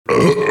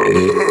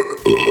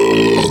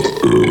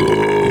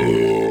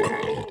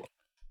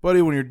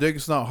Buddy, when your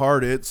dick's not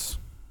hard, it's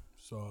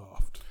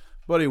Soft.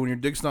 Buddy, when your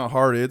dick's not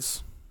hard,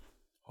 it's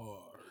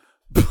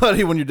Hard.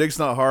 Buddy, when your dick's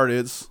not hard,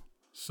 it's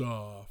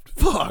Soft.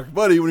 fuck.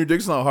 Buddy, when your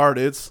dick's not hard,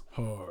 it's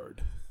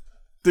Hard.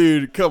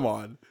 dude, come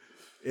on.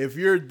 If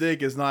your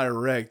dick is not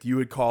erect, you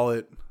would call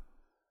it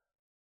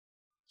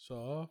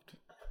Soft.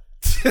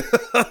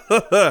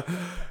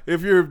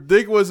 if your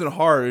dick wasn't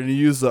hard and you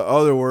use the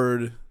other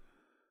word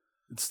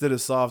instead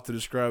of soft to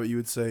describe it, you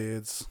would say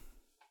it's.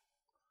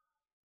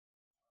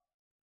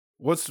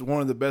 What's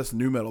one of the best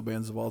nu metal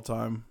bands of all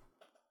time?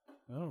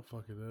 I don't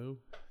fucking know.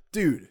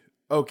 Dude,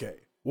 okay.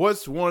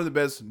 What's one of the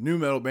best nu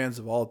metal bands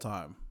of all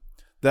time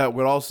that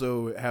would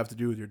also have to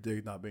do with your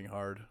dick not being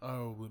hard?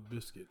 Oh, Limp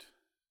Biscuit.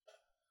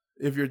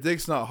 If your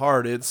dick's not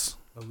hard, it's.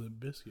 A Limp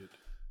Biscuit.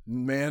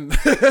 Man.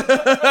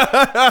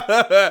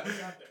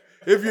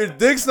 If your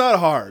dick's not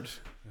hard,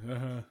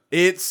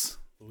 it's.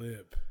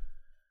 Limp.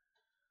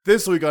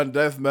 This week on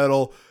Death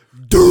Metal,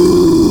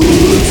 dudes.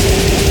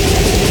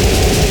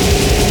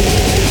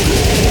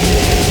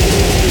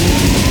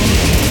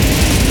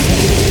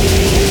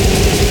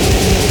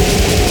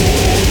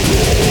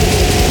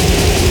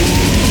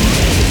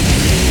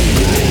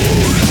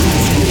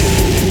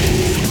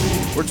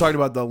 We're talking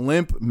about the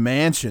Lemp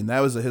Mansion. That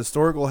was a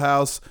historical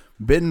house,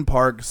 Benton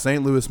Park,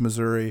 St. Louis,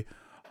 Missouri.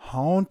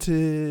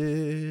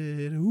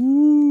 Haunted.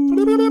 Ooh.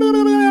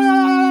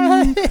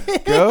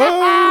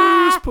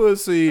 Ghost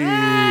pussy.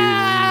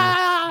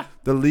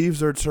 The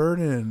leaves are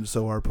turning,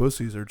 so our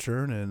pussies are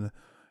churning.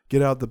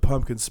 Get out the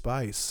pumpkin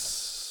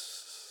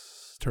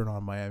spice. Turn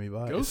on Miami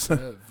Vice. Ghosts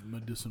have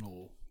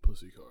medicinal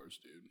pussy cards,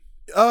 dude.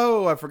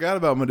 Oh, I forgot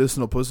about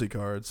medicinal pussy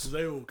cards.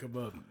 They will come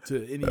up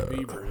to any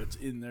beaver that's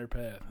in their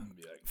path and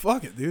be like,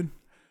 Fuck it, dude.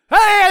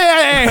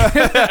 hey!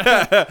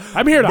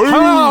 I'm here to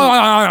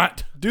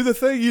hunt. Do the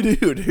thing you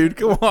do, dude.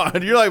 Come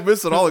on. You're like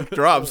missing all the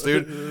drops,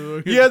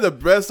 dude. You had the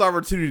best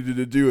opportunity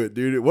to do it,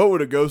 dude. What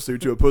would a ghost do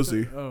to a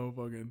pussy? Oh,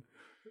 fucking.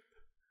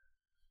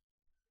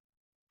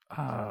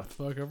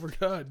 Fuck, I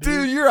forgot,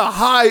 Dude, you're a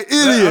high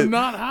idiot. I'm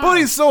not high.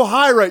 Buddy's so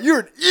high, right?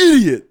 You're an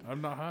idiot.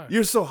 I'm not high.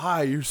 You're so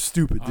high. You're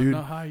stupid, dude. I'm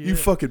not high yet. You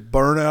fucking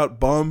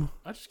burnout bum.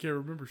 I just can't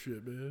remember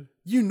shit, man.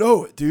 You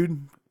know it,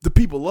 dude. The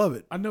people love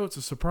it. I know it's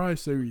a surprise,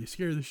 so you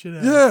scare the shit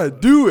out Yeah, of me.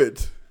 do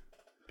it.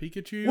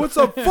 Pikachu? What's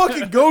a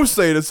fucking ghost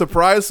say to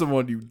surprise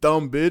someone, you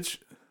dumb bitch?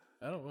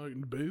 I don't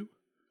fucking boo.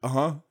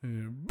 Uh-huh.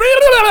 Yeah.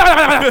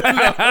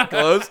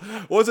 Close.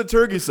 What's a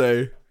turkey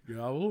say?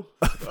 Gobble.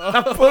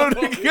 Put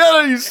them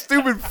together, you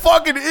stupid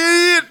fucking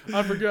idiot.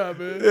 I forgot,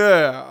 man.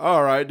 Yeah,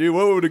 all right, dude.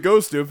 What would a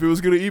ghost do if he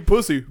was going to eat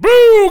pussy?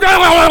 Boo!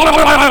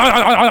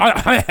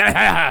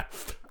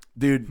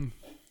 Dude.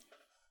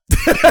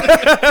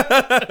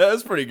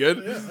 That's pretty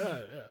good. Yeah.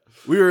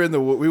 We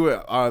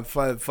were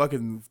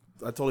fucking,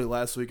 I told you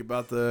last week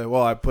about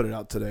I put it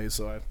out today,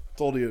 so I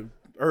told you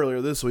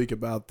earlier this week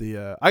about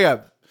used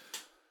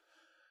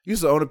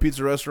to own a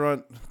pizza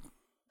restaurant,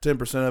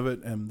 10% of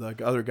it, and the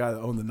other guy that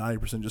owned the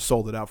 90% just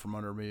sold it out from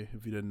under me,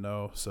 if you didn't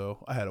know.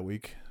 So I had a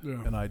week,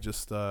 and I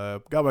just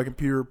got my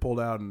computer, pulled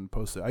out, and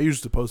posted. I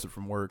used to post it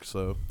from work,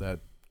 so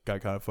that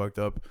got kind of fucked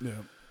up. Yeah.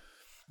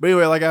 But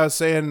anyway, like I was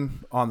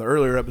saying on the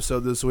earlier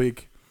episode this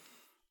week,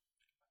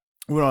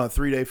 we went on a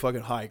 3-day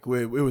fucking hike.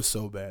 It was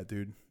so bad,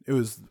 dude. It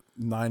was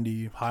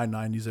high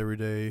 90s every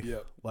day.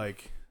 Yep.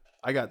 Like,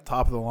 I got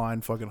top of the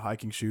line fucking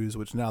hiking shoes,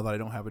 which now that I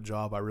don't have a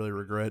job, I really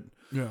regret.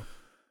 Yeah.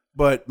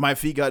 But my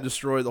feet got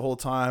destroyed the whole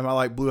time.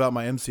 I blew out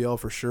my MCL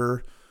for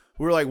sure.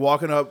 We were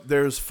walking up.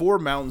 There's 4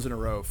 mountains in a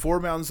row. 4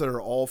 mountains that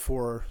are all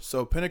 4.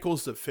 So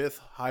Pinnacle's the 5th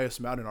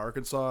highest mountain in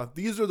Arkansas.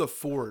 These are the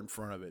 4 in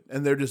front of it,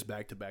 and they're just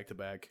back to back to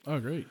back. Oh,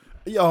 great.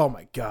 Oh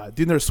my god,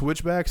 dude! There's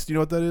switchbacks. Do you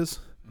know what that is?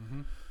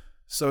 Mm-hmm.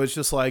 So it's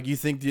just you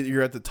think that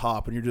you're at the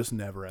top, and you're just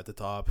never at the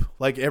top.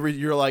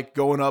 You're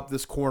going up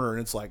this corner,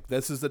 and it's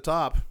this is the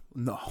top.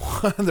 No,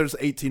 there's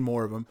 18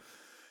 more of them.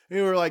 And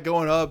we were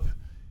going up,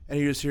 and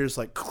you just hear this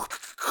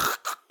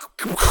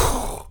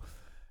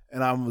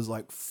and I was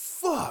like,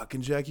 fuck.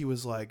 And Jackie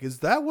was like, is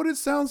that what it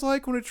sounds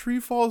like when a tree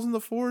falls in the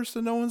forest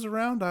and no one's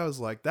around? I was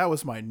like, that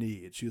was my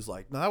knee. And she was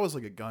like, no, that was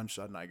like a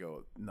gunshot. And I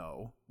go,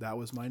 no, that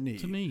was my knee.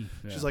 It's a knee.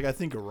 Yeah. She's like, I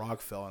think a rock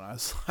fell. And I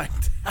was like,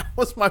 that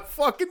was my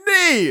fucking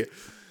knee.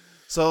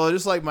 So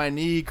just my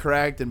knee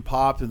cracked and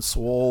popped and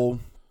swole.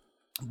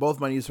 Both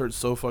my knees hurt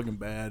so fucking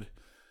bad.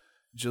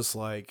 Just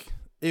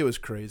it was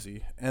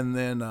crazy. And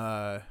then,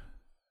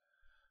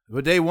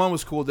 but day one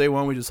was cool. Day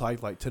one, we just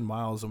hiked 10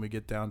 miles and we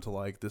get down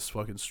to this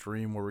fucking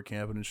stream where we're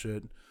camping and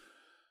shit.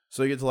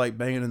 So you get to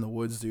banging in the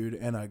woods, dude,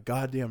 and a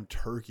goddamn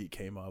turkey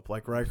came up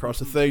right across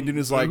the thing. Dude,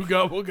 it's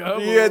gobble.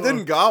 Yeah, it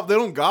didn't gobble. They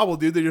don't gobble,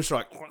 dude. They just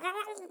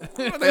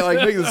they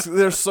make this.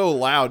 They're so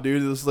loud,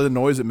 dude. The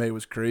noise it made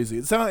was crazy.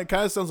 It kind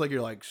of sounds like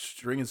you're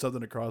stringing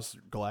something across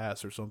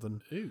glass or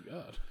something. Oh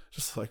God!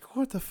 Just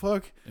what the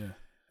fuck? Yeah.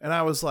 And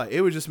I was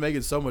it was just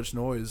making so much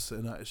noise,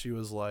 and she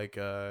was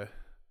I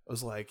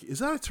was like, is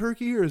that a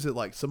turkey or is it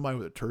somebody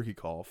with a turkey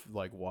call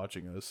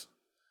watching us?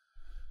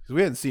 Because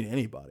we hadn't seen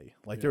anybody.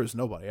 There was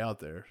nobody out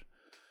there.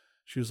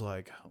 She was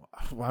like,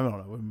 I don't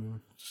know.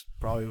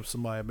 Probably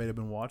somebody I may have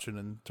been watching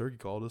and Turkey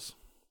called us.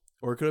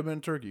 Or it could have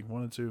been Turkey,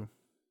 one of two.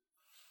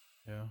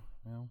 Yeah.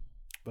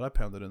 But I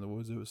pounded in the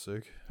woods. It was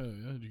sick. Hell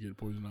yeah. Did you get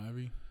poison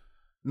ivy?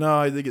 No,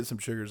 I did get some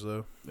chiggers,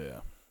 though. Yeah.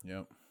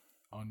 Yep.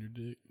 On your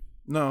dick?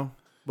 No.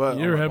 But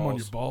you ever had them on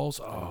your balls?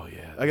 Oh,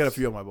 yeah. I got a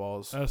few on my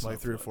balls. That's like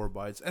 3 or 4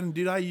 bites. And,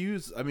 dude,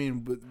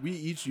 but we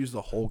each used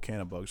the whole can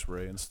of bug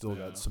spray and still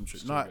got some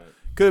shit.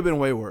 Could have been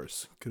way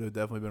worse. Could have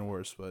definitely been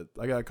worse. But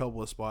I got a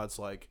couple of spots,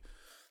 like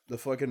the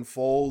fucking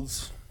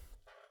folds,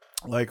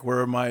 like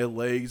where my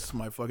legs,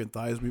 my fucking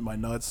thighs meet my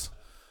nuts.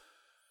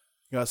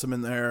 Got some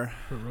in there.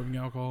 Put rubbing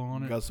alcohol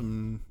on it? Got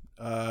some,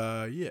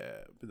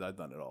 yeah. But I've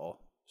done it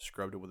all.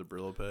 Scrubbed it with a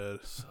Brillo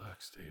pad.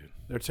 Sucks, dude.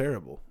 They're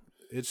terrible.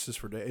 It's just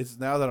for days. It's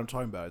now that I'm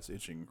talking about it, it's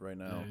itching right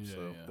now.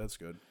 Yeah. That's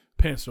good.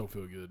 Pants don't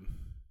feel good.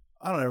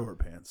 I don't ever wear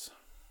pants.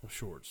 Or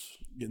shorts.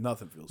 Yeah,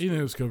 nothing feels Even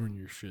good. if it's covering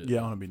your shit. Yeah,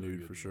 I want to be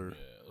nude for sure.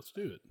 Yeah, let's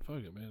do it.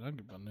 Fuck it, man. I can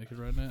get butt naked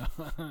right now.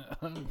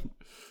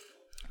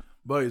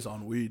 Buddy's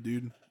on weed,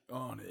 dude.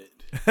 On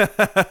it.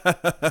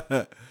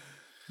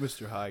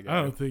 Mr. High Guy.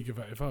 I don't think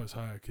if I was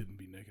high, I couldn't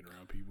be naked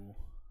around people.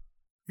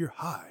 You're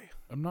high.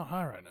 I'm not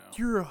high right now.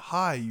 You're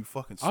high, you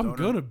fucking stoner. I'm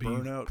gonna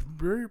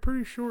be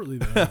pretty shortly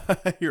though.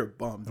 You're a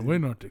bum, dude. I'm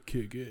waiting on it to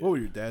kick in. What would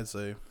your dad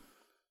say?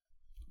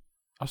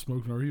 I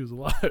smoked whenever he was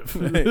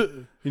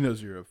alive. He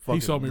knows you're a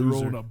fucking He saw me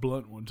loser. rolling a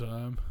blunt one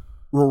time.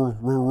 Where's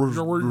Where's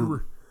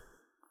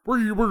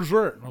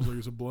that? And I was like,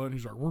 it's a blunt.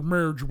 He's like, where's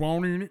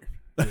marijuana in it?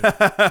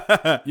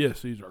 Yeah.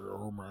 Yes, he's like,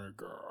 oh my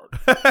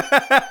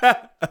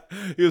God.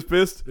 He was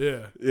pissed?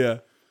 Yeah.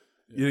 You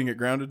didn't get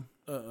grounded?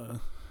 No.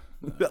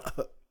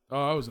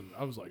 Oh, I was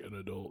like an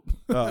adult.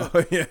 Oh,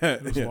 yeah. I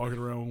was walking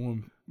around with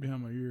one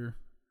behind my ear.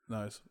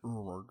 Nice.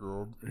 Oh my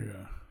God.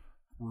 Yeah.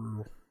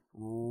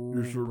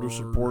 You're so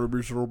disappointed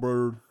me so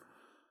bad.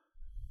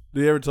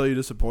 Did he ever tell you to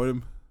disappoint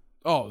him?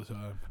 All the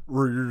time.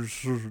 You're just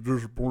such a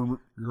disappointment.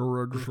 You're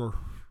right, just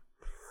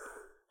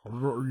I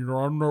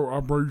know I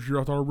raised you.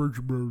 I thought I raised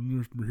you better than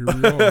this, but here we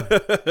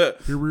are.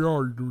 Here we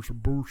are. You're doing some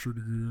bullshit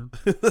again.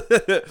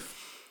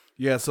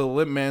 Yeah, so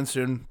Lemp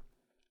Mansion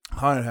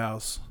haunted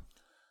house.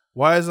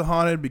 Why is it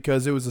haunted?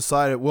 Because it was a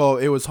site. Well,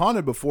 it was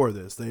haunted before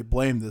this. They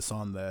blamed this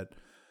on that.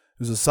 It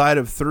was a site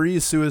of 3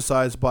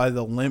 suicides by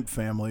the Lemp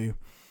family.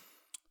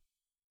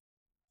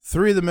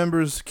 3 of the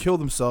members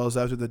killed themselves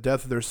after the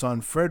death of their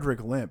son,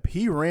 Frederick Lemp.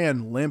 He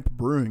ran Lemp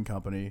Brewing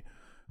Company,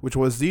 which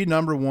was the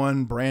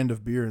 #1 brand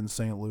of beer in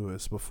St.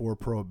 Louis before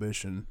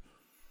Prohibition.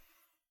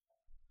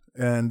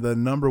 And the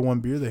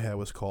 #1 beer they had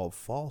was called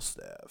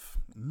Falstaff.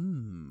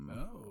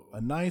 A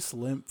nice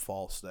Lemp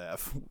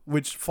Falstaff.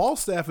 Which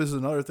Falstaff is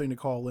another thing to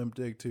call Lemp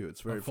Dick too.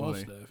 It's very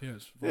funny. Falstaff,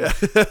 yes. Yeah.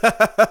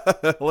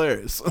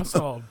 Hilarious. I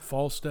saw a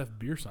Falstaff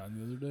beer sign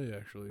the other day,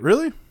 actually.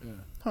 Really?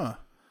 Yeah. Huh.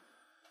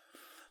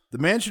 The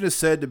mansion is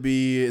said to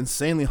be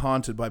insanely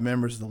haunted by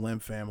members of the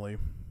Lemp family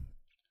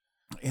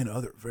and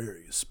other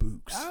various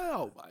spooks.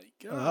 Oh my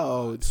God.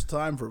 Oh, it's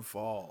time for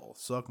fall.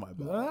 Suck my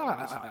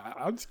balls.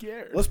 I'm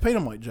scared. Let's paint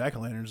them like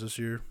jack-o'-lanterns this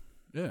year.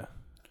 Yeah.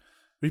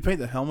 Will you paint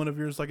the helmet of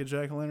yours like a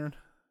jack-o'-lantern?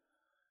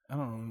 I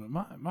don't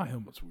know. My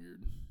helmet's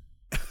weird.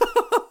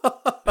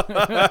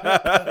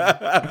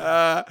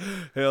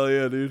 Hell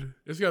yeah, dude.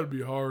 It's got to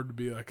be hard to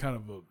be like kind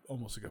of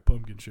almost like a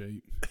pumpkin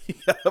shape.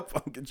 Yeah,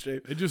 pumpkin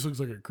shape. It just looks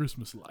like a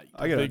Christmas light.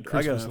 I got a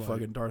light.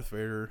 fucking Darth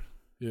Vader.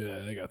 Yeah,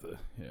 they got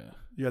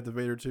You got the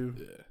Vader too?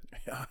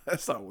 Yeah.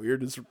 That's not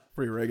weird. It's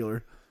pretty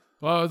regular.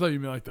 Well, I thought you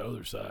meant like the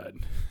other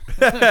side.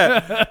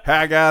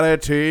 I got a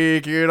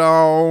ticket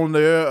on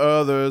the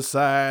other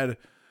side.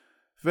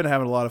 I've been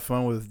having a lot of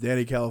fun with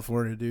Danny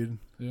California, dude.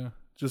 Yeah.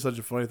 Just such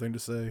a funny thing to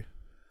say.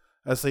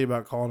 I say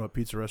about calling a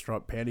pizza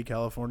restaurant Pandy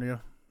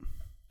California.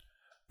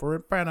 For a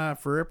banana.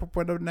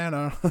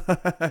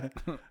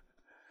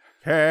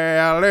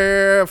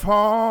 California,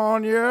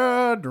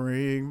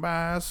 drink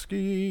my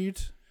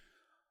skeet.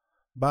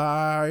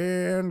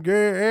 Buying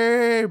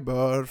gay,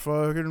 but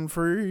fucking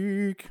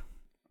freak.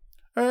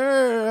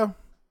 Yeah.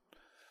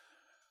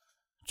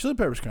 Chili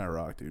Peppers kind of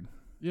rock, dude.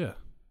 Yeah.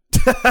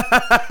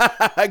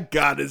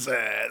 Got his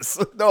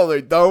ass. No,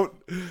 they don't.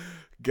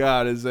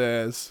 Got his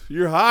ass.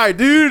 You're high,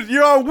 dude.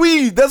 You're on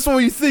weed. That's what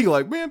you think.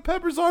 Like, man,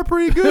 peppers are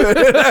pretty good.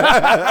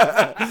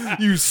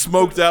 You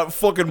smoked out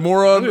fucking I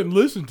moron. didn't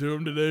listen to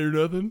him today or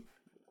nothing.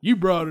 You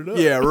brought it up.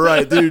 Yeah,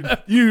 right, dude.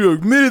 You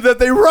admitted that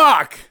they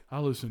rock. I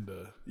listened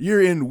to.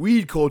 You're in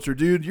weed culture,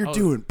 dude. You're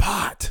doing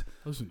pot.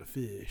 Listen to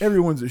Fish.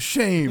 Everyone's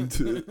ashamed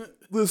to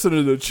listen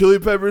to the Chili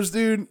Peppers,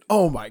 dude.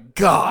 Oh my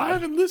God. I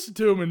haven't listened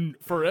to them in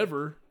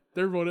forever.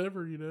 They're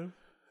whatever, you know.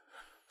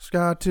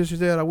 Scar tissue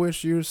that I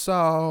wish you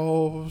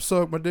saw.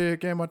 Suck my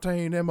dick and my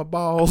taint and my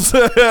balls.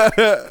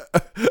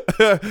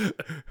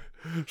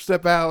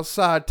 Step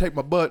outside, take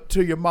my butt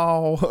to your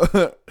mall.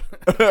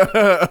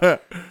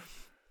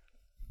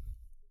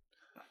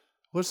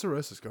 What's the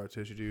rest of Scar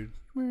tissue, dude?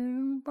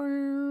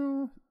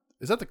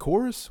 Is that the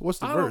chorus? What's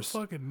the verse? I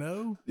don't fucking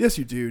know. Yes,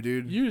 you do,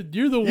 dude.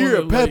 You're the one. You're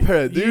a pep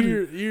head,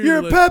 dude. You're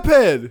a like, pep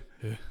head.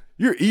 Yeah.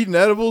 You're eating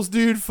edibles,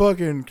 dude?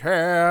 Fucking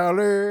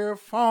California.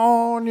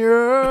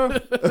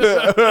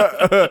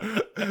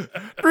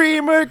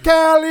 Dreamer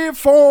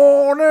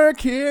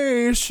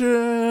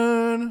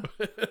Californication.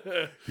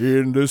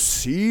 In the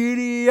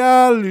city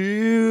I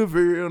live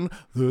in,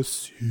 the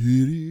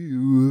city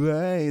of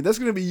rain. That's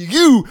gonna be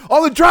you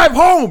on the drive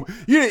home.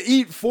 You're gonna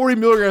eat 40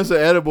 milligrams of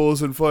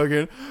edibles and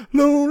fucking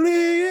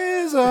lonely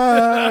as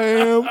I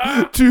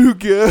am.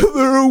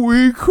 Together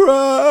we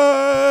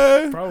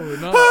cry. Probably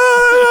not.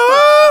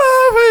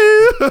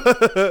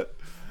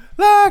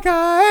 Like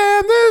I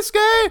am this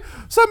gay,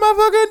 some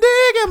motherfucking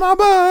dig in my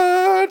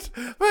butt,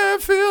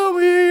 and fill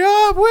me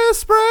up with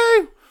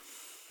spray.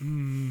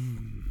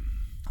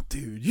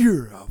 Dude,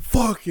 you're a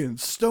fucking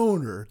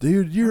stoner,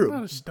 dude. You're I'm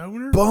not a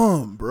stoner.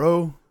 bum,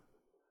 bro.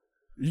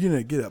 You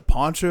gonna get a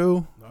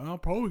poncho? I'll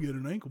probably get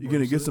an ankle bracelet. You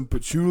gonna get some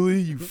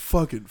patchouli? You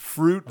fucking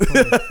fruit.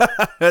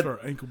 Start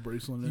ankle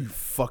bracelet. You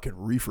fucking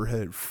reefer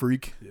headed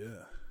freak.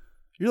 Yeah.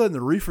 You're letting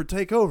the reefer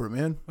take over,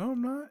 man. No,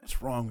 I'm not.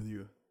 What's wrong with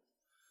you?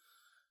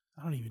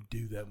 I don't even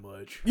do that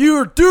much.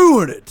 You're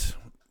doing it.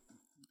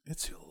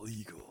 It's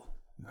illegal.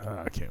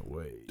 I can't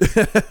wait.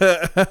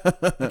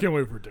 I can't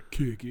wait for it to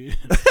kick in.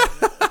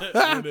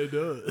 When it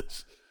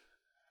does,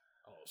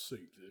 I'll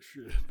sink this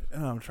shit.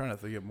 I'm trying to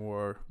think of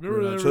more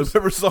Remember Chili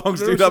Pepper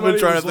songs, dude. I've been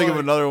trying to think of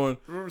another one.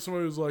 Remember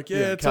somebody was like,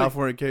 yeah, it's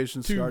Californication,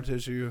 like scar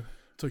tissue.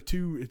 It's like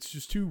it's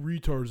just two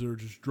retards that are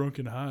just drunk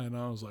and high. And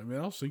I was like,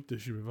 man, I'll sink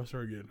this shit if I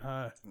start getting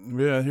high.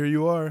 Yeah, here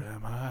you are.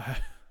 Am I?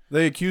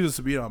 They accused us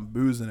of being on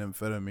booze and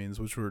amphetamines,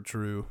 which were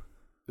true.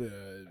 Yeah,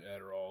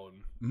 Adderall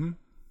and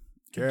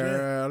You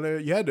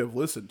had to have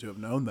listened to have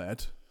known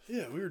that.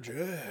 yeah, we were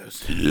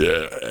jazzed.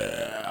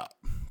 Yeah.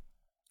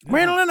 It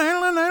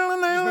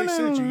makes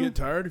sense. You get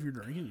tired if you're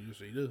drinking, you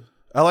just eat it.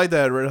 I like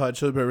that Red Hot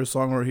Chili Peppers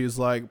song where he's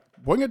like,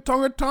 "Wing a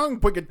tongue a tongue,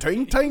 wing a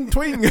ting ting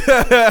twing."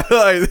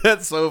 Like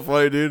that's so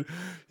funny, dude.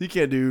 You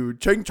can't do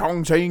ching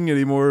chong ching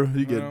anymore.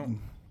 You get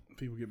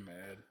People get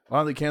mad. why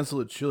don't they cancel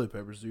the Chili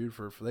Peppers, dude?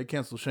 For they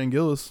canceled Shane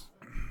Gillis.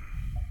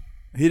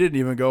 He didn't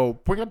even go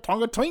wing a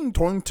tongue a twing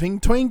twing ting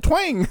twing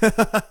twang.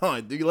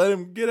 Like, do you let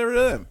him get rid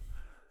of them?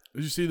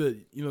 Did you see that?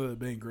 You know that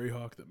band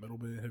Greyhawk, that metal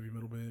band, heavy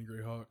metal band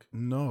Greyhawk?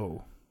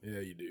 No.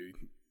 Yeah, you do.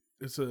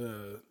 It's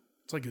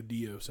like a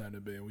Dio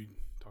sounding band. We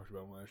talked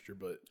about them last year,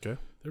 but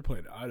they're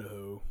playing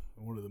Idaho,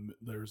 and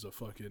there's a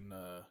fucking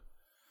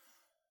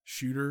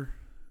shooter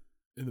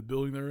in the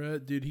building they're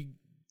at. Dude,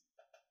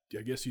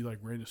 I guess he like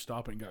ran to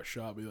stop it and got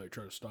shot, but he like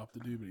tried to stop the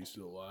dude, but he's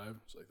still alive.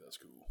 It's like, that's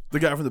cool. The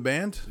guy from the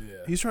band?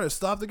 Yeah. He's trying to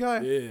stop the guy?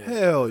 Yeah.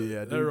 Hell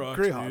yeah, dude. That rocks,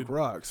 Greyhawk dude.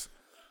 rocks.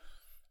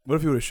 What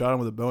if he would have shot him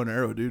with a bow and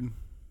arrow, dude?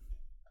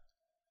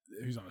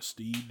 He's on a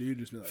steed, dude.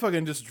 Just be like,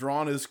 Fucking just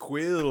drawn his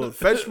quill.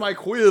 Fetch my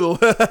quill.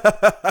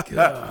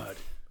 God.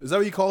 Is that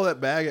what you call that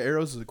bag of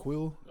arrows? Is a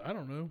quill? I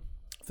don't know.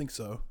 I think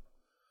so.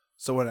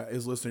 Someone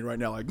is listening right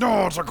now like,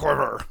 no, it's a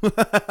quiver.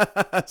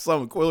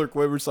 Some quill or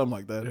quiver, something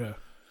like that. Yeah.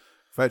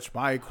 Fetch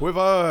my quiver.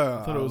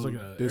 I thought it was like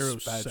an arrow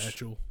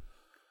satchel.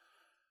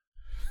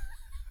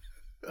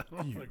 I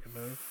don't fucking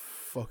know.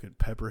 Fucking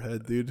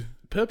pepperhead, dude.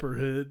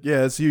 Pepperhead.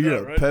 Yeah, it's you. You're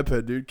a right?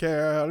 pephead, dude.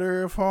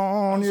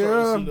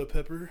 California. The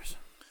peppers.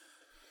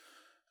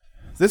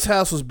 This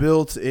house was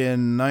built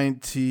in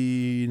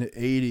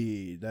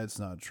 1980. That's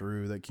not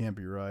true. That can't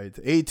be right.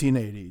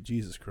 1880.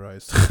 Jesus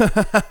Christ.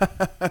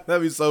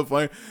 That'd be so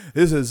funny.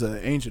 This is an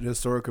ancient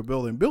historical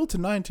building built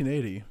in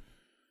 1980.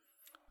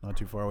 Not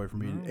too far away from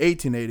me.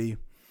 1880.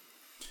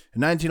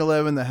 In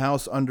 1911, the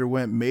house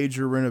underwent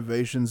major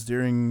renovations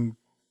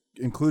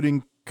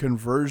including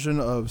conversion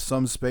of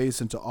some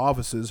space into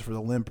offices for the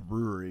Lemp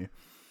brewery,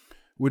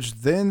 which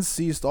then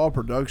ceased all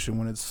production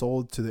when it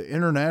sold to the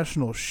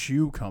International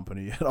Shoe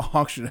Company at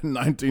auction in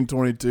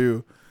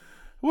 1922.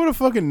 What a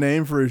fucking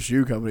name for a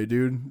shoe company,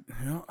 dude.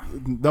 Yeah.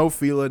 No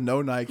Fila,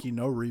 no Nike,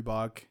 no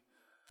Reebok,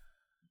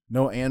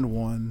 no And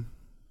One,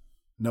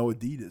 no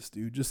Adidas,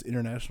 dude. Just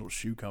International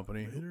Shoe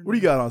Company. What do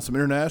you got on? Some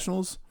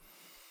internationals?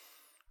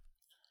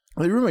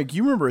 Like, you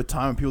remember a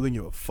time when people didn't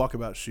give a fuck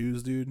about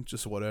shoes, dude?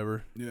 Just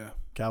whatever. Yeah.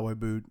 Cowboy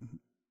boot,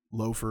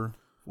 loafer,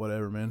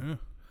 whatever, man. Yeah.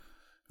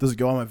 Does it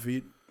go on my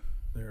feet?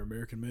 They're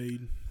American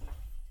made.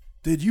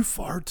 Did you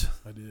fart?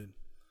 I did.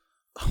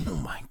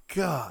 Oh my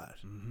god.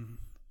 Mm-hmm.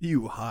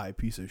 You high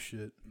piece of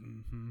shit.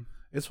 Mm-hmm.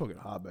 It's fucking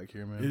hot back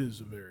here, man. It is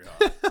very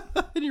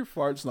hot. And your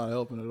fart's not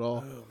helping at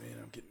all. Oh, man,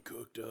 I'm getting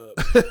cooked up.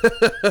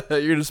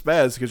 You're gonna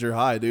spaz because you're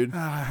high, dude.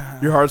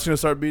 Your heart's gonna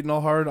start beating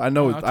all hard. I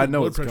know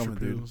it's coming,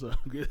 dude. So I'm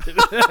good.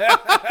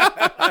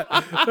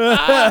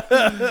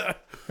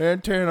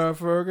 Antenna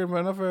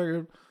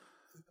fucking.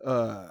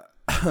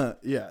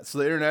 Yeah, so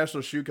the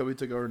International Shoe Company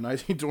took over in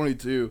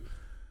 1922.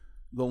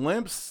 The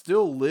Lemps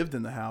still lived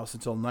in the house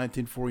until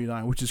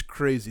 1949, which is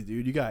crazy,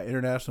 dude. You got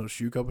International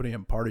Shoe Company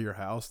and part of your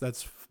house.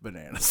 That's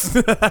bananas.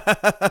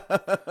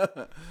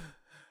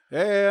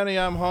 Hey, honey,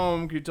 I'm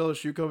home. Can you tell the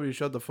shoe company to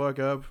shut the fuck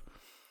up?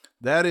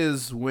 That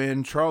is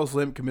when Charles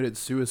Lemp committed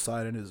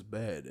suicide in his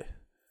bed.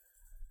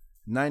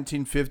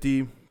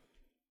 1950,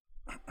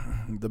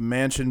 the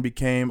mansion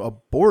became a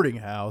boarding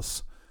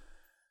house.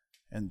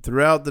 And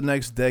throughout the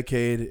next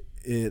decade,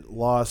 it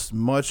lost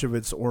much of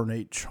its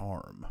ornate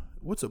charm.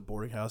 What's a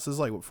boarding house? This is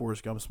like what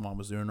Forrest Gump's mom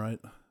was doing, right?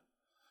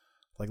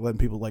 Like letting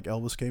people like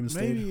Elvis came and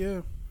stayed? Maybe,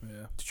 yeah.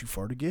 Yeah. Did you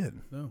fart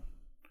again? No.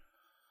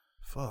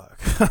 Fuck.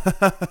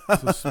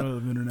 It's the smell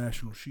of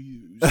international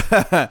shoes.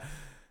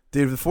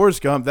 Dude, the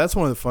Forrest Gump, that's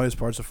one of the funniest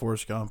parts of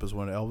Forrest Gump is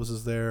when Elvis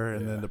is there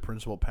and then the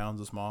principal pounds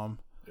his mom.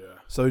 Yeah.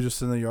 So he's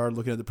just in the yard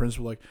looking at the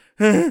principal like,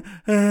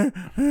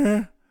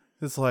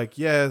 it's like,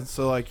 yeah,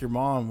 so like your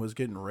mom was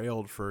getting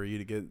railed for you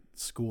to get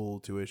school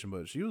tuition,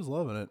 but she was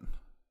loving it.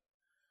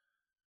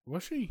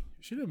 Was she?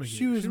 She didn't make.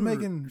 She wasn't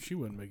making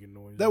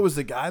noises. That was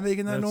the guy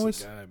making that noise?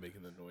 That's the guy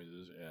making the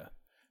noises, yeah.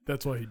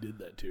 That's why he did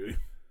that to him.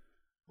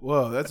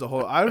 Whoa, that's a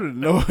whole... I didn't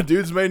know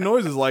dudes made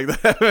noises like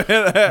that,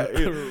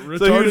 man.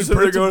 So he was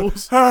sitting there going,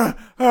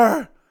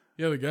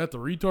 yeah, the guy at the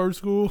retard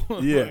school?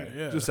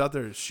 Yeah, just out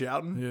there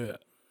shouting? Yeah.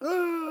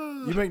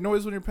 You make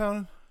noise when you're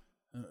pounding?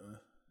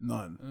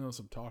 None. Unless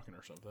I'm talking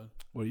or something.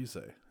 What do you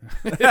say?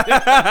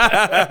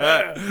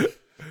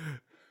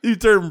 You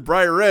turn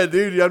bright red,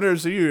 dude. I've never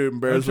seen you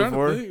embarrassed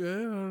before. To think,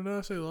 I don't know.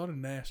 I say a lot of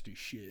nasty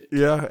shit.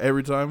 Yeah,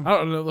 every time? I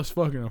don't know. Let's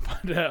fucking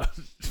find out.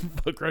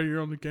 Fuck right here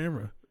on the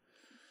camera.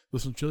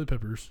 With some chili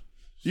peppers.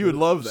 You would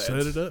love that. Set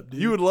it up, dude.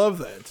 You would love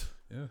that.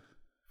 Yeah.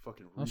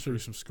 Fucking I'll show you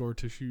some scar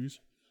tissues.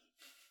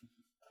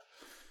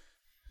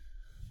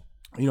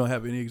 You don't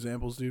have any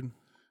examples, dude?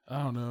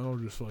 I don't know.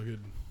 Just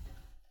fucking...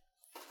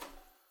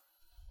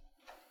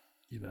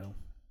 You know.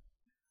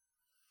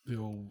 The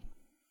old...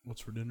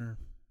 What's for dinner?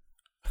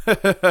 This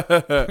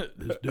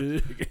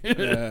dick.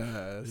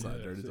 Yeah, that's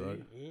not dirty talk.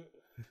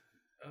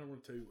 I don't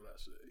want to tell you what I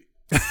say.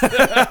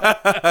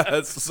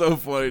 That's so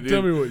funny, dude.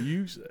 Tell me what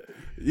you say.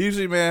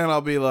 Usually, man,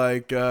 I'll be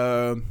like,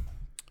 a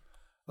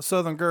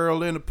southern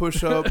girl in a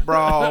push-up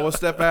bra will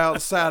step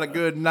outside a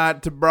good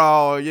night to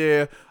brawl,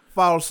 yeah.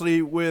 Fall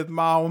asleep with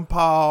Ma and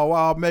Pa.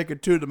 I'll make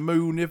it to the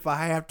moon if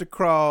I have to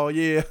crawl,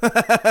 yeah.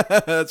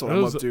 That's what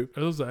I'm up to.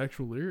 Are those the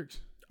actual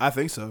lyrics? I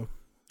think so.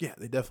 Yeah,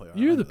 they definitely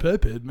are. You're the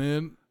pephead,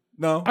 man.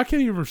 No. I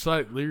can't even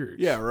recite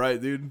lyrics. Yeah,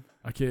 right, dude.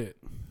 I can't.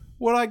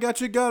 What I got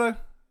you gotta...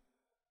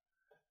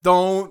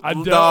 Don't. I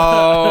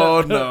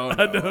don't. No.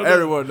 I don't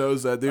Everyone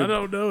knows that, dude. I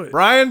don't know it.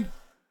 Brian?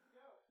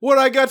 What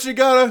I got you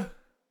gotta...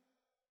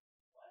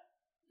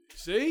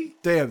 See?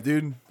 Damn,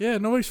 dude. Yeah,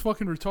 nobody's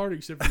fucking retarded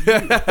except for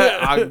you.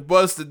 I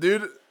busted,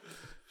 dude.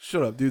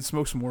 Shut up, dude.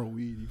 Smoke some more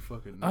weed, you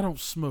fucking... I don't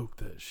smoke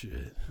that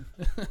shit.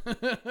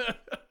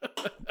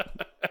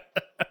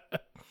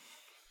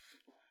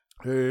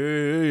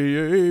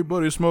 Hey,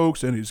 buddy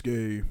smokes and he's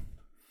gay.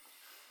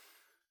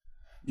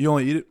 You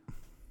only eat it?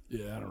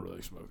 Yeah, I don't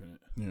really smoking it.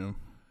 Yeah.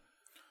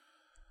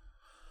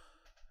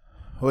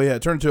 Well, yeah,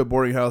 it turned into a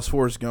boarding house,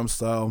 Forrest Gump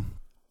style.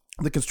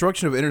 The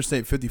construction of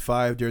Interstate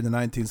 55 during the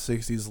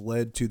 1960s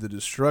led to the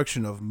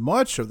destruction of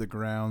much of the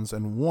grounds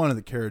and one of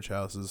the carriage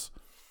houses.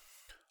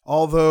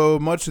 Although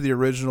much of the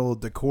original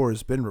decor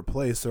has been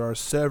replaced, there are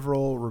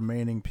several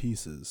remaining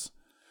pieces.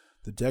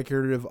 The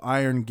decorative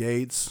iron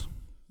gates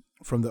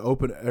from the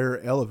open-air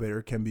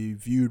elevator can be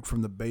viewed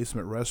from the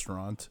basement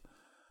restaurant.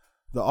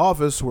 The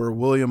office where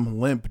William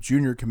Lemp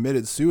Jr.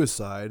 committed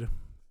suicide.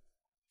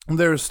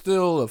 There's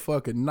still a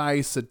fucking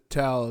nice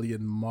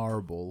Italian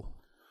marble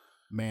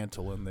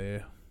mantle in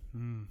there.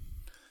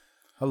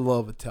 I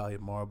love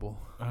Italian marble.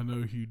 I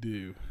know you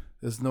do.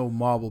 There's no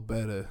marble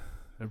better.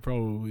 It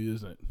probably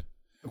isn't.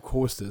 Of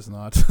course there's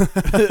not.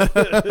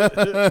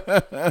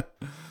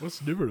 What's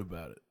different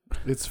about it?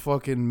 It's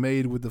fucking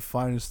made with the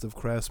finest of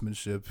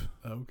craftsmanship.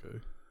 Okay.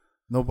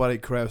 Nobody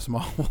crafts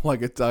marble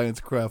like Italians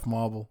craft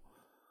marble.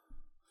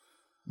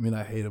 I mean,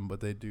 I hate them,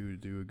 but they do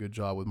a good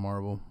job with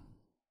marble.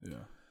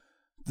 Yeah.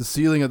 The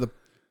ceiling of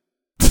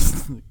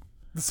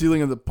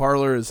the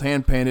parlor is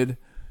hand painted.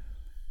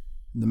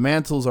 The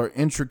mantles are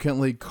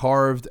intricately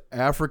carved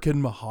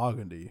African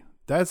mahogany.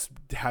 That's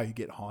how you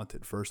get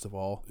haunted, first of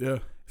all. Yeah.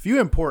 If you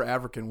import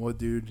African wood,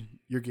 dude,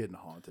 you're getting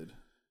haunted.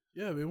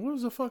 Yeah, I mean, what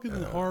was the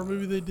fucking horror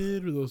movie they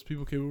did where those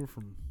people came over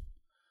from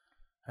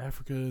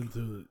Africa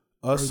into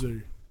Us?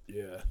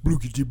 Yeah.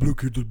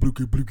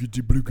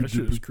 That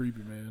shit was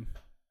creepy, man.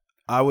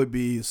 I would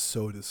be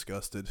so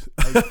disgusted.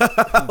 They're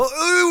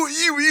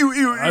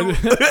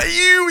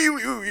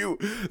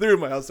in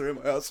my house. I'd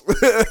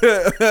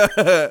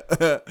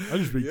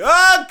just be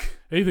yuck.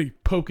 Anything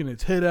poking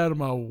its head out of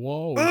my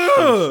wall or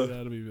shit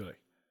out of me, be like,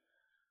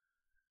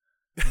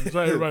 that's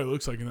what everybody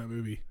looks like in that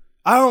movie.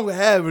 I don't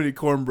have any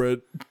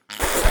cornbread.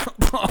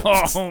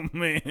 Oh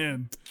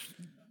man,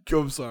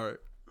 I'm sorry.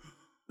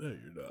 No,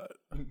 you're not.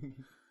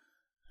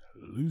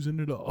 Losing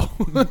it all.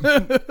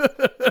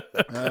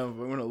 I'm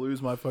gonna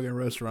lose my fucking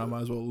restaurant. I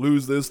might as well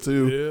lose this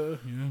too.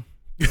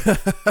 Yeah.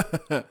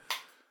 I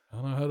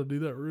know how to do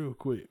that real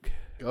quick.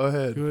 Go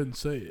ahead. Go ahead and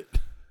say it.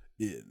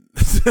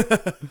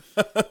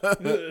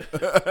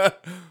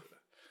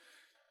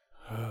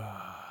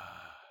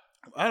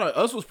 I don't know.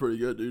 Us was pretty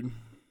good, dude.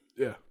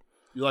 Yeah.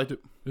 You liked it?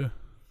 Yeah.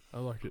 I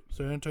liked it.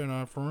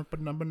 Santana from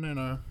a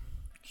banana.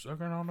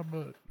 Sucking on the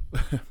butt.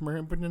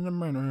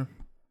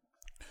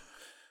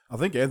 I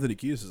think Anthony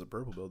Kiedis is a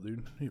purple belt,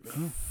 dude. He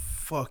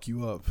fuck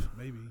you up.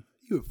 Maybe.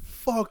 He would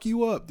fuck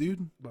you up,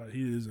 dude. But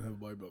he doesn't have a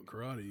black belt in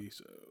karate,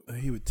 so.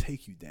 He would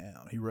take you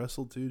down. He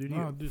wrestled too, dude. He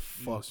would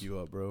fuck you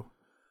up, bro.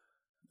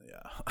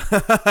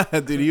 Yeah.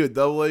 Dude, he would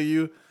double leg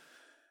you.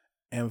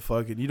 And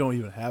fucking, you don't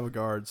even have a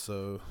guard,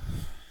 so.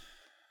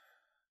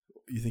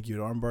 You think he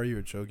would armbar you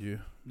or choke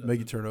you? Make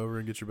you turn over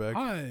and get your back?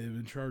 I am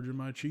in charge of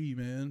my chi,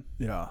 man.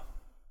 Yeah.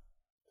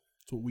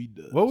 That's what we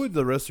do. What would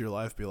the rest of your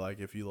life be like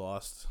if you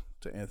lost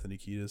to Anthony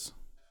Kiedis?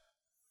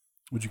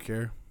 Would you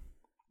care?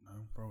 No,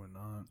 probably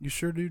not. You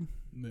sure, dude?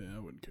 Yeah, I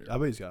wouldn't care. I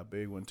bet he's got a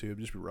big one, too. It'd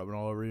just be rubbing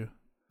all over you.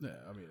 Yeah,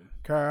 I mean.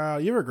 Carl,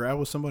 you ever grab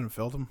with someone and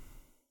felt him?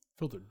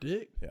 Felt their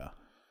dick? Yeah.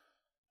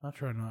 I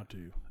try not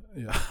to.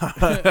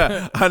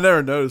 Yeah. I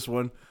never noticed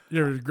one.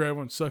 You ever grab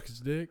one and suck his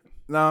dick?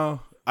 No.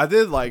 I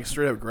did, like,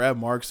 straight up grab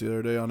Mark's the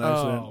other day on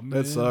accident. Oh,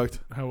 man. That sucked.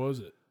 How was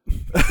it?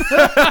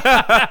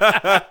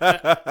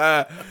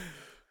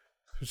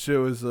 Shit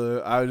was,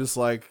 I just,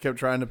 like, kept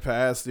trying to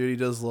pass, dude. He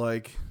just,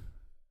 like,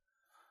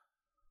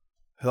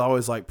 he'll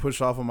always, like,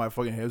 push off on my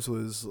fucking hips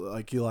with his,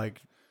 like, he,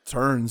 like,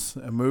 turns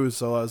and moves.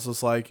 So I was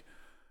just, like,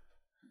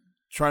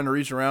 trying to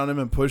reach around him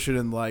and push it.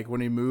 And, like, when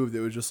he moved,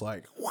 it was just,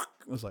 like, I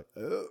was like,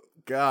 oh,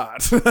 God.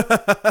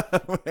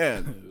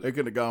 Man, it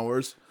could have gone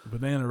worse.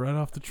 Banana right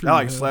off the tree. I,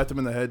 like, slapped him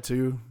in the head,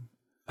 too.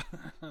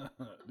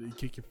 Did he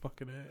kick your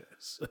fucking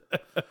ass?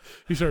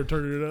 He started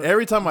turning it up.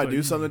 Every time I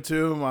do something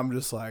to him, I'm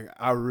just like,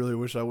 I really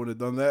wish I would have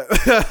done that.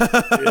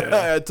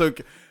 Yeah. I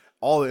took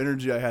all the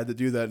energy I had to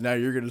do that. Now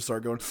you're going to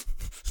start going.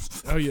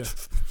 Oh, yeah.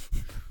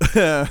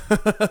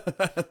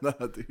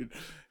 Nah, dude.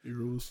 He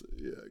rules.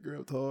 Yeah,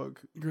 grabbed hog.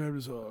 Grabbed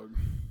his hog.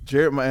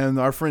 And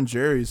our friend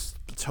Jerry's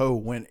toe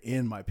went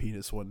in my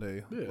penis one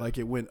day. Yeah. Like,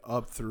 it went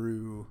up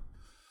through,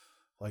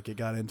 like, it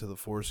got into the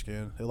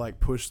foreskin. It, like,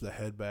 pushed the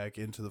head back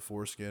into the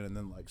foreskin and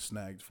then, like,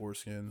 snagged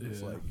foreskin.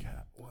 It's like,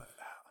 what?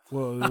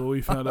 Well,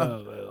 we found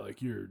out that,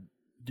 like, your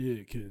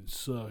dick can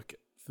suck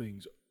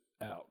things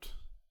out.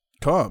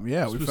 Cum,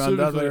 yeah. We found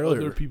out that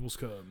earlier. Other people's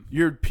cum.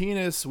 Your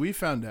penis, we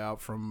found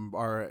out from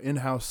our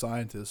in-house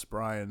scientist,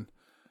 Brian,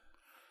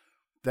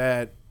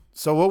 that,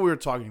 so what we were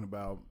talking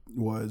about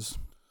was,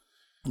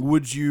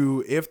 would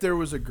you, if there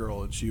was a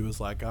girl and she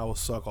was like, I will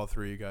suck all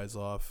three of you guys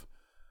off,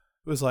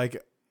 it was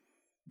like,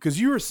 because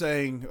you were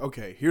saying,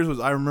 okay, here's what,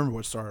 I remember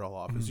what started all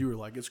off, is you were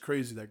like, it's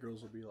crazy that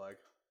girls will be like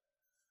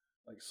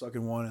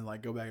sucking one and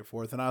like go back and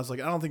forth. And I was like,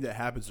 I don't think that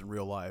happens in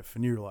real life.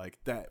 And you were like,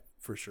 that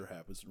for sure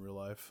happens in real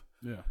life.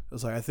 Yeah. I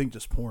was like, I think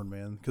just porn,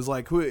 man. Because,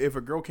 like, if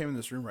a girl came in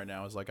this room right now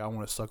and was like, I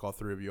want to suck all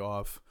three of you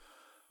off,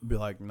 I'd be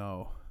like,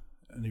 no.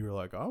 And you were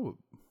like, I would.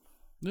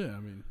 Yeah, I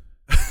mean.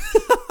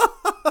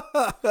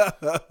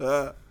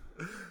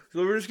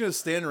 So we're just going to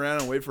stand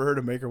around and wait for her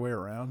to make her way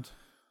around?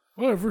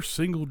 Well, if we're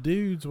single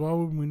dudes, why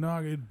wouldn't we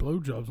not get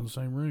blowjobs in the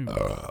same room?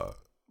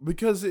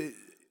 Because it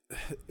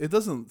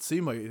doesn't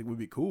seem like it would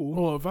be cool.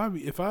 Well,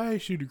 if I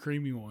shoot a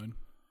creamy one,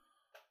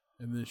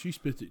 and then she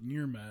spits it in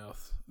your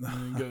mouth,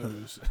 and then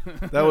goes.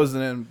 That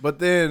wasn't in. But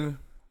then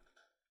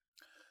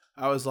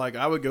I was like,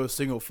 I would go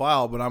single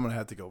file, but I'm going to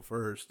have to go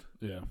first.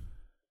 Yeah.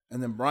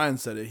 And then Brian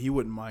said he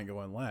wouldn't mind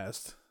going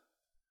last.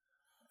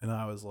 And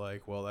I was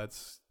like, well,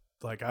 that's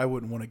like, I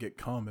wouldn't want to get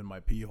cum in my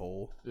pee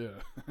hole.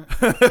 Yeah.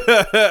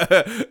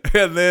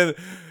 And then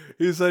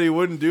he said he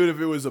wouldn't do it if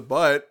it was a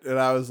butt. And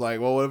I was like,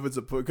 well, what if it's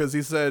a butt? Because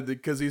he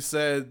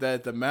said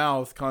that the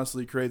mouth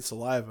constantly creates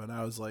saliva. And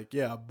I was like,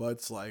 yeah,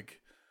 butt's like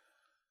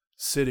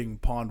sitting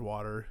pond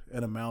water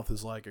and a mouth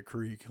is like a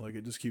creek. Like,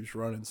 it just keeps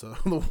running. So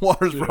the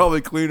water's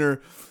probably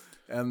cleaner.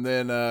 And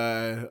then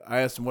I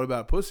asked him, what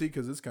about pussy?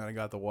 Because it's kind of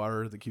got the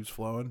water that keeps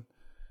flowing.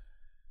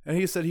 And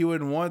he said he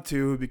wouldn't want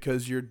to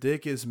because your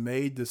dick is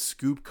made to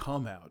scoop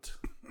cum out.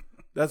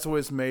 That's what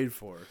it's made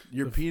for.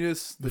 Your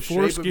penis, the shape of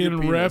your foreskin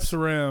penis, wraps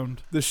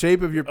around. The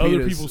shape of your other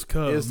penis people's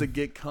cum. is to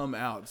get cum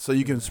out, so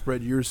you can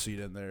spread your seed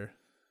in there.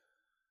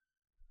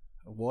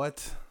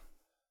 What?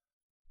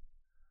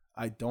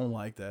 I don't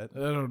like that.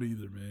 I don't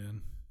either,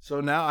 man. So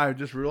now I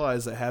just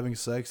realized that having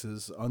sex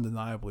is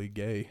undeniably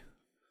gay.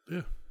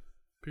 Yeah.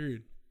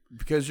 Period.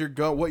 Because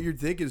what your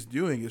dick is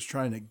doing is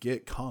trying to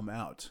get cum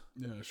out.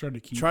 Yeah, it's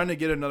trying to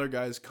get another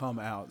guy's cum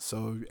out.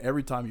 So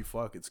every time you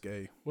fuck, it's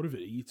gay. What if it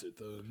eats it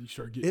though? You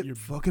start getting it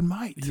fucking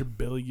might. Your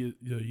belly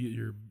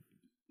your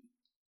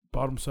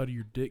bottom side of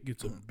your dick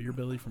gets a beer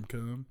belly from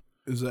cum.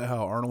 Is that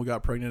how Arnold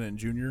got pregnant in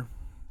Junior?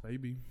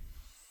 Maybe.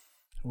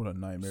 What a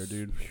nightmare,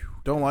 dude.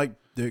 Don't like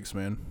dicks,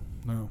 man.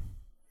 No.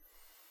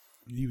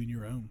 Even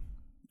your own.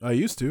 I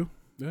used to.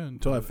 Yeah,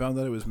 until I found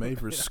that it was made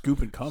for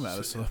scooping cum out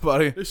of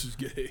somebody. This is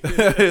gay.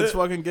 It's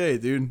fucking gay,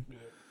 dude. Yeah.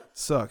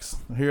 Sucks.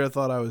 Here I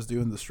thought I was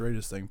doing the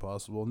straightest thing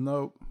possible.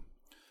 Nope.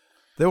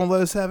 They won't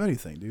let us have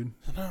anything, dude.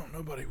 No,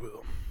 nobody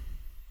will.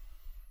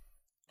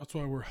 That's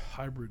why we're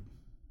hybrid.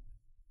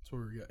 That's why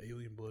we got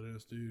alien blood in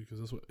us, dude. Because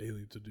that's what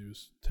aliens to do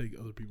is take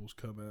other people's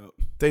cum out.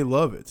 They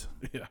love it.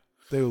 Yeah.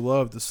 They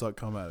love to suck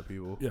cum out of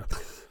people. Yeah.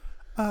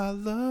 I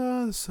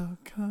love to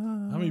suck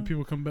cum. How many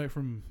people come back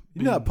from...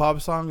 You know that pop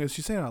song? Is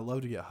she saying I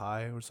love to get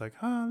high? Where it's like,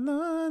 I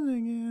love to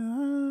get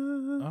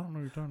high. I don't know what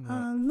you're talking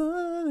about. I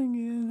love to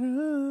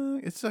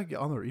get high. It's like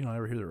on the,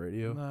 ever hear the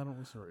radio? No, I don't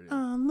listen to radio.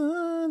 I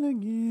love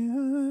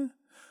again.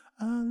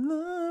 I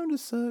love to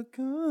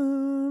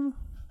succumb.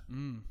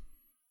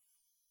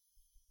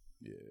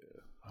 Yeah.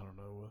 I don't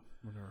know.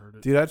 I've never heard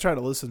it. Dude, I tried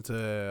to listen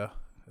to,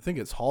 I think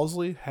it's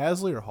Halsley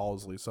or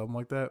Halsley, something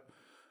like that.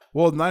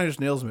 Well, Nine Inch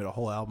Nails made a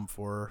whole album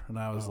for her, and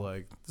I was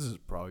like, this is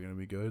probably going to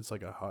be good. It's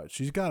like a hot,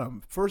 she's got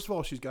them, first of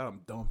all, she's got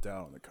them dumped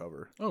out on the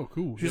cover. Oh,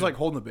 cool. She's like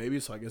holding the baby,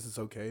 so I guess it's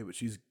okay, but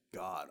she's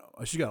got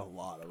them. She got a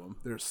lot of them.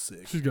 They're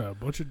sick. She's got a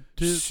bunch of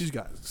tits. She's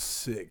got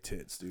sick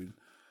tits, dude.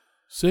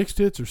 6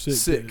 tits or 6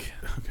 Sick. Tits?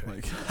 Okay.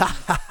 Like, 6 of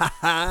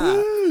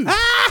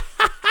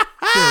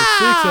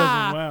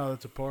them. Wow,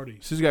 that's a party.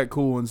 she's got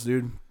cool ones,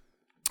 dude.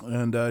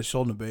 And she's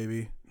holding a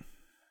baby.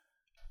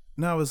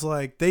 And I was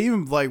like, they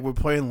even like were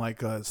playing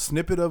like a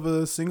snippet of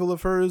a single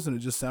of hers, and it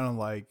just sounded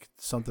like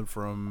something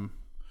from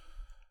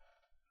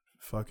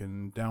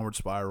fucking Downward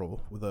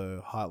Spiral with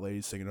a hot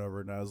lady singing over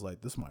it. And I was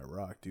like, this might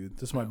rock, dude.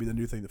 This might be the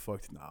new thing to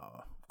fuck. Nah,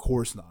 of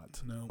course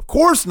not. No. Of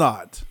course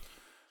not.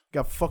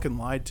 Got fucking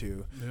lied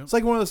to. Yep. It's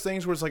like one of those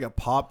things where it's like a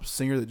pop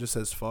singer that just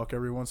says fuck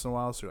every once in a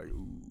while. So you're like,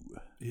 ooh,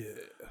 Yeah.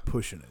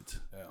 pushing it.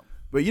 Yeah.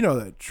 But you know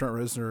that Trent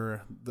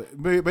Reznor,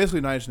 basically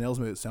Nine Inch Nails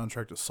made a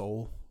soundtrack to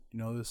Soul. You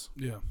know this?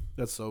 Yeah.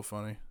 That's so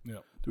funny. Yeah.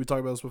 Did we talk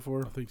about this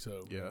before? I think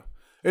so. Yeah.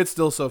 It's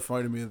still so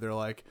funny to me that they're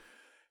like,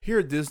 here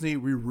at Disney,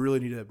 we really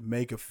need to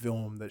make a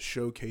film that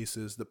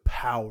showcases the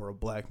power of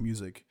black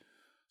music.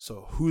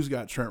 So who's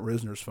got Trent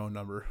Reznor's phone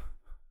number?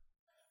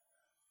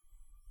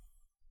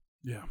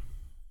 Yeah.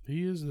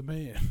 He is the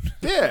man.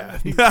 Yeah.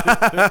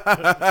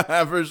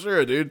 For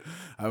sure, dude.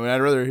 I mean, I'd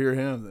rather hear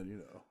him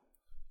than,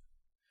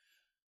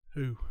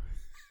 Who?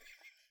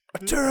 A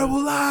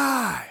Terrible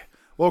Lie.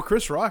 Well,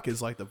 Chris Rock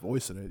is like the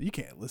voice in it. You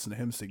can't listen to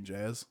him sing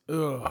jazz.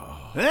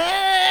 Ugh.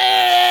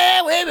 Hey,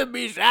 women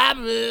be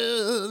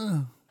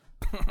shopping.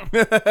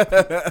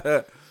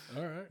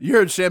 All right. You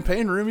heard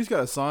Champagne Room? He's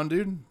got a song,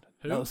 dude.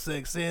 Who? No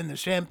sex in the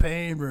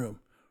Champagne Room.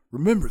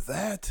 Remember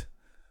that?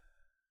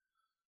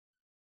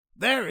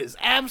 There is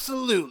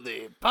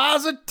absolutely,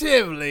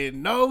 positively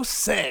no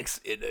sex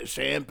in the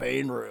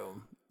Champagne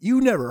Room.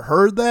 You never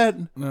heard that?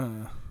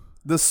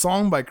 The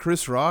song by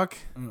Chris Rock?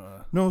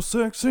 No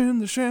sex in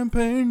the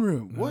Champagne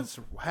Room. What's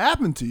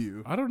happened to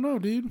you? I don't know,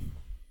 dude.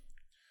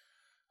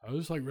 I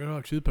just like Red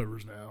Hot Chili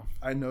Peppers now.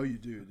 I know you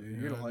do, dude. You're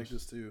Yeah, going to like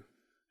this too.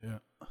 Yeah.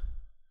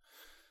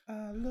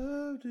 I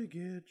love to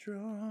get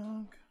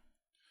drunk.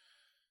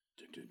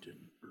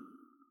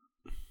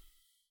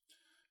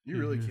 You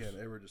really can't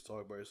ever just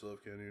talk by yourself,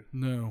 can you?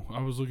 No,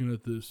 I was looking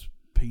at this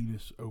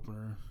penis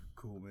opener.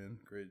 Cool, man.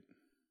 Great.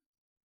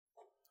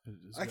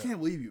 I can't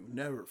believe you've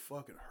never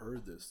fucking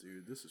heard this,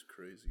 dude. This is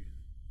crazy.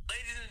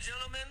 Ladies and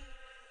gentlemen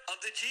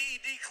of the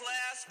GED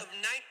class of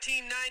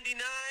 1999,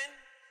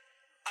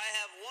 I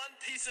have one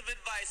piece of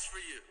advice for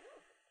you.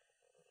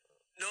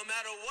 No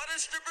matter what a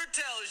stripper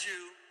tells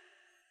you,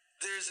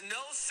 there's no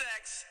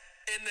sex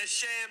in the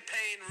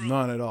champagne room.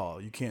 None at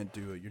all. You can't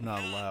do it. You're not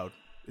allowed.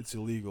 It's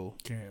illegal.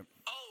 Can't.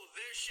 Oh,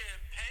 there's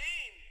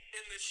champagne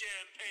in the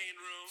champagne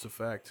room. It's a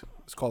fact.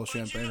 It's called a But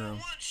champagne you don't room.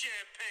 want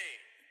champagne.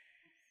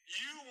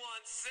 You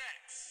want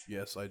sex.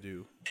 Yes, I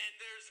do. And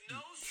there's no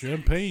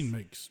Champagne sex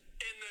makes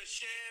in the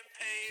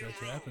champagne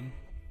sex room. happen.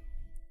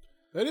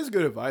 That is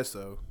good advice,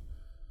 though.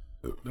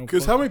 Don't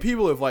Because fuck- how many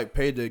people have like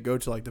paid to go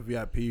to like the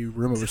VIP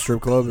room of a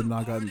strip club and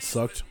not gotten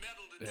sucked?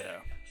 Yeah.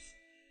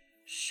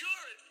 Sure,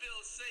 it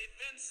feels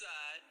safe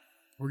inside.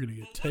 We're going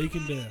to get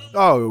taken down.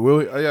 Oh,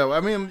 will yeah.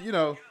 I mean,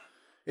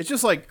 it's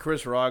just like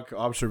Chris Rock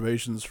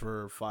observations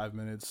for 5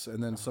 minutes,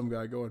 and then some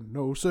guy going,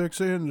 "No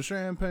sex in the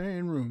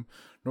champagne room."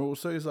 No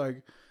sex.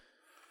 Like,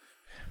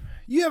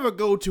 you ever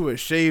go to a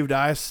shaved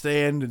ice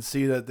stand and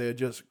see that they're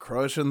just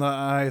crushing the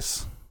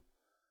ice?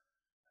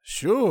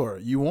 Sure,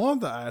 you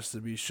want the ice to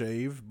be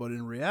shaved, but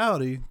in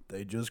reality,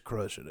 they just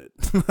crushing it.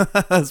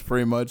 That's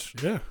pretty much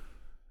Yeah.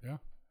 Yeah.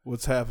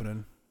 what's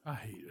happening. I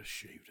hate a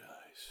shaved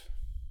ice.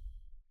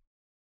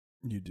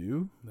 You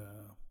do?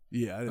 No.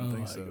 Yeah, I didn't think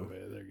like so. them,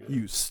 man. They're good.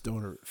 You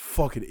stoner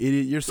fucking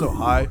idiot. You're so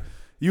high.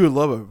 You would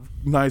love a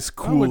nice,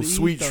 cool, would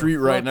sweet eat the treat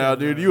right fuck now, out of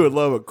dude. that. You would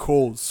love a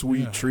cold,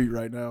 sweet Yeah. treat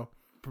right now.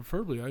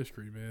 Preferably ice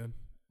cream, man.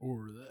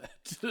 Or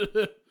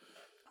that.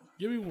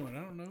 Give me one.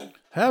 I don't know.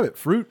 Have it,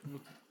 fruit.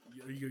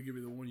 Are you going to give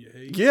me the one you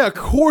hate? Yeah, of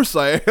course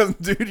I am,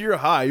 dude. You're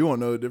high. You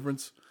won't know the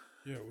difference.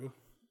 Yeah, well.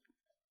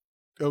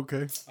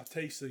 Okay. I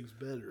taste things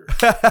better.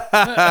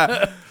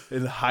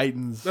 It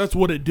heightens. That's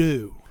what it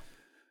do.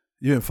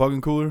 You in fucking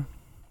cooler?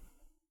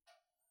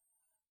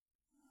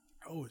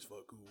 Always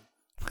fuck cool.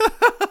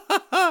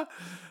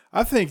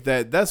 I think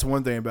that's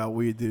one thing about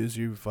weed, dude, is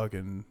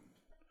it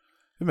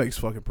makes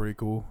fucking pretty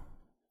cool.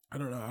 I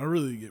don't know. I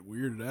really get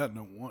weirded out and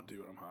don't want to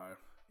when I'm high.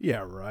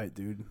 Yeah, right,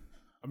 dude.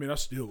 I mean, I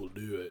still will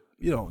do it.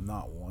 You don't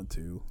not want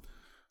to.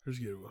 I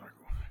just get like,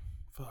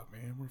 fuck,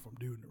 man. What if I'm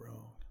doing it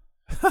wrong?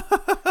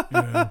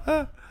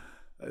 Yeah.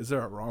 Is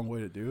there a wrong way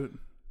to do it?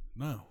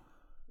 No.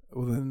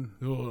 Well, then.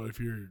 Well, if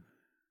you're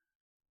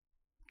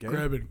gay?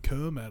 grabbing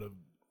cum out of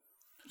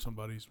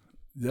somebody's.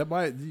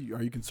 Are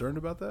you concerned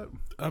about that?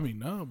 I mean,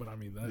 no, but I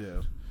mean,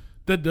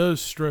 That does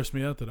stress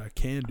me out that I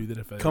can do that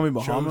if I Call me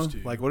Bahama. chose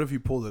to. Like, what if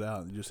you pulled it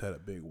out and you just had a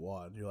big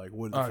wad? You're like,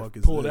 what the fuck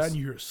is pull this? it out and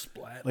you hear a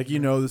splat. Like, you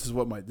know, this is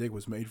what my dick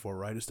was made for,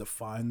 right? Is to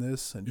find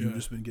this, and you've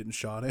just been getting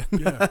shot in.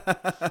 Yeah.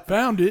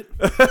 Found it.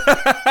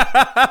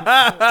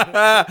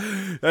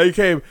 I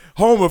came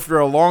home after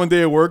a long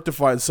day of work to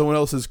find someone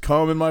else's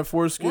cum in my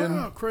foreskin.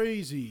 Wow,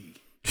 crazy.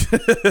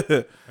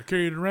 I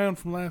carried it around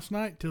from last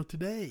night till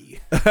today.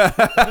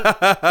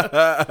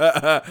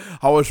 I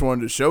always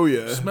wanted to show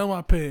you. Smell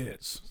my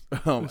pants.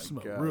 Oh,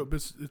 my God.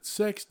 It's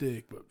sex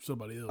dick, but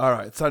somebody else. All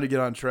right, it's time to get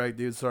on track,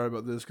 dude. Sorry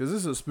about this, because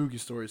this is a spooky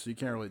story, so you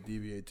can't really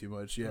deviate too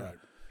much. Yeah. Right.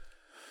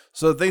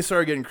 So things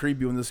started getting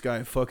creepy when this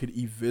guy fucking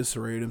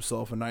eviscerated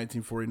himself in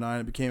 1949.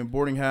 It became a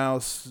boarding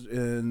house,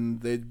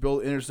 and they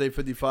built Interstate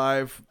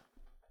 55.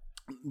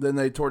 Then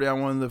they tore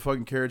down one of the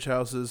fucking carriage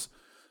houses.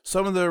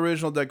 Some of the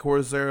original decor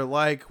is there,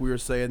 like we were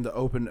saying, the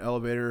open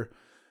elevator.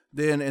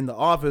 Then in the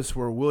office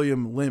where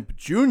William Lemp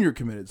Jr.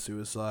 committed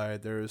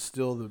suicide, there is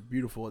still the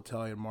beautiful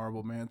Italian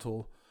marble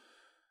mantle.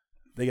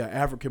 They got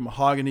African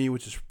mahogany,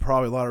 which is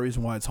probably a lot of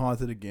reason why it's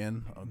haunted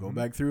again. I'll go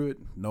back through it.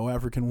 No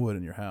African wood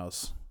in your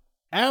house.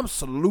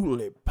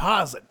 Absolutely,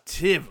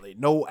 positively,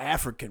 no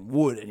African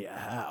wood in your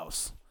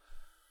house.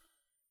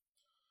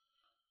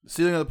 The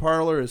ceiling of the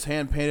parlor is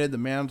hand-painted. The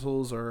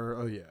mantles are,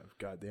 oh yeah,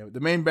 goddamn it. The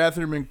main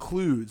bathroom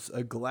includes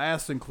a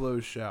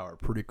glass-enclosed shower.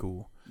 Pretty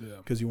cool. Yeah.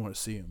 Because you want to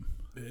see them.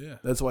 Yeah.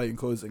 That's why you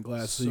enclose it in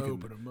glass so you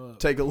can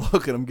take a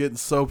look at them getting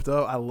soaped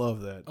up. I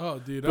love that. Oh,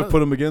 dude. Put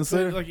them against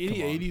there? Like any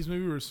 80s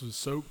movie where some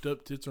soaped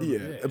up tits are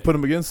and put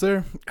them against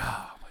there?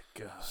 Oh, my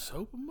God.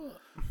 Soap them up.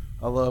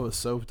 I love a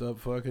soaped up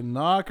fucking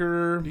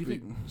knocker. Do you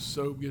think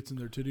soap gets in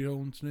their titty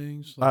hole and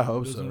stings? Like I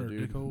hope so,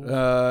 dude.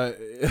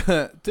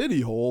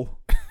 Titty hole.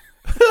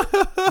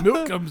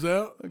 Milk comes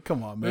out.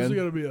 Come on, man. There's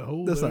got to be a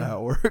hole. That's there. not how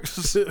it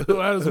works.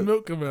 How does the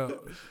milk come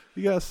out?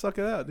 You gotta suck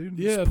it out, dude.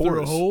 Yeah,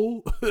 through a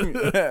hole.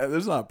 Yeah,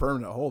 there's not a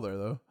permanent hole there,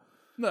 though.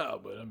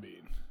 No, but I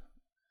mean,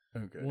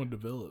 okay. One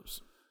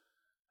develops.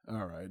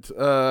 All right.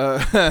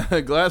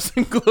 Glass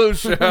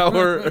enclosed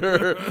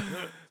shower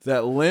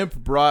that Lemp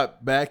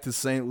brought back to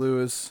St.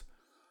 Louis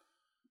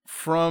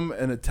from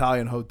an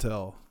Italian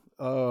hotel.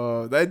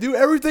 They do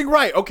everything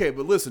right. Okay,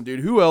 but listen,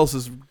 dude. Who else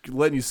is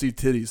letting you see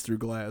titties through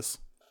glass?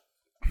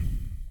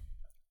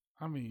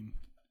 I mean,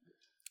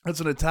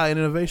 that's an Italian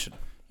innovation.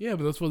 Yeah,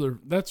 but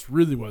that's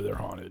really why they're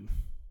haunted.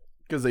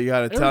 Because they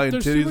got Italian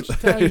there's titties. There's too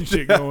much Italian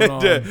shit going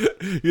on.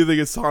 You think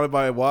it's haunted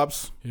by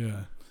wops?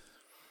 Yeah.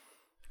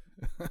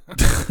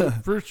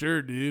 For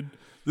sure, dude.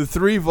 The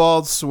three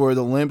vaults where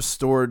the Lemps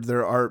stored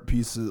their art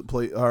pieces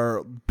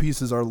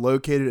are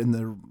located in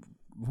the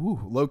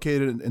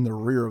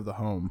rear of the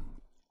home.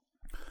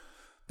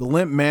 The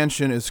Lemp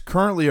Mansion is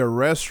currently a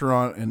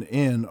restaurant and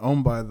inn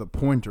owned by the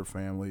Pointer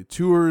family.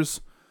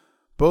 Tours,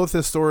 both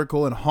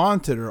historical and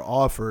haunted, are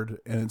offered,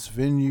 and it's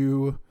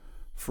venue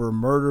for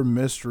murder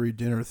mystery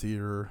dinner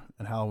theater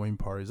and Halloween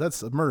parties.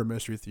 That's a murder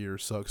mystery theater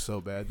sucks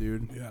so bad,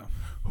 dude. Yeah.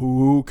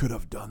 Who could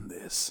have done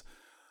this?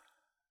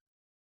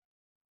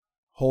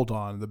 Hold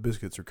on, the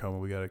biscuits are coming.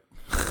 We gotta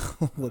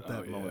let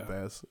that moment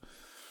pass.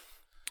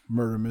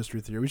 Murder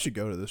mystery theater. We should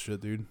go to this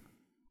shit, dude.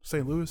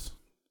 St. Louis.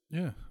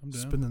 Yeah, I'm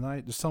down. Spend the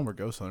night. Just tell them we're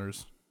ghost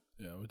hunters.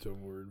 Yeah, we tell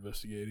them we're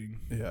investigating.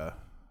 Yeah,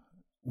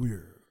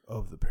 we're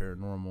of the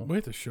paranormal. We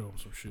have to show them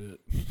some shit.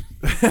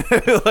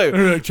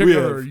 like, check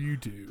out our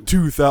YouTube.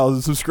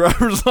 2,000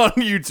 subscribers on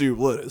YouTube.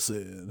 Let us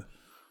in.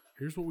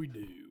 Here's what we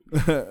do.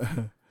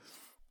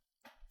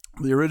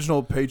 The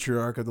original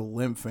patriarch of the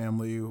Lemp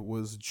family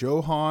was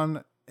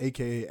Johann,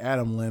 a.k.a.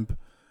 Adam Lemp,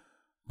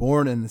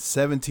 born in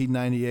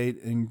 1798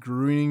 in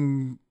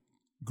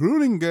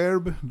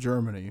Grüningerb,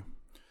 Germany.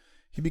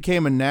 He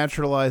became a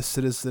naturalized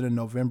citizen in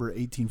November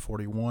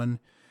 1841.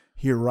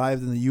 He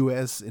arrived in the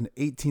U.S. in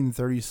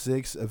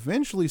 1836,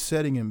 eventually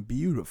settling in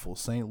beautiful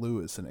St.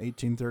 Louis in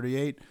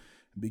 1838,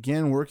 and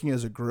began working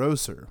as a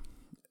grocer.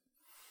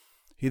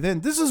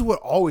 This is what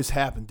always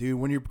happened, dude.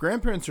 When your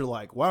grandparents are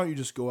like, why don't you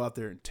just go out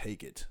there and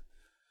take it?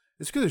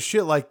 It's because of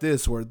shit like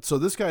this, so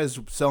this guy is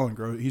selling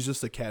he's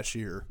just a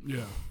cashier.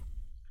 Yeah.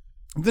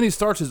 And then he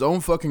starts his own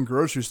fucking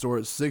grocery store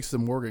at 6th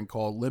and Morgan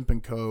called Lemp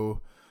 &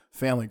 Co.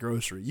 Family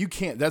Grocery. You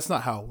can't, that's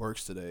not how it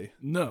works today.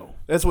 No.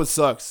 That's what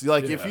sucks.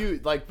 Like, if you,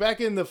 like,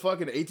 back in the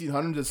fucking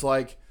 1800s, it's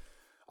like,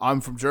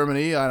 I'm from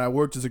Germany and I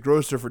worked as a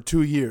grocer for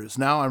 2 years.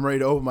 Now I'm ready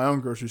to open my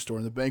own grocery store,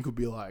 and the bank would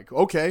be like,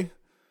 okay.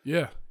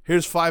 Yeah.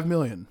 Here's $5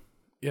 million.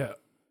 Yeah.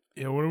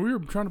 Yeah, when we were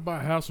trying to buy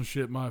a house and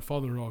shit, my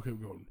father-in-law kept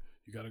going,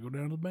 you got to go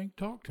down to the bank,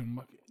 talk to him.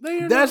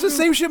 That's the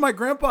same shit my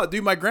grandpa,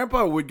 dude. My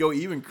grandpa would go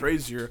even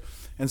crazier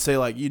and say,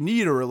 like, you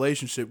need a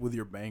relationship with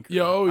your banker.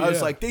 Yeah, I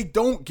was like, they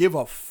don't give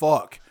a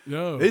fuck.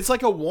 No. It's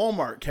like a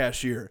Walmart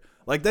cashier.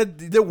 Like,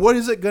 that what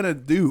is it going to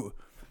do?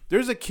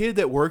 There's a kid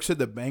that works at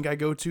the bank I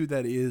go to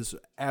that is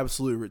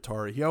absolutely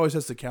retarded. He always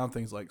has to count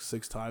things like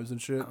 6 times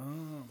and shit.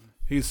 Oh.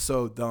 He's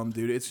so dumb,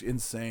 dude. It's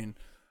insane.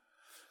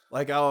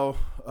 Like,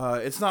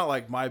 it's not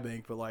like my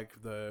bank, but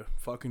like the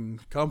fucking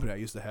company I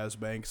used to have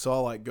bank. So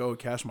I'll like go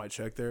cash my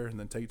check there and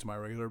then take it to my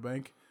regular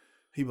bank.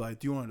 He'd be like,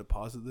 "Do you want to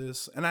deposit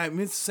this?" And I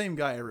mean, it's the same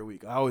guy every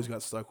week. I always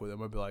got stuck with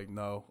him. I'd be like,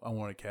 "No, I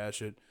want to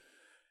cash it."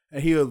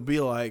 And he would be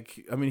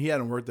like, I mean, he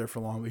hadn't worked there for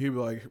long, but he'd be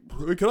like,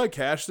 "Can I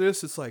cash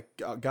this?" It's like,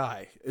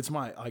 guy, it's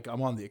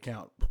I'm on the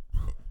account.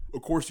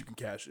 Of course you can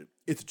cash it.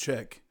 It's a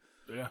check.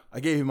 Yeah. I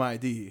gave you my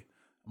ID.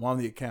 I'm on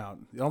the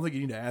account. I don't think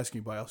you need to ask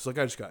anybody else. It's like,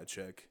 I just got a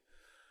check.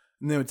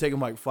 And then it would take him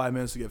like 5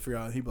 minutes to get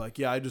figured out. He'd be like,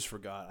 "Yeah, I just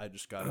forgot. I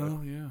just got it."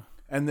 Oh, yeah.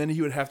 And then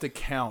he would have to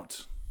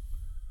count.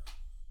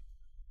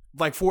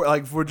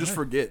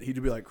 Forget.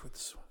 He'd be like,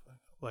 "What's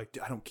like?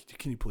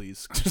 Can you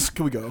please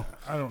can we go?"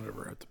 I don't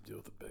ever have to deal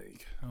with the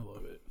bank. I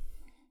love it.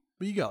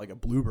 But you got like a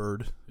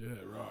Bluebird. Yeah,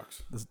 it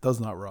rocks. This does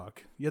not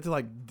rock. You have to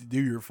like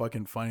do your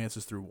fucking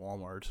finances through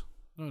Walmart.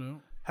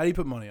 No. How do you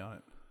put money on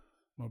it?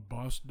 My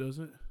boss does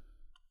it.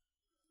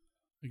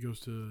 It goes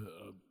to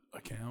an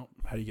account.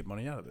 How do you get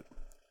money out of it?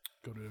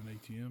 Go to an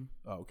ATM.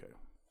 Oh, okay.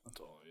 That's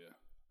all. Yeah,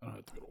 I don't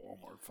have to go to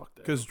Walmart. Fuck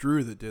that. Because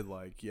Drew that did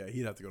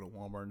he'd have to go to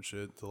Walmart and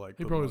shit to like.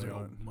 He put probably has money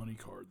like on a money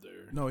card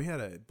there. No, he had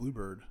a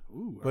Bluebird.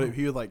 Ooh, but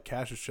he would like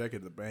cash his check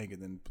at the bank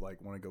and then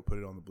like want to go put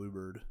it on the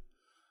Bluebird.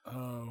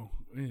 Oh,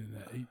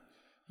 man,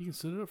 he can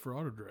set it up for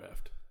auto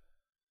draft.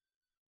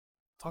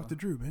 Talk to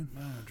Drew, man.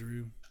 Nah,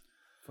 Drew,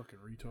 fucking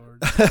retard.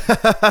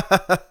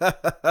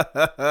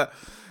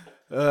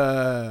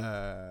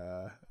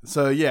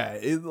 So yeah,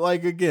 you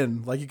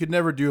could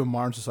never do a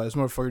modern exercise.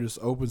 This motherfucker just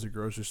opens a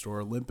grocery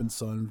store, Lemp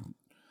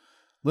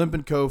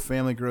and Co.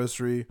 Family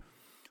Grocery.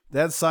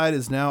 That side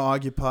is now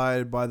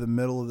occupied by the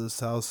middle of the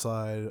south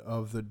side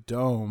of the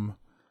Dome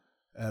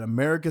at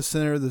America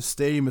Center, the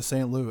Stadium of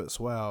St. Louis.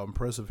 Wow,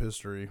 impressive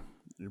history.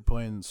 You're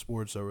playing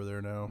sports over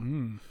there now.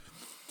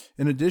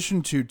 In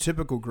addition to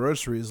typical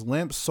groceries,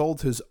 Lemp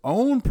sold his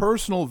own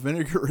personal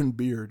vinegar and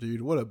beer,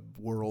 dude. What a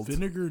world.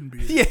 Vinegar and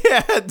beer.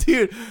 Yeah,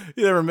 dude.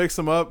 You ever mix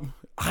them up?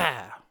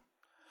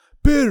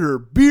 Bitter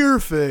beer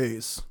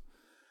face.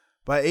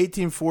 By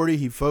 1840,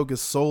 he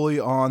focused solely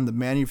on the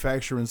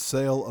manufacture and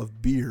sale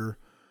of beer,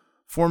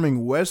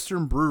 forming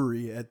Western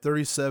Brewery at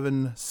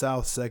 37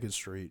 South 2nd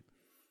Street.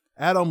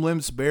 Adam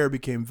Lemp's beer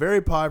became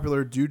very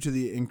popular due to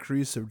the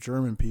increase of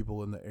German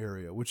people in the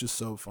area, which is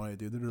so funny,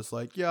 dude. They're just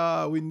like,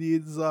 "Yeah, we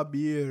need the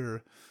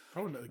beer."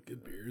 Probably not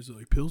good beer. Is it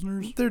like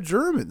Pilsners? They're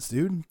Germans,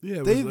 dude.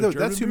 Yeah,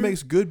 that's who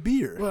makes good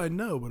beer. Well, I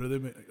know, but are they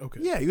okay?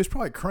 Yeah, he was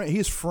probably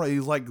he's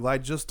like I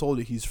just told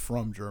you, he's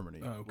from Germany.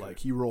 Oh, okay. Like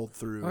he rolled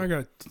through. I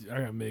got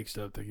mixed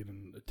up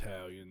thinking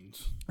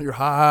Italians. You're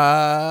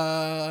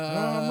high.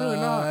 No, I'm really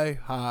not.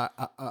 High.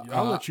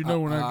 I'll let you know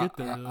when I get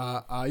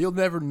there. You'll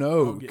never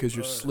know because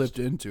you're slipped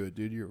into it,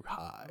 dude. You're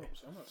high. Oh,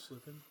 so I'm not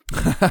slipping.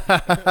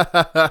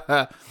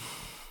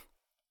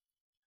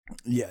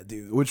 Yeah,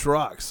 dude, which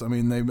rocks. I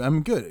mean,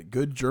 I'm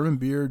good German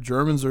beer.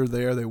 Germans are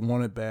there. They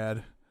want it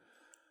bad.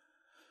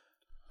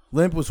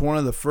 Lemp was one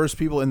of the first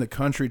people in the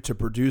country to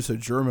produce a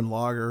German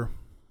lager,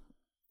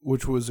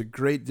 which was a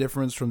great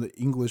difference from the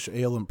English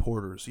ale and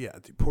porters. Yeah,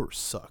 dude, porters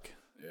suck.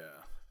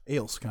 Yeah.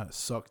 Ales kind of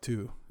suck,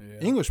 too. Yeah.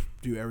 English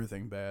do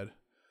everything bad.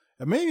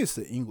 And maybe it's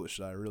the English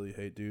that I really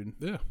hate, dude.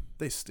 Yeah.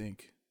 They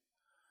stink.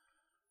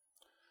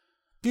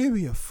 Give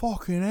me a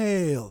fucking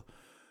ale.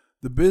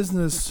 The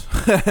business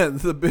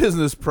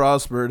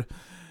prospered,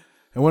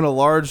 and when a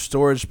large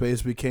storage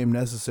space became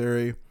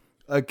necessary,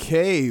 a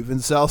cave in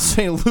South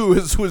St.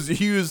 Louis was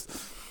used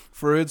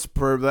for its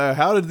purpose.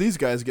 How did these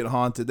guys get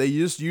haunted? They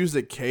just used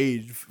a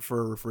cage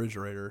for a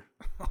refrigerator.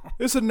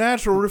 It's a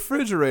natural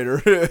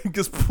refrigerator.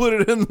 Just put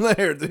it in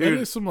there, dude. That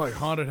is some like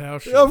haunted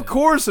house shit. Of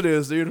course it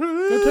is, dude.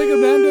 Go take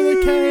them down to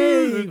the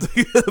cave.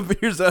 The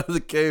beer's out of the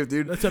cave,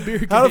 dude. That's a beer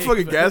cave. How the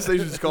fucking gas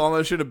station's calling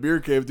that shit a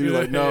beer cave, dude?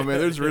 Like, no, man,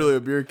 there's really a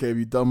beer cave,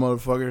 you dumb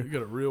motherfucker. You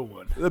got a real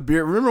one. The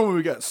beer. Remember when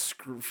we got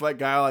that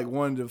guy like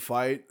wanted to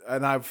fight,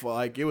 and I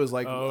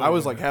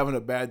was like having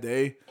a bad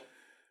day.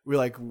 We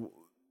like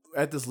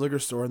at this liquor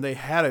store, and they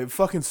had a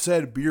fucking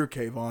said beer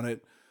cave on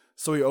it.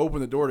 So he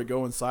opened the door to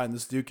go inside, and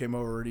this dude came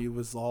over, and he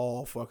was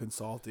all fucking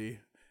salty.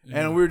 Yeah.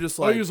 And we were just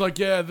like... he was like,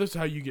 yeah, this is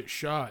how you get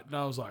shot. And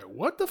I was like,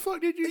 what the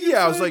fuck did you just say,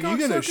 I was like, cocksucker?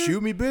 You gonna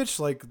shoot me, bitch?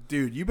 Like,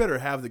 dude, you better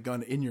have the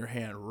gun in your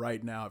hand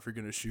right now if you're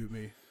gonna shoot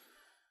me.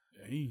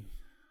 Yeah,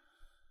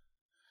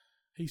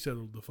 he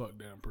settled the fuck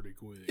down pretty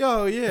quick.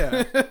 Oh,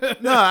 yeah.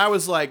 No, I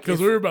was like... Because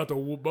we were about to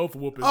both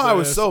whoop his ass. I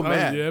was so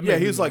mad. Yeah,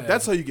 he was like,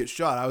 that's how you get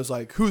shot. I was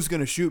like, who's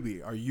gonna shoot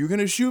me? Are you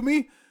gonna shoot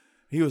me?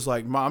 He was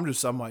like,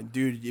 I'm like,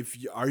 dude,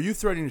 are you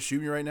threatening to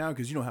shoot me right now?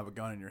 Because you don't have a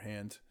gun in your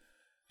hand.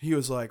 He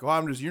was like,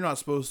 well, you're not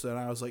supposed to. And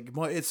I was like,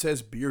 well, it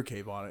says beer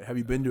cave on it. Have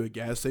you been to a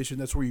gas station?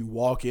 That's where you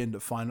walk in to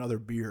find other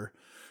beer.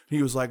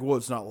 He was like, well,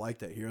 it's not like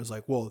that here. I was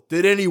like, well,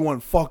 did anyone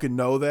fucking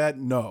know that?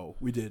 No,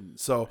 we didn't.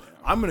 So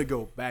I'm going to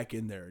go back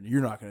in there and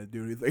you're not going to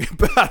do anything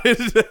about it.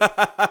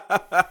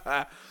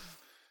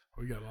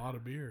 We got a lot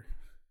of beer.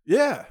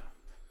 Yeah.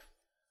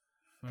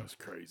 That was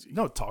crazy.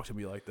 Don't talk to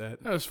me like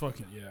that. That was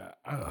fucking, yeah.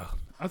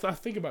 I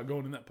think about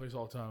going in that place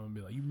all the time and be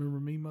like, you remember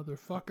me,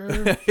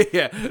 motherfucker?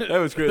 Yeah, that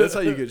was great. That's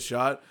how you get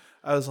shot.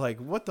 I was like,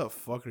 what the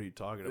fuck are you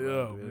talking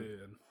about? Oh,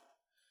 man.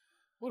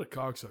 What a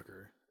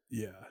cocksucker.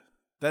 Yeah.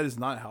 That is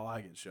not how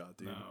I get shot,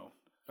 dude. No.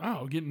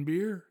 Oh, getting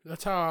beer?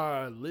 That's how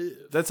I live.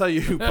 That's how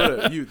you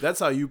put it. That's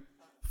how you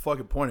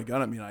fucking point a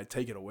gun at me and I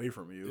take it away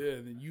from you. Yeah,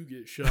 and then you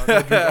get shot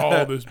and drink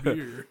all this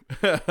beer.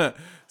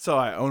 So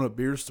I own a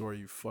beer store,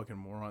 you fucking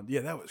moron.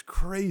 Yeah, that was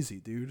crazy,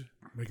 dude.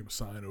 Make him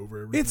sign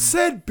over everything. It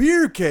said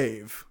Beer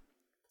Cave.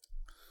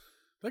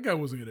 That guy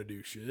wasn't going to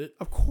do shit.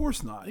 Of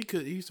course not.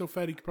 He's so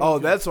fat he could probably... Oh,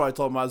 that's what I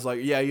told him. I was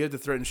like, yeah, you have to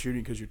threaten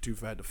shooting because you're too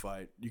fat to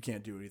fight. You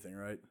can't do anything,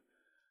 right?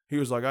 He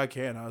was like, I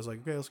can. I was like,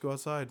 okay, let's go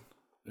outside.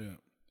 Yeah.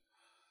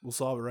 We'll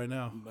solve it right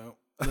now. No.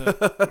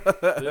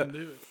 Didn't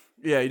do it.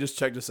 Yeah, he just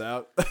checked us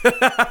out.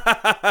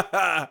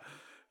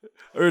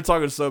 We were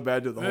talking so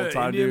bad to the whole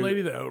time, Indian dude.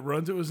 lady that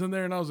runs it was in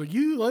there, and I was like,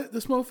 you let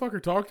this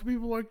motherfucker talk to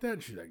people like that?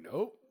 And she's like,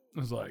 nope. I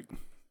was like...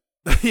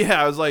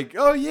 Yeah, I was like,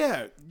 oh,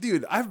 yeah.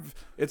 Dude,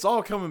 it's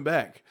all coming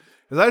back.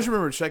 Because I just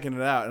remember checking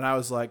it out, and I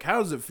was like,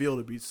 how does it feel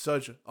to be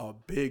such a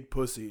big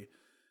pussy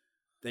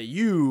that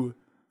you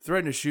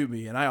threatened to shoot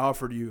me, and I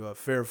offered you a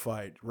fair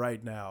fight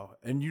right now,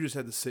 and you just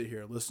had to sit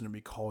here and listen to me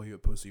call you a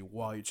pussy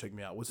while you check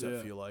me out? What's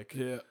that feel like?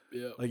 Yeah.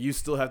 Like, you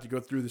still have to go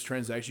through this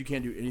transaction. You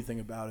can't do anything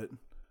about it.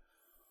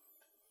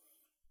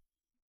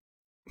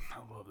 I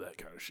love that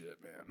kind of shit,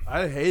 man.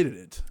 I hated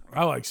it.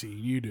 I like seeing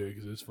you do it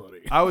because it's funny.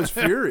 I was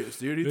furious,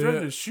 dude. He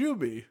threatened to shoot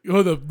me. You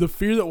know, the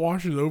fear that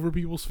washes over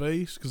people's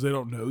face because they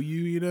don't know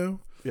you, you know?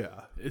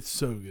 Yeah. It's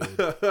so good.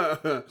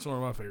 It's one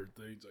of my favorite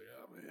things. Like,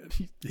 oh,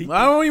 man.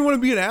 I don't even want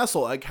to be an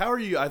asshole. Like, how are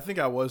you? I think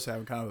I was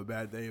having kind of a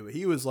bad day, but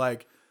he was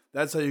like,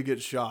 that's how you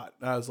get shot.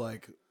 And I was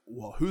like,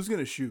 well, who's going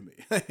to shoot me?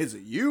 Is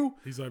it you?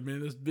 He's like,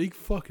 man, this big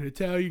fucking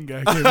Italian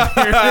guy came here.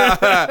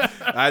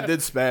 I did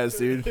spaz,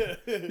 dude.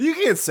 You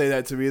can't say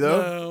that to me,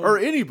 though. No. Or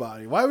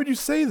anybody. Why would you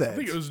say that? I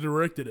think it was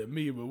directed at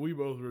me, but we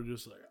both were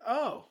just like,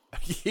 oh.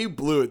 He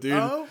blew it, dude.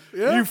 Oh,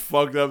 yeah? You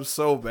fucked up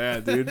so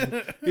bad, dude.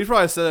 He's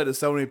probably said that to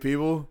so many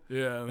people.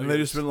 Yeah. And they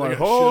just been like,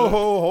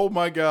 oh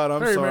my God,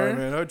 I'm sorry,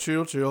 man. Oh,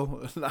 chill.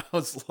 And I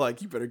was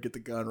like, you better get the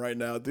gun right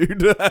now,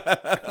 dude.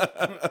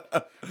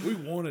 We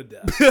want to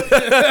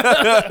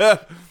die.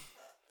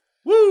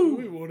 Woo!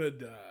 We want to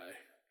die.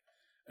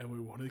 And we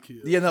want to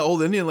kill. Yeah, and that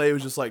old Indian lady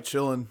was just like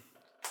chilling.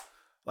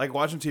 Like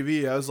watching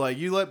TV. I was like,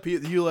 you let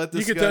this guy...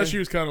 You could tell she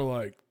was kind of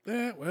like,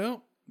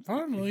 well,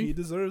 finally. He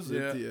deserves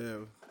it. Yeah.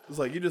 It's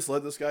like, you just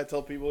let this guy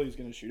tell people he's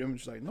going to shoot him. And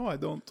she's like, no, I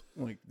don't.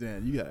 I'm like,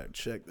 damn, you got to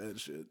check that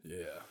shit.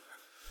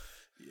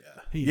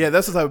 Yeah,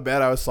 that's the type of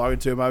bad I was talking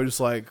to him. I was just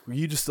like,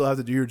 you just still have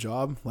to do your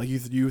job. Like,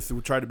 you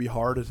tried to be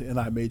hard, and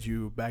I made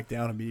you back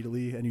down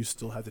immediately, and you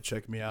still have to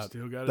check me out.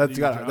 That's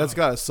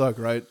got to suck,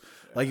 right? Yeah.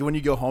 Like, when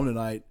you go home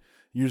tonight,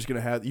 you're just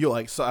going to have,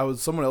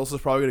 someone else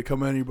is probably going to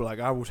come in, and you're like,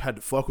 I had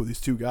to fuck with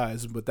these two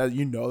guys, but that,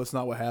 that's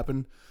not what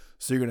happened.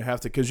 So you're going to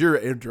have to, because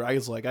your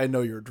dragon's like, I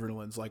know your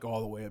adrenaline's like all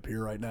the way up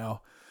here right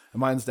now, and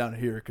mine's down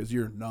here because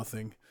you're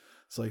nothing.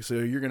 It's like, so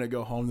you're going to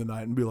go home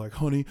tonight and be like,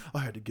 honey, I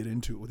had to get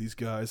into it with these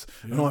guys.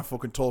 Yeah. I know I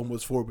fucking told them what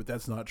it's for, but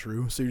that's not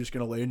true. So you're just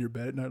going to lay in your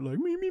bed at night like,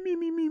 me.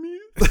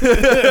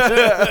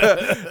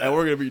 And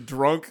we're going to be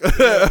drunk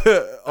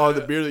on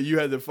the beer that you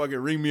had to fucking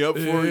ring me up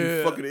for,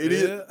 you fucking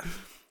idiot. Yeah.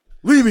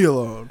 Leave me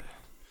alone.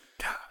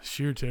 God,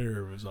 sheer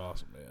terror was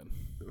awesome, man.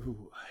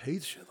 Ooh, I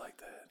hate shit like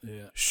that.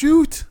 Yeah.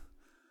 Shoot.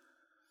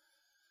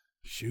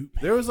 Man.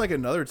 There was like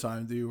another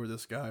time, dude, where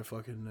this guy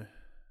fucking...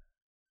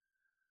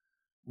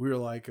 We were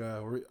like,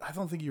 I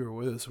don't think you were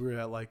with us. We were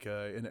at like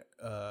in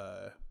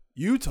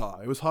Utah.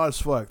 It was hot as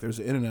fuck. There's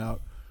an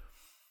In-N-Out.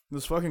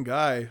 This fucking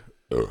guy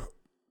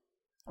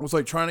was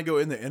like trying to go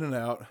in the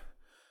In-N-Out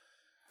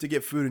to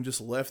get food and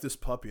just left this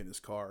puppy in his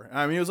car.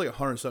 I mean, it was like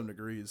 107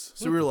 degrees.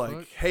 So we were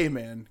like, hey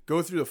man,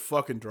 go through the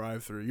fucking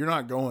drive-thru. You're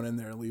not going in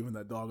there and leaving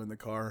that dog in the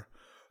car.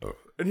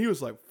 And he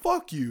was like,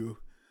 fuck you.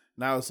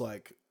 And I was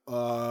like,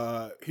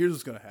 here's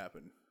what's going to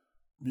happen.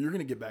 You're going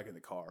to get back in the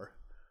car.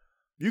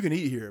 You can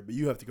eat here, but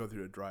you have to go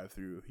through the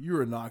drive-thru. You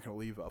are not going to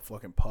leave a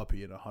fucking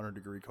puppy in a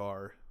 100-degree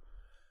car.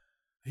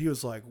 He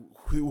was like,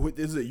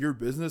 is it your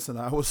business? And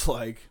I was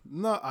like,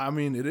 no, I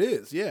mean, it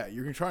is. Yeah,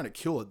 you're trying to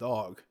kill a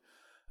dog.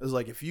 I was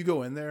like, if you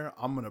go in there,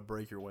 I'm going to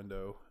break your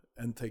window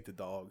and take the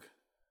dog.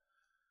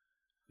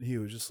 And he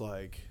was just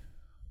like,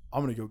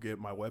 I'm going to go get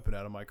my weapon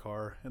out of my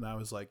car. And I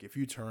was like, if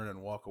you turn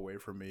and walk away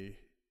from me,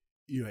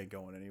 you ain't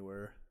going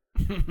anywhere.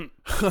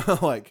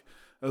 Like,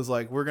 I was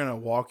like, we're going to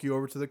walk you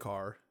over to the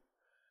car.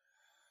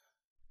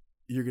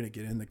 You're going to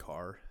get in the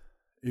car.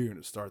 You're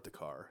going to start the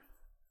car.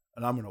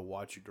 And I'm going to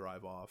watch you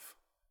drive off.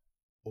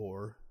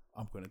 Or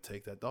I'm going to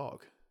take that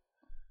dog.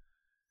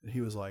 And he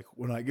was like,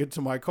 when I get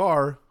to my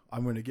car,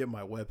 I'm going to get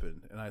my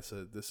weapon. And I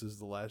said, this is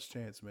the last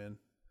chance, man.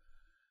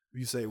 If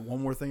you say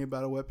one more thing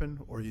about a weapon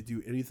or you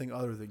do anything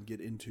other than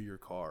get into your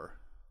car,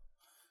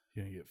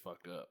 you're going to get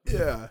fucked up.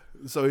 Yeah.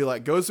 So he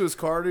like goes to his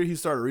car, dude. He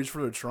started reaching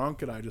for the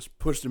trunk and I just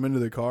pushed him into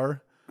the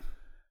car.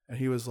 And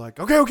he was like,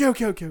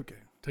 okay.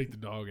 Take the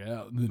dog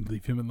out and then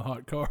leave him in the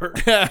hot car.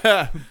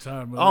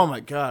 Oh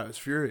my God. I was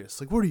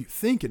furious. Like, what are you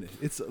thinking?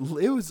 It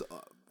was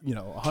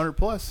 100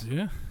 plus.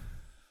 Yeah.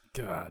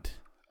 God.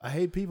 I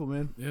hate people,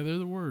 man. Yeah, they're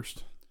the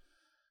worst.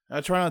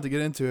 I try not to get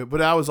into it, but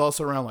I was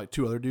also around like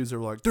two other dudes that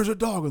were like, there's a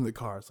dog in the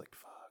car. It's like,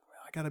 fuck, man,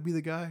 I gotta be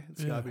the guy.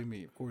 It's gotta be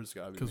me. Of course, it's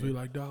gotta be me. Because we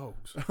like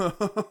dogs.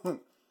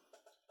 Damn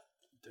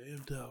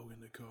dog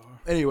in the car.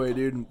 Anyway,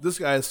 dude, this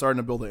guy is starting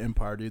to build an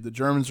empire, dude. The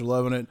Germans are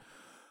loving it.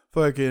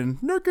 Fucking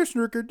Nurker,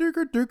 Snurker,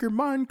 Duker,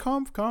 Mein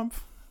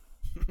Kampf.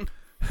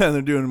 And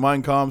they're doing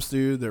Mein Kampfs,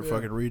 dude. They're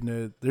fucking reading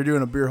it. They're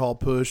doing a beer hall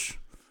push.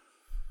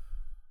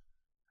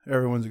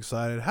 Everyone's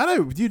excited.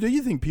 Do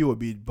you think people would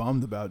be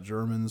bummed about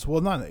Germans? Well,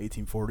 not in the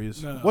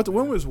 1840s. No,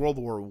 when was World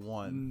War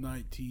I?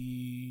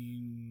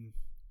 19.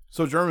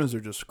 So Germans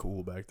are just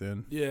cool back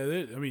then. Yeah,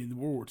 World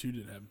War II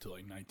didn't happen until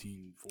like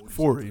 1940.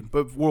 40,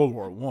 but World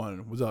War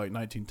I was that like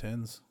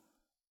 1910s?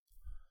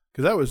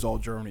 Because that was all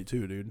Germany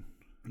too, dude.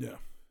 Yeah.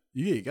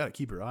 You got to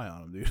keep your eye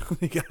on them, dude.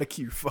 You got to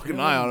keep your fucking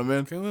eye on them,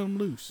 man. Can't let them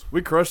loose.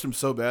 We crushed them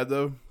so bad,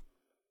 though.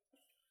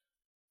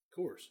 Of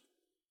course.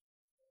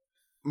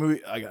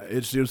 I got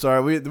itch, dude.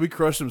 Sorry, we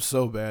crushed them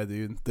so bad,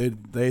 dude.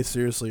 They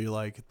seriously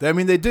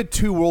they did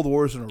 2 world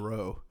wars in a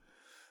row,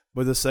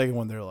 but the second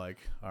one they're like,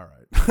 all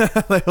right,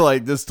 they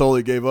like just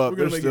totally gave up. We're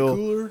gonna make it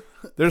cooler.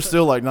 They're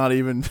still like not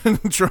even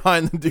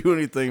trying to do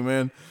anything,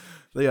 man.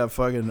 They got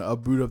fucking a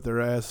boot up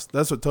their ass.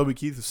 That's what Toby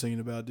Keith was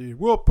singing about, dude.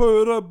 We'll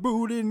put a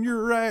boot in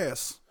your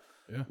ass.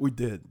 Yeah, we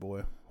did,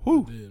 boy.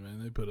 Whew. They did,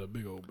 man. They put a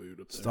big old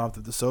boot up there. Stopped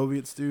at the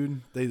Soviets,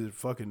 dude. They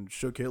fucking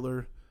shook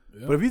Hitler.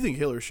 Yep. But if you think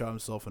Hitler shot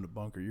himself in a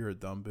bunker, you're a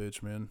dumb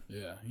bitch, man.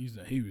 Yeah, he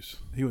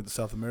went to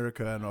South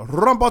America and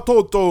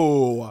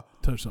Rampatoto.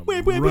 Touch something.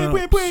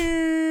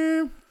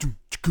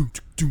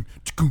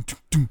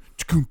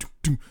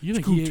 You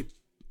think he ate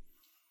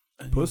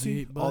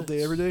pussy all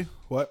day, every day?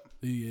 What?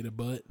 He ate a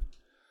butt.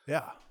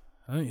 Yeah.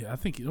 I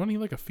think don't he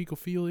like a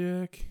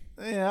fecal-philiac?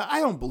 Yeah,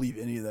 I don't believe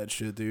any of that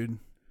shit, dude.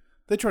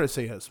 They try to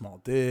say he had a small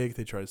dick.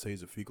 They try to say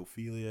he's a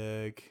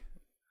fecal-philiac.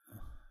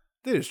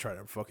 They just try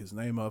to fuck his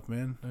name up,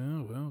 man.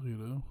 Yeah, well, you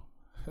know.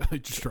 They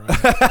just try.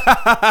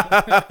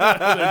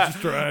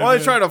 Why are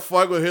they trying to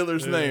fuck with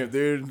Hitler's name,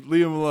 dude?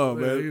 Leave him alone,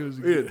 man. He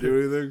didn't do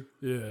anything.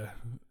 Yeah.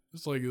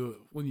 It's like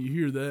when you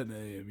hear that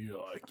name, you're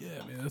like,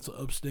 yeah, man, that's an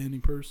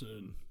upstanding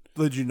person.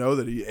 Did you know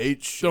that he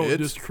ate shit? Don't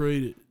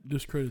discredit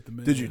the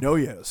man. Did you know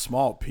he had a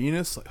small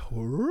penis? Like,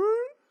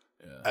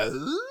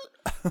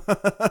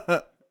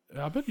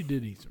 I bet he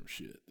did eat some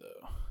shit,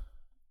 though.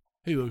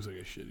 He looks like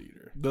a shit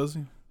eater. Does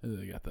he?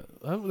 They got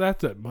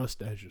that's that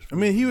mustache. I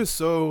mean, he was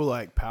so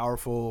like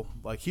powerful,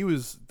 like he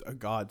was a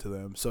god to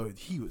them. So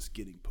he was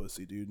getting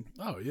pussy, dude.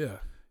 Oh yeah,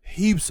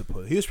 heaps of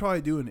pussy. He was probably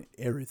doing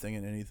everything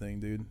and anything,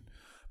 dude.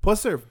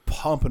 Plus, they're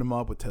pumping him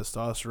up with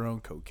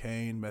testosterone,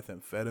 cocaine,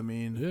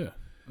 methamphetamine. Yeah,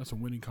 that's a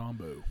winning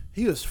combo.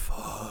 He was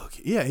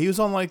yeah. He was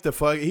on like the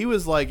fuck. He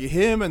was like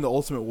him and the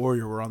Ultimate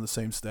Warrior were on the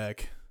same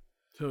stack.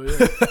 So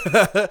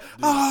yeah,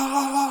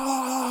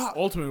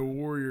 Ultimate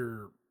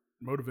Warrior.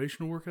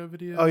 Motivational workout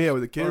video? Oh, yeah,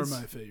 with the kids? Are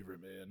my favorite,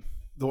 man.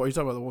 Are you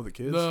talking about the one with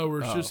the kids? No, where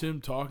it's just him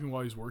talking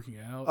while he's working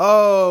out.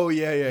 Oh,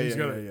 yeah. He's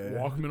got a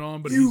Walkman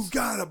on, but you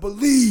gotta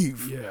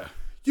believe. Yeah.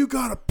 You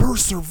gotta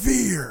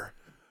persevere.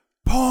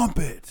 Pump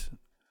it.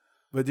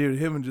 But, dude,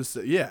 him and just,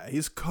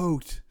 he's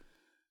coked,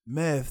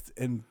 meth,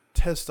 and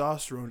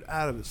testosterone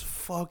out of his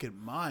fucking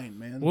mind,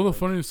 man. One of the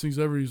funniest things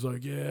ever, he's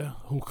like, yeah,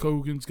 Hulk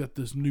Hogan's got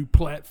this new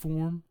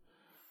platform.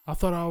 I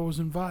thought I was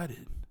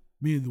invited.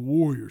 Me and the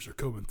Warriors are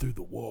coming through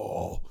the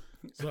wall.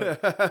 It's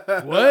like,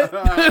 what?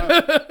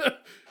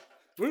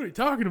 What are we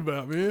talking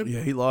about, man? Yeah,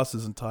 he lost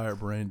his entire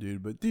brain,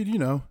 dude. But, dude, you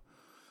know,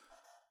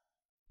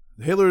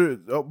 Hitler,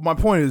 my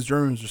point is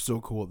Germans are still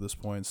cool at this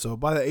point. So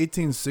by the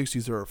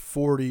 1860s, there are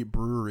 40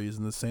 breweries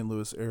in the St.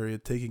 Louis area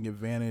taking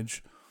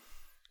advantage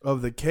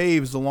of the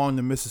caves along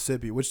the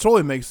Mississippi, which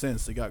totally makes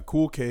sense. They got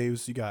cool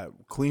caves. You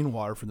got clean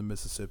water from the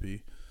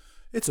Mississippi.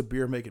 It's a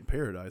beer-making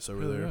paradise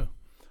over there. Yeah.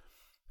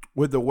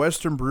 With the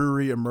Western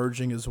Brewery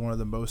emerging as one of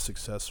the most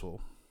successful.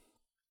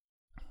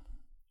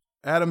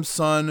 Adam's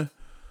son,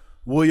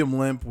 William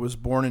Lemp, was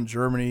born in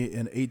Germany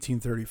in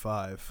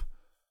 1835.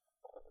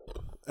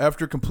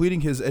 After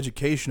completing his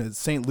education at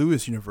St.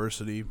 Louis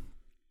University,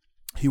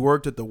 he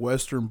worked at the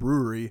Western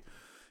Brewery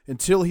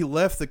until he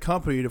left the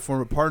company to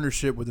form a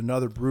partnership with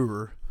another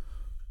brewer.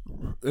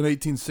 In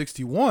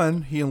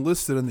 1861, he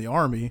enlisted in the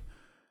Army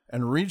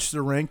and reached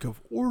the rank of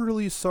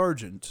orderly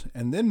sergeant,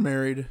 and then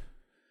married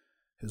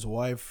his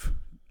wife,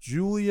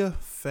 Julia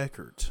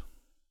Feckert.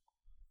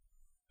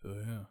 Oh,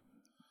 yeah.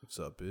 What's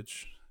up,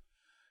 bitch?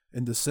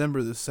 In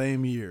December the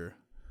same year.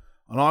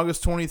 On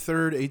August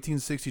 23rd,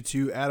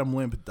 1862, Adam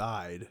Lemp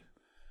died,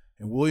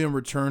 and William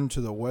returned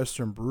to the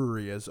Western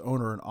Brewery as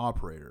owner and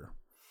operator.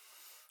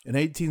 In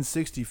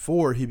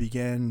 1864, he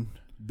began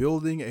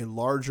building a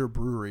larger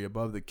brewery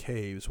above the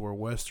caves where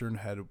Western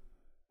had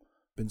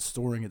been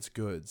storing its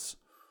goods.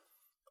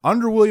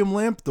 Under William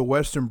Lemp, the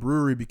Western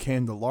Brewery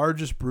became the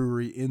largest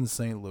brewery in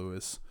St.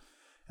 Louis,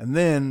 and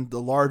then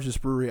the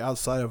largest brewery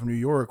outside of New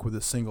York with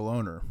a single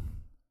owner.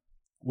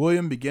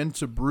 William began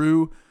to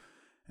brew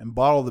and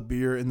bottle the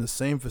beer in the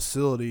same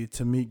facility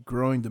to meet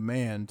growing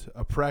demand,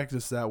 a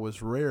practice that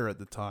was rare at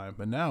the time,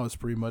 but now is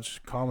pretty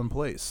much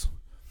commonplace.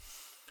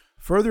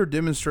 Further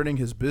demonstrating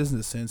his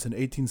business sense, in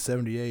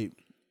 1878,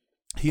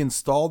 he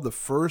installed the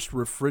first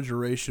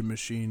refrigeration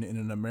machine in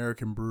an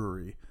American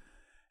brewery,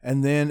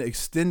 and then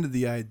extended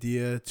the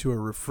idea to a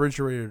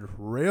refrigerated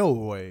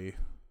railway.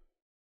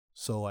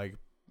 So, like,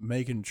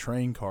 making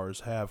train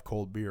cars have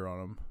cold beer on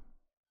them.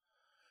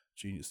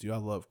 Genius, dude. I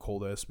love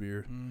cold-ass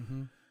beer.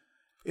 Mm-hmm.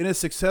 In a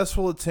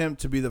successful attempt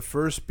to be the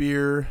first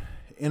beer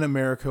in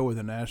America with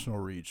a national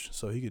reach.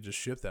 So he could just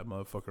ship that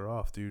motherfucker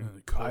off,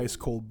 dude. Ice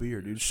cold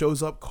beer, dude.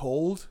 Shows up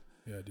cold.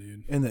 Yeah,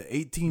 dude. In the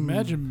 18...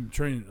 Imagine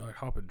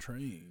hopping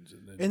trains.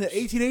 And then in the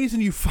 1880s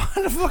and you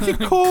find a fucking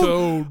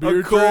cold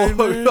beer train,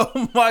 man.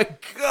 Oh my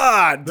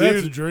God, dude.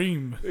 That's a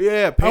dream.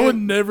 Yeah. I would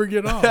never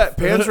get off.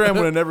 Panzeram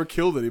would have never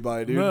killed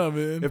anybody, dude. No,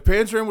 man. If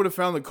Panzeram would have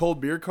found the cold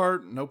beer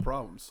cart, no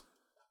problems.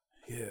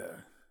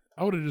 Yeah.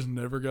 I would have just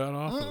never got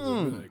off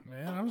of it. Like,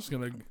 man, I'm just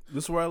going to...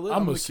 This is where I live.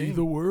 I'm going to see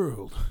the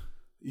world.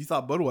 You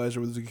thought Budweiser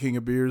was the king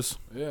of beers.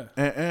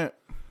 Yeah.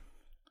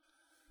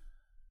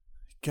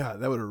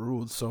 God, that would have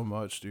ruled so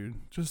much, dude.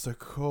 Just a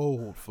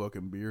cold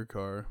fucking beer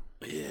car.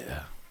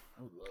 Yeah.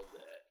 I would love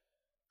that.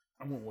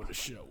 I want one to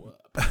show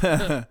up.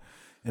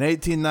 In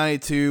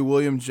 1892,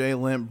 William J.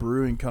 Lemp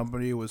Brewing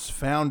Company was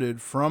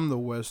founded from the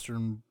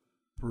Western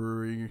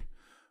Brewery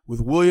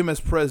with William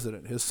as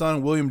president, his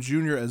son William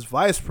Jr. as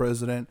vice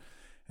president,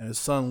 and his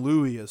son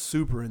Louis as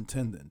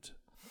superintendent.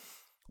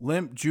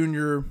 Lemp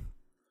Jr.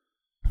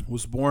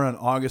 was born on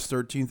August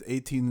 13th,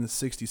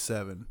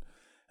 1867.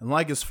 And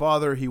like his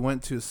father, he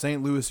went to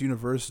St. Louis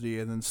University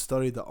and then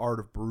studied the art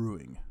of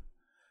brewing.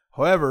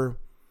 However,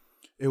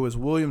 it was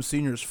William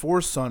Sr.'s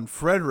fourth son,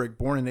 Frederick,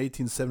 born in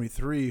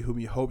 1873, whom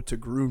he hoped to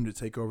groom to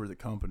take over the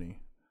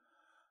company.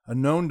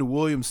 Unknown to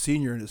William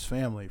Sr. and his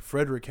family,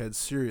 Frederick had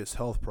serious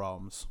health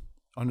problems.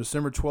 On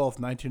December 12th,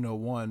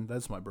 1901,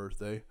 that's my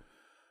birthday,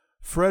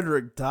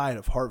 Frederick died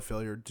of heart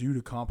failure due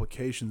to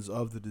complications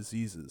of the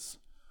diseases.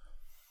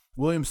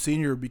 William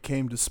Sr.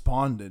 became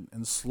despondent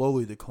and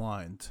slowly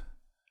declined.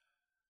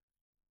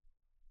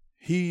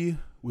 He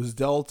was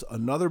dealt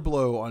another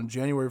blow on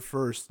January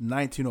 1st,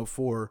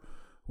 1904,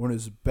 when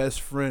his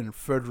best friend,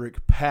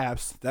 Frederick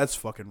Pabst, that's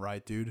fucking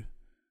right, dude.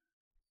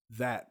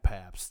 That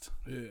Pabst.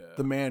 Yeah.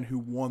 The man who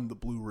won the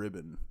blue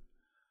ribbon.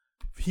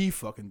 He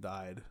fucking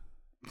died.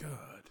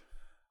 God.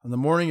 On the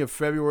morning of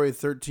February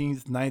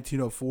 13th,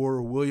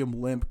 1904,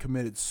 William Lemp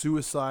committed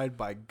suicide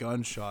by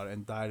gunshot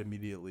and died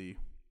immediately.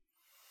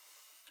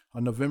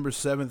 On November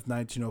 7th,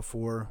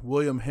 1904,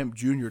 William Hemp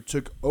Jr.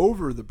 took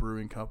over the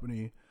brewing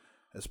company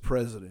as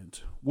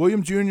president.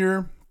 William Jr.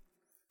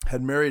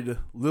 had married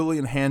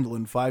Lillian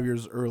Handlin 5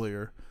 years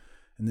earlier,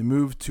 and they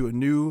moved to a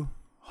new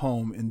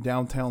home in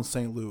downtown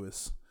St.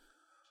 Louis.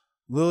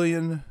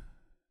 Lillian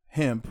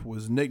Hemp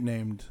was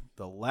nicknamed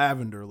the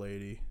Lavender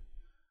Lady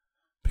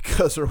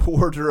because her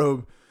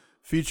wardrobe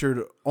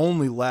featured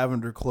only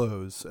lavender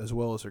clothes as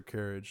well as her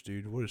carriage,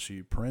 dude. What is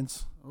she,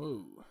 Prince?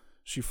 Oh.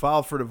 She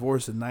filed for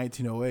divorce in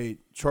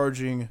 1908,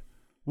 charging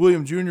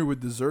William Jr. with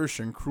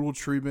desertion, cruel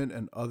treatment,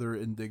 and other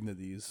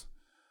indignities.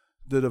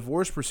 The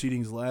divorce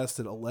proceedings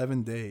lasted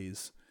 11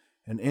 days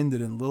and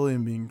ended in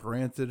Lillian being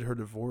granted her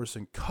divorce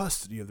and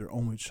custody of their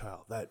only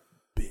child. That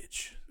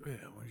bitch.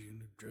 Yeah, why you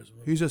dress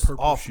him up? He's just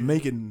off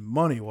making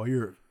money while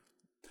you're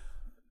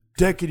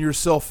decking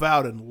yourself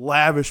out in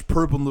lavish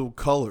purple and blue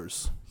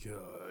colors.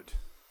 God.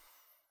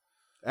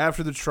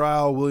 After the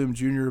trial, William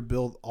Jr.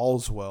 built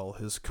Allswell,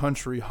 his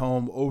country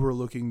home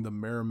overlooking the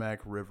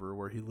Merrimack River,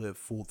 where he lived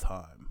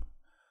full-time.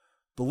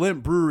 The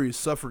Lemp Brewery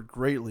suffered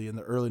greatly in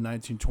the early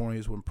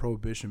 1920s when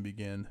Prohibition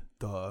began.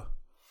 The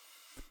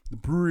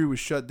brewery was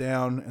shut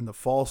down, and the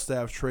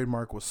Falstaff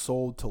trademark was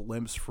sold to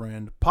Lemp's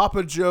friend,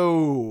 Papa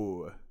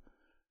Joe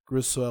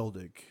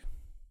Griseldic.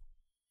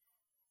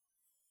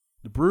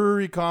 The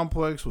brewery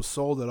complex was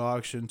sold at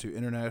auction to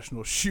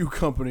International Shoe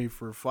Company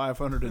for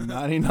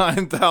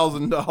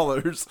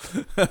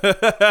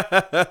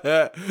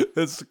 $599,000.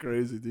 That's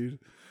crazy, dude.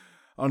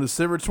 On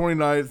December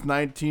 29th,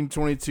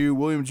 1922,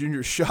 William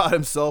Jr. shot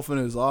himself in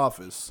his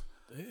office.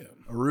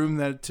 Damn. A room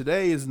that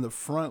today is in the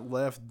front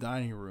left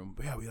dining room.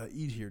 But yeah, we gotta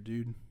eat here,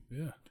 dude.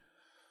 Yeah.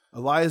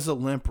 Eliza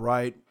Lemp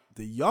Wright,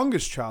 the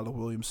youngest child of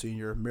William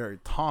Sr.,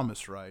 married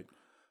Thomas Wright,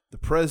 the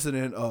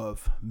president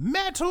of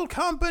Metal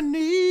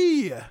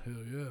Company. Hell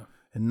yeah.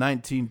 In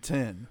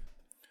 1910.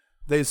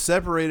 They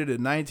separated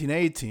in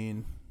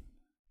 1918.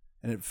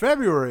 And in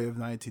February of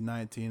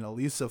 1919,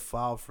 Elisa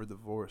filed for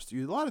divorce.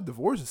 Dude, a lot of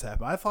divorces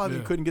happen. I thought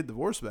you couldn't get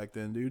divorced back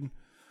then, dude.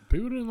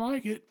 People didn't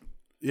like it.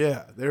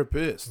 Yeah, they were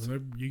pissed.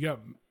 You got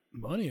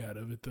money out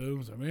of it,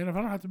 though. So, man, if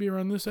I don't have to be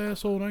around this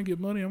asshole and I get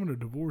money, I'm going to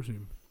divorce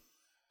him.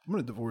 I'm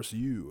going to divorce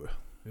you.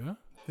 Yeah?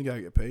 Think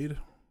I get paid?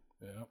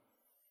 Yeah.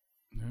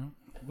 Yeah.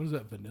 What is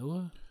that,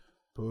 vanilla?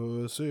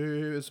 Pussy.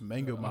 It's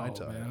mango Mai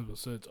Tai. Man, I was going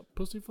to say it's a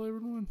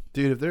pussy-flavored one.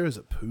 Dude, if there is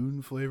a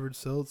poon-flavored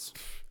seltz,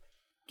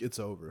 it's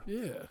over.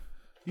 Yeah.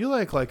 You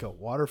like a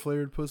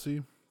water-flavored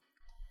pussy?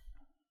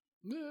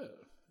 Yeah.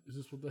 Is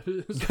this what that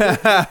is?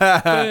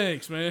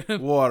 Thanks, man.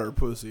 Water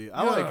pussy.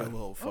 I like a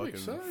little I'm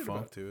fucking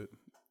funk to it.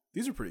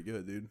 These are pretty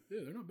good, dude.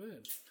 Yeah, they're not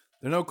bad.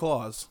 They're no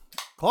claws.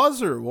 Claws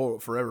will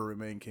forever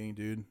remain king,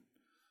 dude.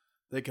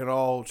 They can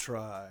all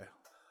try.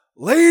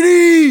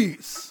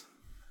 Ladies!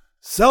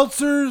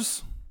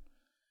 Seltzers!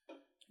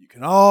 You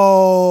can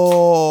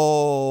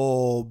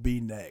all be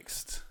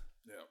next.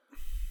 Yeah.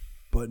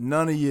 But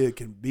none of you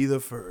can be the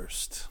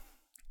first.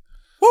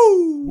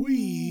 Woo!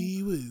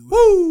 Wee woo.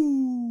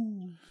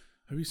 Woo!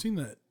 Have you seen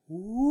that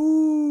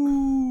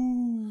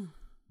Woo!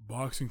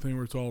 boxing thing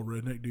where it's all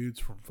redneck dudes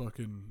from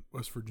fucking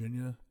West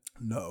Virginia?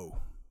 No.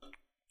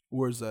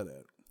 Where's that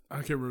at? I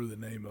can't remember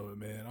the name of it,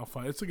 man. I'll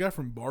find. It's the guy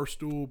from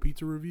Barstool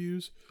Pizza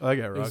Reviews. I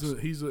got rocks.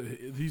 He's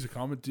a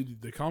commentator.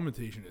 The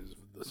commentation is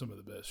some of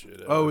the best shit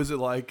ever. Oh, is it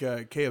like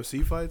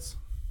KFC fights?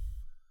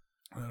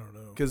 I don't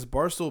know. Because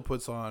Barstool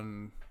puts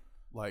on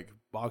like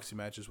boxing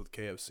matches with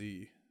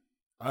KFC.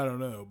 I don't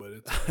know, but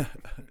it's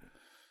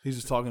He's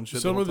just talking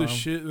shit. some the of whole the time.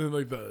 shit and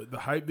like the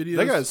hype videos.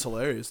 That guy's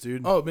hilarious,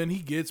 dude. Oh man, he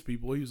gets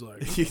people. He's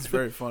like, He's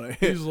very funny.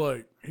 he's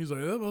like that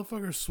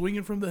motherfucker's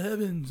swinging from the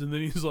heavens, and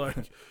then he's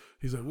like,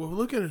 well,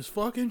 look at his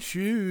fucking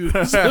shoes.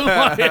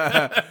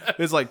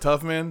 It's like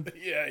Tough Man.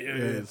 Yeah.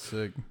 It's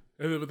sick.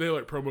 And then, but they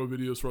like promo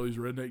videos for all these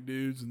redneck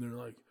dudes, and they're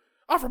like,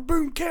 "I'm from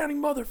Boone County,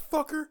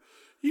 motherfucker.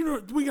 You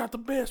know we got the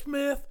best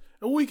meth,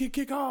 and we can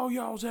kick all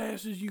y'all's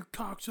asses, you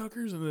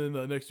cocksuckers." And then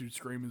the next dude's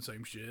screaming the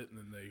same shit, and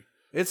then they.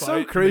 It's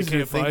fight, so crazy to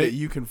can't think fight. that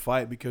you can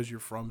fight because you're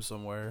from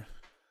somewhere.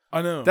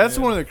 I know. That's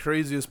man. one of the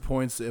craziest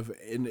points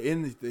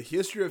in the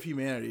history of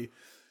humanity.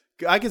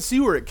 I can see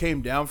where it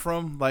came down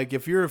from. Like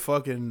if you're a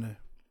fucking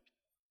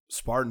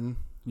Spartan,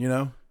 you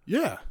know.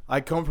 Yeah.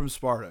 I come from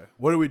Sparta.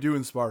 What do we do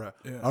in Sparta?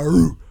 Yeah.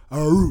 Aru,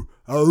 aru,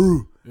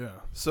 aru. Yeah.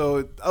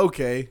 So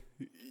okay,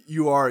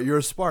 you're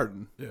a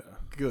Spartan. Yeah.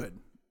 Good.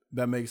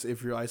 That makes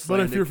if you're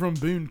Icelandic. But if you're from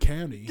Boone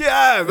County,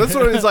 yeah, that's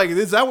what it's like.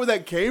 Is that where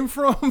that came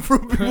from?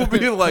 From people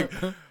being like,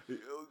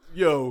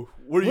 "Yo,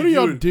 what are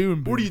y'all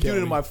doing? What are you Boone doing in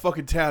County? my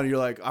fucking town?" And you're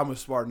like, "I'm a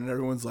Spartan," and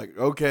everyone's like,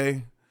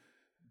 "Okay,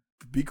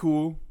 be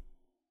cool,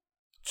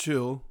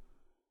 chill,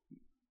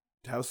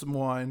 have some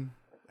wine,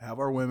 have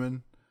our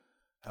women,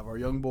 have our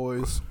young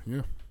boys."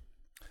 Yeah.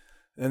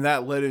 And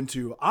that led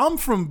into, "I'm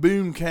from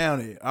Boone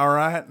County, all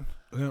right."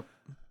 Yep.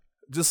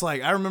 Just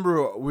like I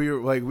remember, we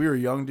were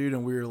young, dude,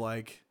 and we were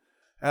like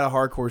at a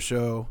hardcore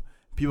show.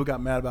 People got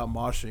mad about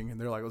moshing,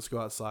 and they're like, "Let's go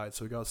outside."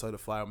 So we go outside to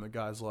fly, and the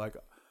guy's like,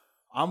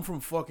 "I'm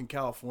from fucking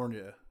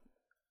California."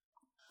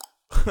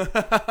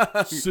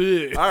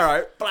 Sick. All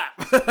right,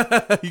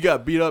 blap. You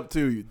got beat up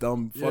too, you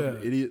dumb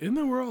fucking idiot. Isn't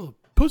that where all the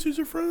pussies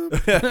are from?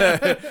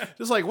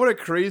 Just like what a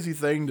crazy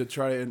thing to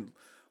try and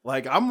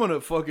like. I'm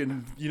gonna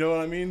fucking, you know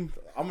what I mean?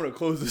 I'm gonna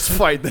close this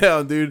fight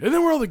down, dude. Isn't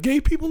that where all the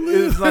gay people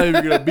live? It's not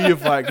even gonna be a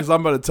fight because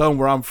I'm about to tell them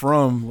where I'm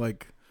from.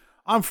 Like,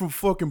 I'm from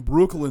fucking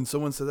Brooklyn.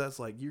 Someone said that's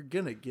like you're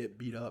gonna get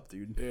beat up,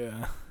 dude.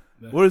 Yeah.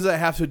 What does that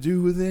have to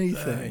do with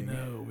anything? I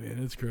know, man.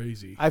 It's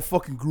crazy. I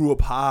fucking grew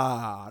up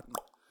hard.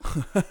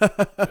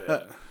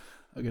 Yeah.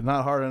 Okay,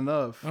 not hard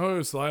enough. I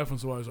always laugh when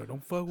somebody's like,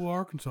 "Don't fuck with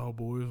Arkansas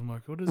boys." I'm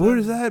like, "What does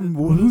that?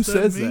 What Who does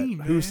says mean, that?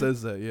 man? Who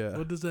says that? Yeah.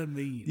 What does that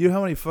mean?" You know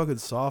how many fucking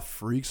soft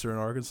freaks are in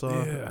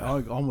Arkansas? Yeah.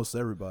 Like, almost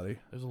everybody.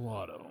 There's a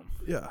lot of them.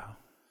 Yeah.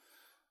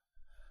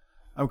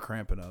 I'm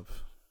cramping up.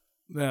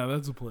 Yeah,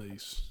 that's a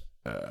place.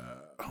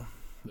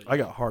 I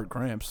got hard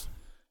cramps.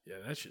 Yeah,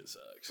 that shit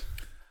sucks.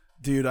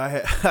 Dude, I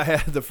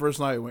had the first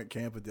night I went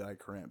camping, dude, I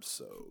cramped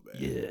so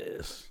bad.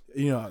 Yes.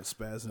 You know, I was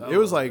spazzing. I It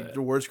was love like that.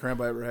 the worst cramp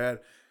I ever had.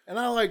 And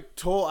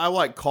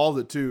I called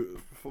it too.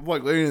 I'm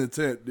like laying in the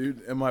tent,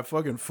 dude, and my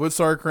fucking foot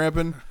started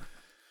cramping.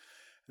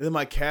 And then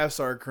my calf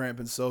started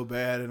cramping so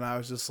bad, and I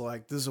was just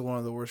like, this is one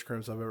of the worst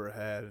cramps I've ever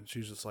had. And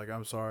she's just like,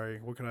 I'm sorry,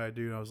 what can I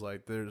do? And I was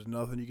like, there's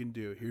nothing you can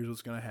do. Here's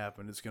what's going to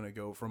happen. It's going to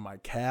go from my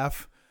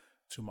calf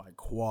to my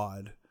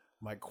quad.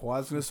 My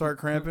quad's going to start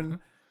cramping.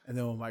 And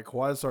then when my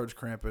quad starts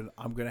cramping,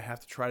 I'm going to have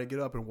to try to get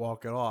up and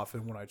walk it off.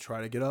 And when I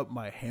try to get up,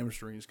 my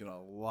hamstring is going to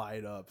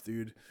light up,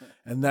 dude.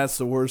 And that's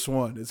the worst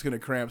one. It's going to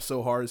cramp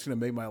so hard. It's going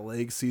to make my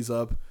legs seize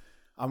up.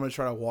 I'm going to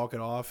try to walk it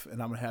off,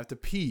 and I'm going to have to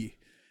pee.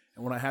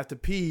 And when I have to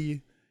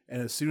pee,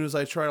 and as soon as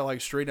I try to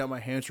like straighten out my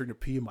hamstring to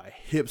pee, my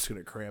hip's going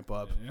to cramp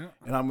up. Yeah.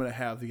 And I'm going to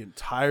have the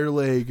entire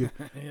leg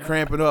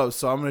cramping up.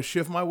 So I'm going to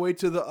shift my weight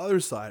to the other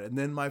side. And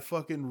then my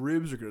fucking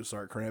ribs are going to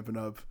start cramping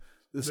up.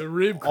 This The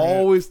rib cramp.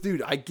 always,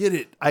 dude. I get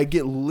it. I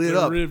get lit The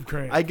up. rib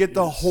cramp I get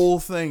the is- whole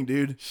thing,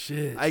 dude.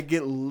 Shit. I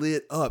get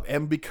lit up,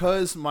 and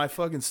because my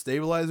fucking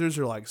stabilizers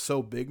are like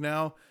so big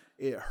now,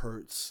 it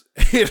hurts.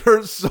 It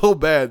hurts so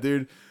bad,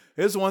 dude.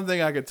 Here's one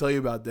thing I can tell you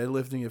about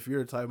deadlifting. If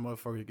you're a type of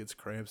motherfucker that gets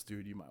cramps,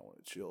 dude, you might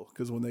want to chill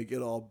because when they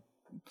get all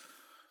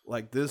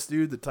like this,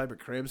 dude, the type of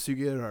cramps you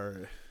get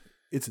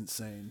it's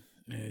insane.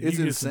 Yeah, It's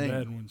you get some insane.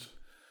 bad ones.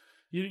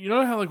 You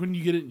know how like when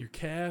you get it in your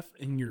calf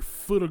and your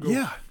foot will go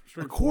Yeah,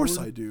 straight of course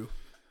forward? I do.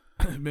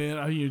 Man,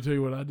 I can tell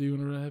you what I do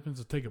whenever that happens.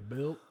 I take a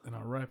belt and I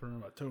wrap it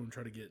around my toe and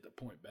try to get it to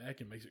point back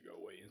and makes it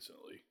go away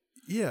instantly.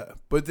 Yeah,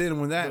 but then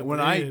when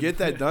I then- get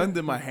that done,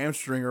 then my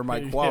hamstring or my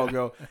Yeah. quad will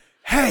go,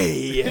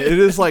 hey, it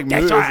is like,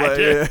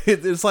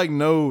 it's like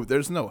no,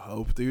 there's no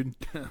hope, dude.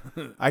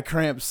 I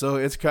cramp so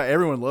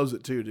everyone loves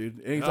it too,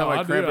 dude. Anytime Oh, I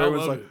I cramp, do. I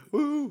everyone's love like, it.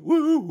 woo,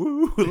 woo,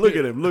 woo. Look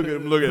at him, look at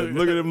him, look at him,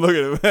 look at him, look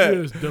at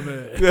him. Yes,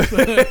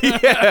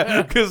 dumbass.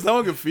 Yeah, because no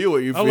one can feel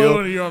what you I love feel.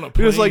 when you're on a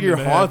plane. It's like you're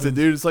and that haunted, happens.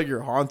 dude. It's like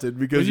you're haunted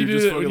because When you you're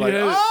do just it- when fucking you like,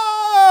 had it-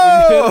 ah!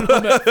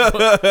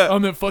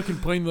 on that fucking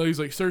plane, though, he's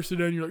like, "Sir, sit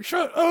down." You're like,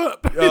 "Shut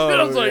up!" Oh,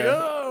 I was like, yeah.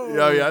 "Oh,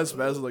 Yeah, I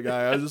spazzed with the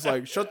guy. I was just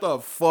like, "Shut the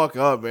fuck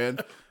up, man!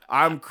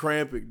 I'm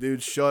cramping,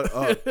 dude. Shut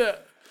up."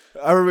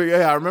 I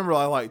remember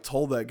I like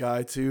told that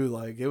guy too.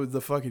 Like it was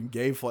the fucking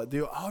gay flight,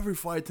 dude. Every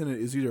flight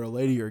attendant is either a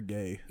lady or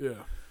gay.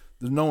 Yeah,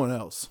 there's no one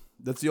else.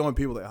 That's the only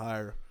people they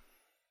hire.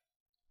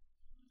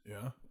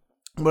 Yeah.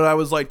 But I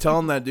was like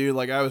telling that dude,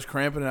 like I was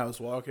cramping and I was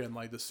walking and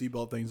like the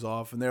seatbelt thing's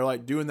off and they're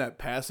like doing that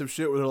passive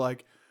shit where they're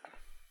like,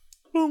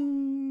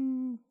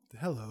 boom,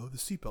 hello, the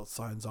seatbelt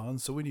sign's on,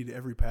 so we need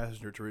every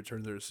passenger to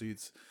return their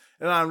seats.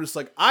 And I'm just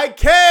like, I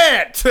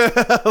can't!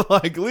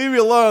 Like, leave me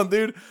alone,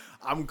 dude.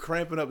 I'm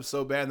cramping up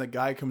so bad and the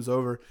guy comes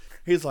over.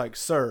 He's like,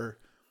 sir.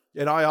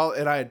 And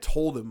I had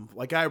told him,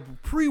 like I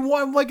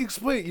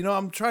explain, you know,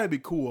 I'm trying to be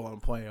cool on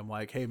plane. I'm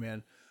like, hey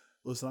man,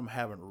 listen, I'm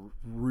having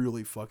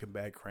really fucking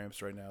bad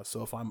cramps right now.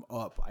 So if I'm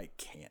up, I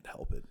can't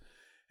help it.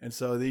 And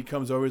so he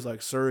comes over, he's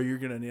like, sir, you're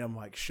going to need, I'm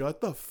like,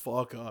 shut the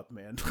fuck up,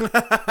 man.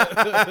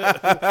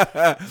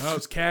 I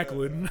was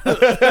cackling.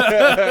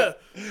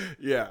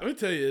 Yeah. Let me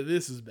tell you,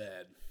 this is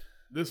bad.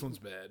 This one's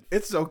bad.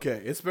 It's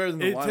okay. It's better than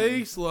the It lime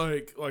tastes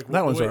like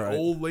that one's the way all right.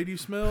 old lady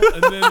smell,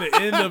 and then the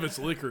end of it's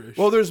licorice.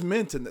 Well, there's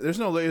mint in it. There's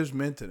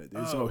mint in it,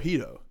 dude. It's a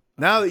mojito.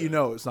 Now that you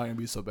know, it's not going to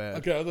be so bad.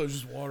 Okay, I thought it was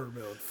just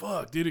watermelon.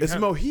 Fuck, dude. It's a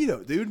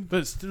mojito, dude. But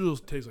it still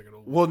tastes like an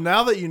old. Well,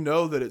 now that you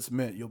know that it's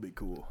mint, you'll be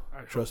cool.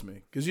 Trust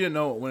me. Because you didn't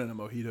know it went in a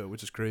mojito,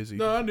 which is crazy.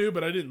 No, I knew,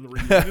 but I didn't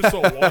read it. I just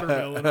saw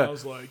watermelon, and I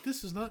was like,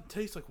 this does not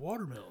taste like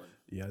watermelon.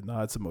 Yeah,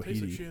 no, it's a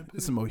mojito. Like shampoo.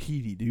 It's a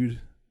mojito, dude.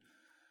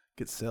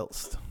 Get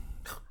seltzed.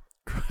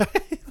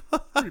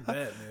 Pretty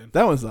bad, man.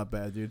 That one's not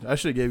bad, dude. I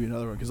should have gave you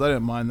another one because I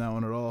didn't mind that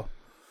one at all.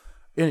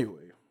 Anyway.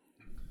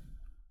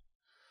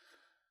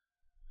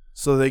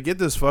 So they get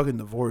this fucking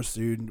divorce,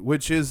 dude,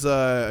 which is,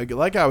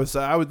 like I was,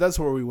 that's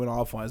where we went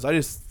off on. Is I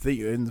just think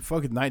in the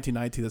fucking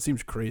 1919, that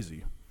seems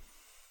crazy.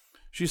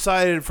 She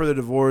cited for the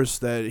divorce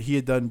that he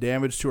had done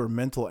damage to her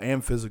mental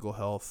and physical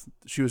health.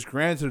 She was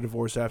granted a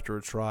divorce after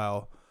a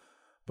trial,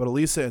 but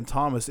Elisa and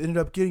Thomas ended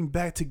up getting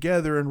back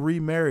together and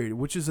remarried,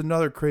 which is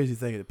another crazy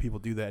thing that people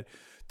do that.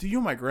 Do you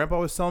know my grandpa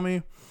was telling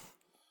me?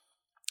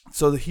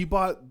 So that he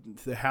bought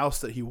the house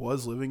that he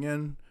was living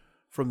in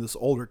from this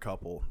older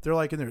couple. They're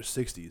like in their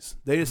 60s.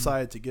 They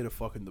decided to get a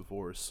fucking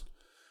divorce.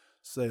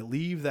 So they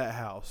leave that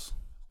house,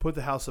 put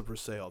the house up for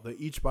sale. They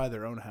each buy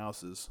their own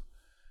houses.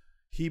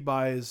 Him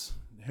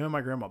and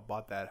my grandma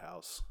bought that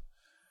house.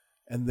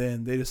 And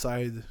then they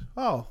decided,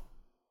 oh,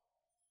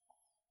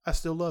 I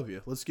still love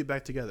you. Let's get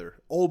back together.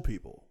 Old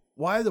people.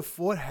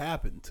 What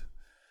happened?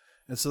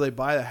 And so they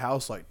buy the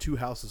house like 2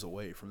 houses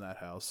away from that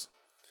house.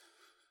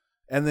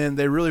 And then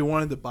they really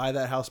wanted to buy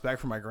that house back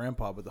for my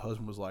grandpa, but the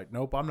husband was like,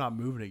 nope, I'm not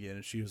moving again.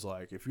 And she was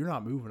like, if you're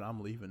not moving,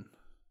 I'm leaving.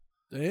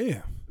 Damn.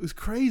 It was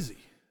crazy.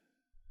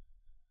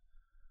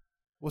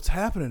 What's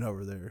happening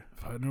over there?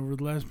 Fighting over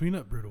the last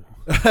peanut brittle.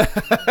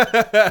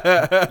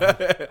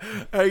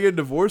 How you getting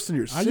divorced in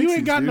your 60s, you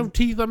ain't got dude? no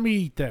teeth. Let me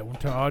eat that one,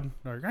 Todd.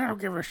 Like, I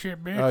don't give a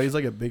shit, bitch. Oh, he's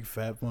like a big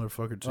fat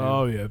motherfucker, too.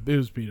 Oh, yeah. It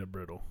was peanut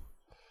brittle.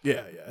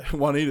 Yeah.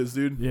 Juanita's,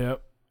 dude.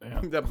 Yep.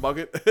 That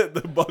bucket,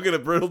 the bucket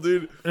of brittle,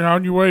 dude. And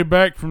on your way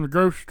back from the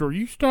grocery store,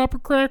 you stop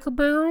at Cracker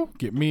Barrel,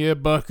 get me a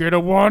bucket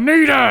of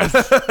Juanitas.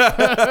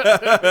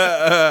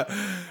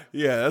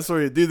 Yeah, that's what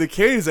you do. The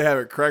candies they have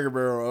at Cracker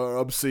Barrel are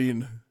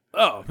obscene.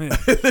 Oh, man.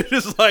 They're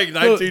just like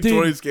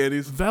 1920s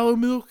candies. Valo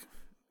milk?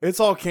 It's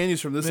all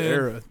candies from this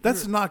era.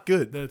 That's not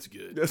good. That's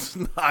good. That's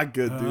not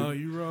good, dude. Oh,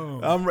 you're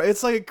wrong.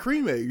 It's like a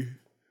cream egg.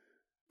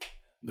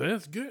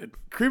 That's good.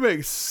 Cream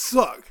eggs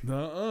suck.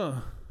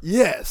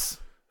 Yes.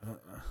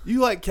 You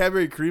like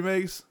Cadbury cream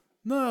eggs?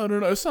 No.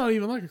 It's not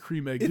even like a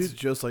cream egg, dude. It's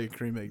just like a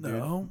cream egg, dude.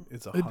 No.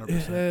 It's 100%.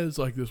 It has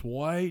like this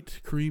white,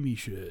 creamy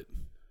shit.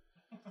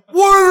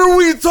 What are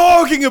we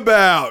talking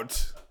about?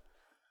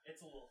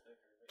 It's a little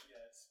thicker,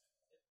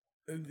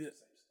 but yes.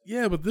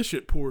 Yeah, but this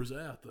shit pours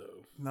out,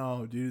 though.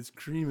 No, dude, it's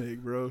cream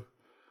egg, bro.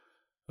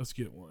 Let's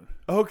get one.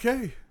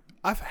 Okay.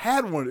 I've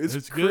had one.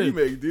 It's cream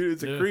good. egg, dude.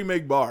 It's a cream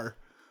egg bar.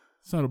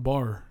 It's not a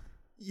bar.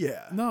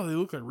 Yeah. No, they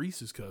look like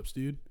Reese's cups,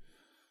 dude.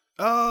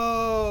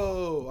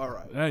 Oh, all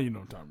right. Now you know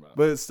what I'm talking about.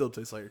 But it still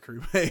tastes like a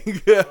cream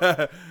egg.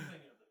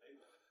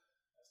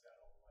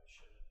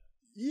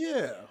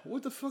 Yeah.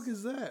 What the fuck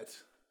is that?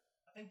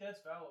 I think that's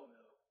Valo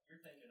milk. You're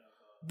thinking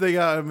of. They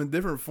got them in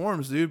different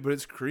forms, dude, but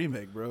it's cream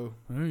egg, bro.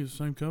 I think it's the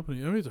same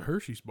company. I mean, it's a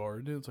Hershey's bar.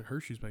 Isn't it? It's like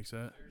Hershey's makes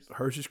that.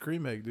 Hershey's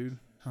cream egg, dude.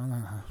 It's got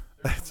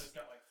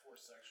like 4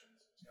 sections.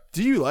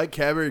 Do you like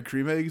Cadbury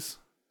cream eggs?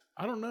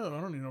 I don't know. I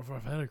don't even know if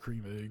I've had a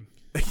cream egg.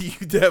 You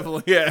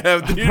definitely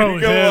have, dude.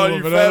 probably Come have on, one,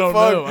 you but fat I don't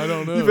fuck. know. I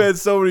don't know. You've had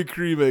so many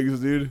cream eggs,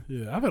 dude.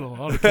 Yeah, I've had a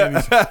lot of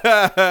candies. I've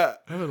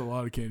had a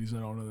lot of candies I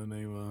don't know the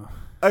name of.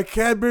 A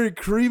Cadbury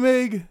cream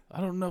egg? I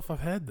don't know if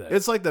I've had that.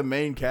 It's like the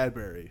main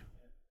Cadbury.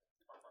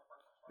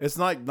 It's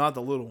not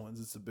the little ones.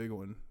 It's the big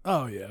one.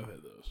 Oh, yeah, I've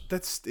had those.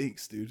 That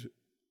stinks, dude.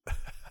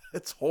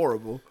 It's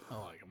horrible. I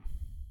like them.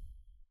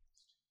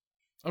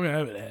 I mean, I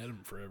haven't had them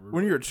forever.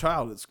 When you're a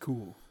child, it's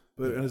cool.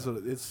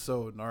 But it's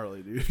so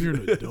gnarly, dude. If you're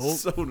an adult,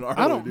 it's so gnarly.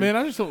 I don't, dude. man.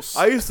 I just don't.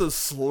 I used to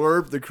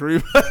slurp the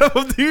cream out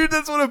of, dude.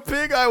 That's what a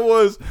pig I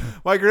was.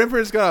 My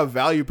grandparents got a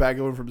value pack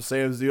of them from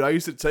Sam's, dude. I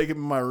used to take them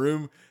in my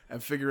room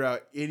and figure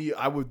out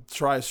I would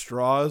try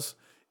straws.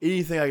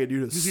 Anything I could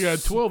do to You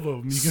got 12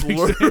 of them.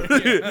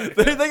 slurp.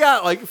 They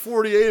got like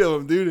 48 of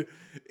them, dude.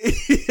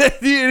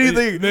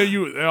 Anything.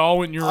 They all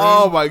went in your room.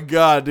 Oh my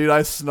god, dude!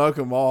 I snuck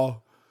them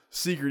all.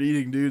 Secret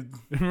eating, dude.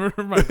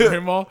 Remember my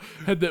grandma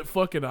had that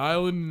fucking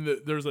island.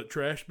 There was a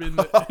trash bin.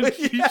 We fucking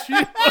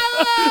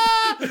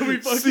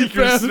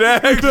Secret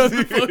snacks.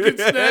 The fucking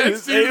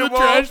snacks in the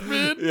trash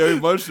bin. Yeah, we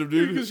munched them,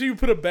 dude. Because you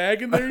put a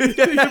bag in there, you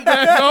take a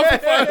bag off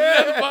and find it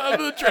at the bottom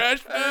of the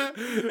trash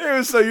bin. It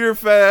was so your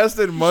fat ass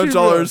didn't munch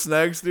all our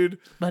snacks, dude.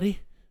 Buddy.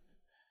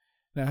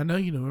 Now I know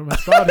you know where my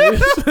spot is.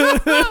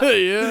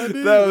 Yeah,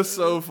 dude. That was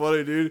so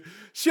funny, dude.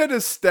 She had to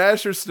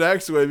stash her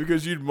snacks away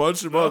because you'd munch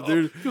them up,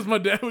 dude. Because my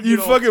dad would You'd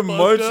get all fucking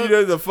munch. up. You'd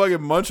have to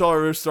fucking munch all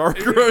of her Star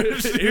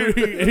Crunch.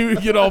 He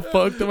would get all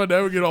fucked up. My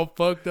dad would get all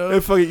fucked up.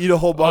 And fucking eat a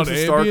whole box of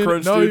Star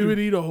Crunch, No, dude. he would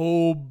eat a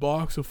whole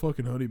box of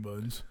fucking honey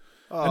buns.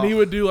 And he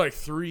would do like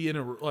 3 in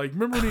a like.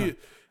 Remember when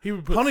he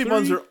would put honey 3,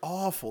 buns are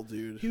awful,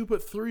 dude. He would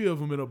put 3 of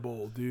them in a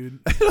bowl,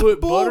 dude.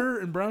 Put butter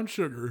and brown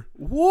sugar.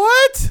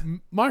 What?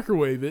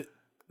 Microwave it.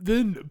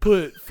 Then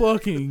put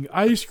fucking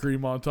ice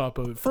cream on top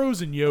of it.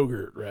 Frozen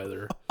yogurt,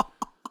 rather.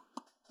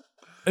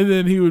 And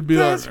then he would be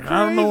That's like,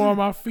 I don't know why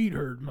my feet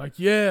hurt. I'm like,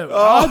 yeah,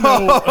 Oh, I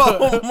know.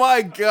 oh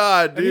my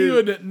god, And he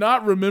dude. would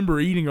not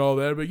remember eating all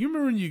that, but you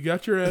remember when you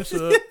got your ass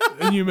up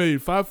and you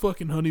made 5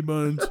 fucking honey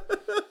buns?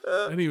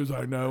 And he was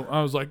like, no.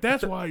 I was like,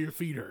 that's why your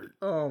feet hurt.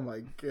 Oh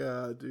my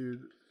god,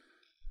 dude.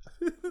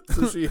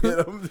 So she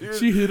hit him, dude.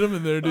 She hit him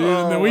in there, dude.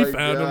 And then we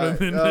found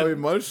him. And then, we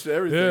munched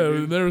everything. yeah,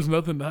 dude. there was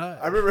nothing to hide.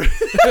 I remember.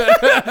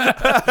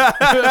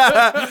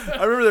 I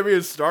remember there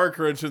being Star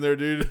Crunch in there,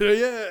 dude.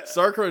 Yeah.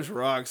 Star Crunch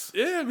rocks.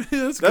 Yeah, man,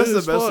 that's That's good the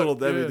as best fuck. little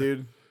Debbie, Yeah.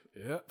 dude.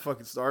 Yeah.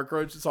 Fucking Star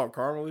Crunch. It's all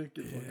caramely.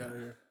 Get the fuck out of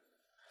here.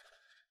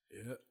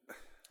 Yeah.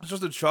 It's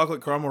just a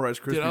chocolate caramel Rice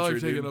Krispie Dude, I like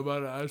treat, taking dude. a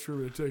bite of ice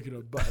cream and taking a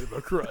bite of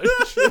a crunch.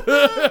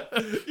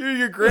 You're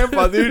your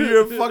grandpa, dude.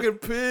 You're a fucking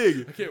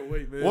pig. I can't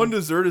wait, man. One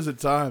dessert at a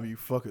time, you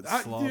fucking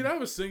slob. Dude, I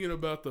was thinking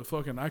about the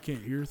fucking I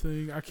can't hear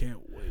thing. I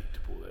can't wait to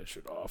pull that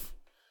shit off.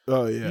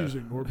 Oh, yeah. You just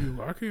ignore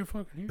people. I can't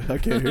fucking hear. I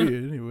can't hear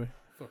you anyway.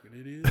 Fucking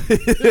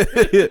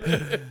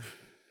idiot.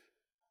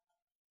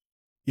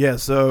 Yeah,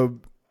 so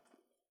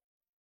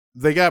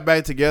they got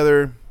back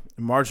together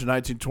in March of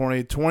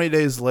 1920. 20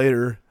 days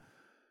later,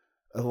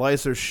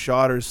 Eliza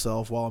shot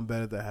herself while in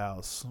bed at the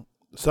house.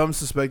 Some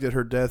suspected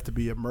her death to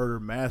be a murder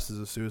masked as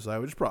a suicide,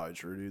 which is probably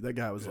true, dude. That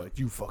guy was like,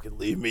 you fucking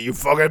leave me, you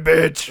fucking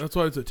bitch. That's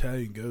why it's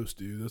Italian ghost,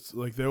 dude. That's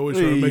like they always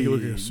try to make it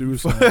look like a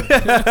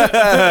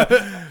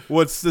suicide.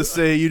 What's to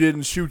say you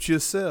didn't shoot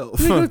yourself?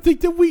 They don't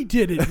think that we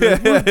did it. We're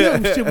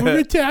ghosts and we're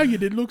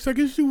Italian. It looks like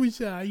a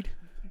suicide.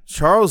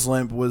 Charles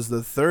Lemp was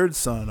the third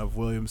son of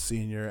William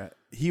Sr.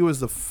 He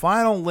was the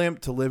final Lemp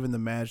to live in the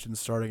mansion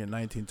starting in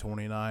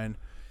 1929.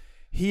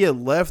 He had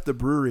left the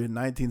brewery in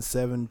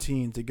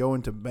 1917 to go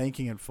into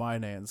banking and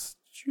finance.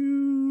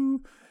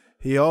 Choo.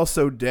 He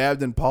also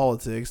dabbed in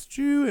politics,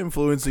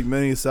 influencing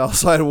many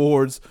Southside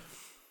wards.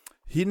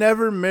 He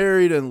never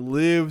married and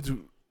lived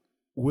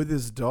with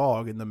his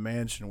dog in the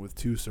mansion with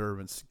 2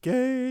 servants.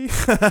 Gay.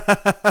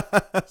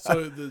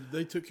 So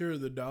they took care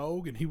of the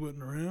dog and he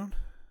wasn't around?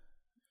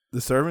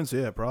 The servants?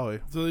 Yeah, probably.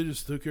 So they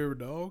just took care of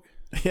a dog?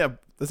 Yeah,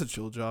 that's a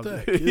chill job.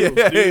 That Dude. kills,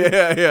 Yeah, dude.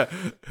 yeah.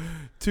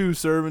 2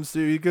 servants,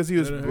 dude, because he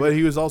was, Better but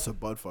he was also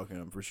butt fucking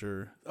them for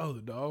sure. Oh,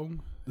 the dog?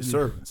 The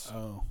servants.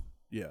 Oh,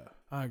 Yeah.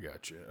 I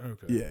got you.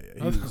 Okay. Yeah,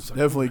 he I was was like,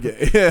 definitely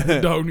gay. The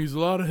dog needs a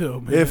lot of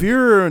help, man. If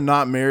you're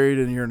not married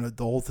and you're an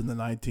adult in the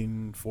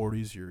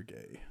 1940s, you're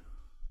gay.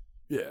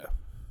 Yeah.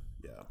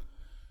 Yeah.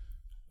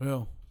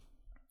 Well,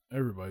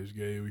 everybody's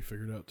gay, we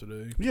figured out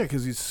today. Yeah,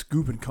 because he's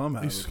scooping cum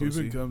out He's of a pussy.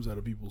 scooping comes out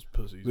of people's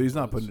pussies. But he's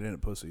not butts. putting it in a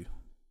pussy.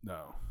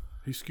 No.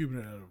 He's scooping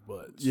it out of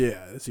butts.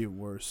 Yeah, that's even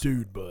worse.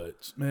 Dude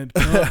butts. Man,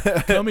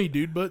 cummy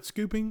dude butt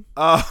scooping?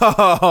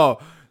 Oh,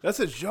 that's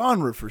a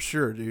genre for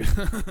sure, dude.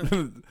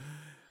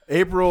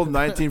 April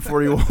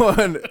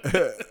 1941.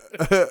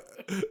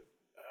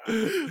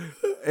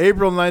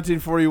 April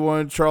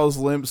 1941, Charles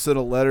Lemp sent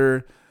a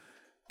letter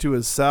to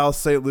his South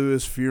St.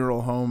 Louis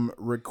funeral home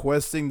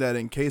requesting that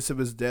in case of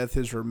his death,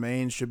 his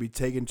remains should be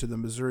taken to the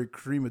Missouri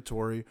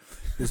crematory.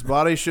 His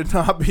body should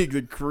not be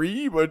the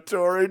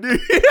crematory, dude.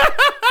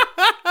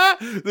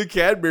 The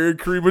Cadbury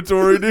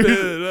crematory,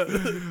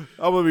 dude.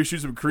 I'm gonna be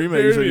shoot some cream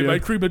eggs in My you.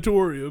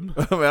 crematorium.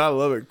 Man, I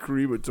love it.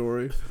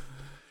 Crematory.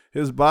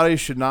 His body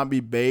should not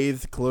be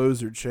bathed,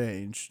 clothed, or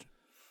changed.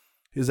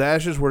 His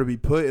ashes were to be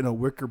put in a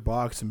wicker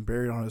box and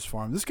buried on his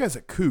farm. This guy's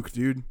a kook,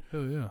 dude.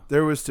 Hell yeah.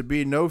 There was to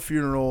be no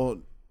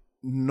funeral,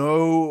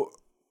 a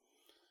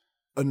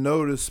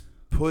notice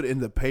put in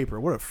the paper.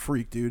 What a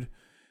freak, dude.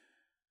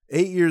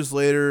 8 years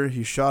later,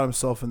 he shot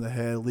himself in the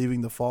head,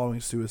 leaving the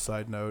following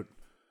suicide note.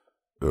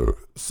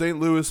 St.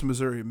 Louis,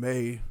 Missouri,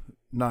 May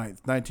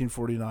 9th,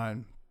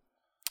 1949.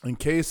 In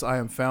case I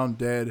am found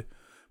dead,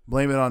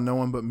 blame it on no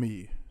one but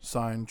me.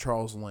 Signed,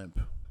 Charles Lemp.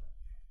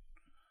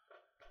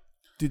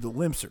 Dude, the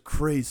Lemps are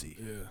crazy.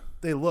 Yeah.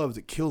 They love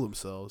to kill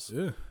themselves.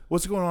 Yeah.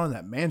 What's going on in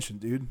that mansion,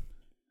 dude?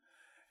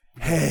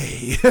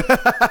 Hey.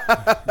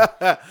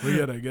 We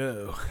gotta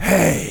go.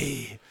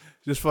 Hey.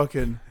 Just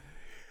fucking.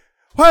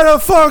 Why the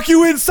fuck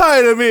you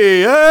inside of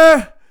me,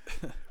 eh?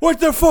 What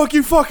the fuck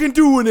you fucking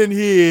doing in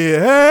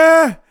here,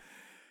 eh?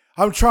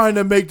 I'm trying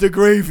to make the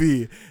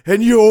gravy,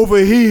 and you over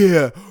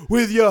here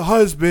with your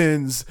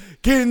husbands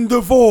getting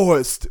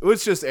divorced.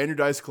 It's just Andrew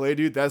Dice Clay,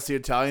 dude. That's the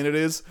Italian it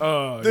is.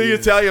 Oh, the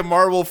Italian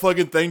marble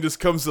fucking thing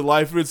just comes to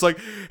life, and it's like,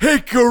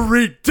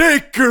 hickory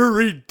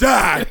dickory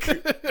dock.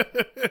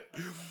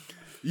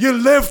 You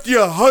left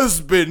your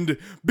husband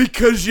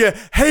because you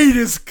hate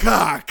his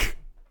cock.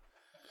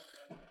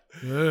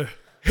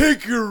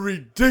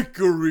 Hickory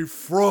dickory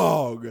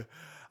frog.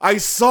 I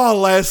saw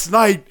last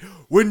night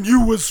when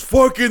you was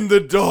fucking the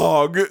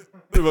dog.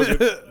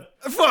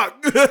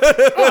 Fuck.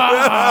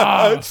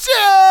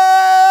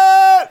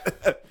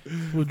 Shit.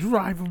 We'll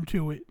drive him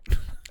to it.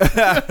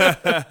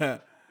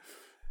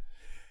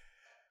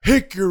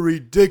 Hickory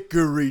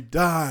dickory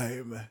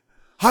dime.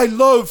 I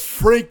love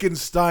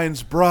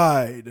Frankenstein's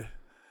bride.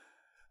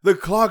 The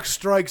clock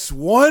strikes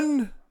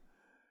 1.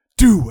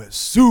 Do a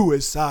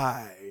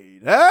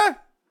suicide. Huh?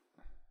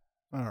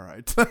 All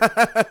right.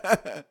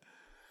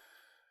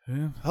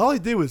 Yeah. All he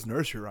did was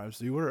nursery rhymes,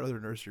 dude. What are other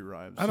nursery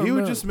rhymes? He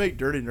would just make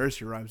dirty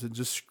nursery rhymes and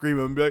just scream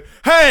and be like,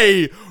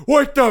 hey,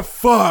 what the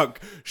fuck?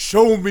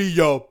 Show me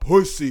your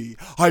pussy.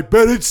 I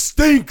bet it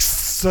stinks,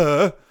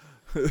 sir.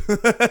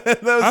 That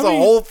was the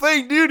whole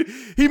thing, dude.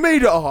 He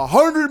made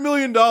 $100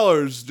 million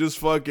just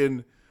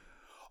fucking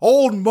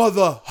old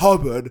Mother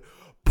Hubbard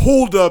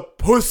pulled a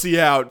pussy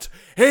out,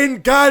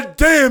 and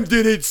goddamn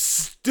did it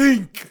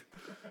stink.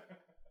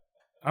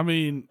 I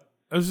mean,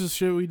 that's just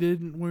shit we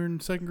did when we were in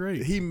 2nd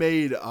grade. He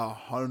made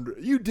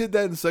 100. You did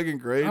that in 2nd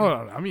grade?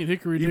 Oh, I mean,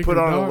 Hickory He Dickory put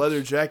on Dock. a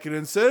leather jacket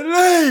and said,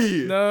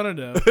 hey!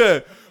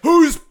 No.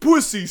 Whose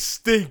pussy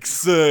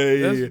stinks,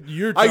 That's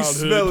your I childhood.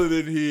 smell it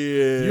in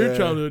here. Your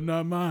childhood,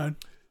 not mine.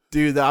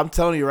 Dude, I'm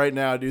telling you right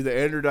now, dude, the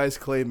Andrew Dice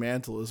Clay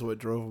mantle is what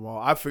drove them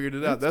all. I figured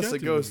it out. It's That's got the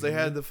to ghost. be, They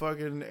had man. the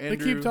fucking Andrew. They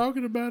keep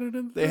talking about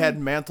it. They had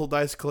Mantle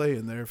Dice Clay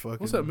in there. Fucking.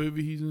 What's that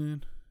movie he's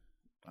in?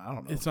 I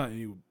don't know. It's not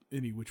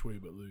any which way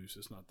but loose.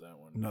 It's not that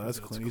one. No, that's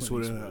Clint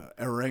Eastwood in an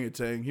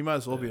orangutan. He might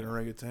as well be an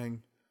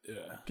orangutan. Yeah.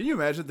 Can you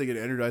imagine thinking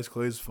Andrew Dice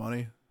Clay is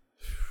funny?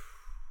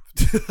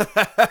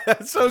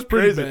 That's so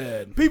crazy.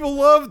 Bad. People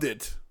loved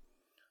it.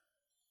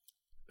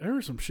 There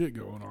was some shit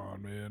going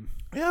on, man.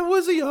 Yeah,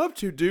 what's he up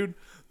to, dude?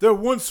 There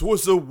once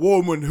was a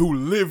woman who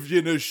lived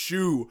in a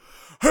shoe.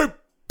 Her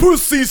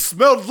pussy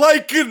smelled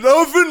like an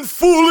oven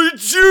full of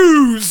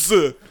Jews.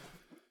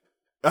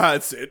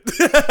 That's it.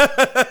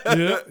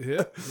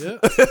 Yeah.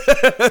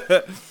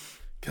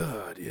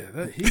 God,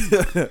 yeah, he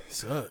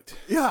sucked.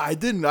 Yeah, I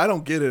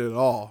don't get it at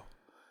all.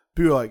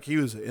 People are like, he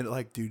was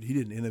like, dude, he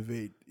didn't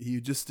innovate. He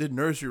just did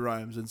nursery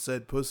rhymes and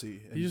said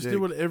pussy. And He just dick.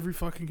 did what every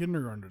fucking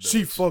kindergartner does.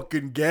 She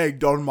fucking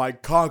gagged on my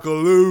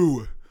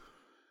cockaloo.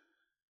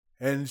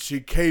 And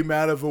she came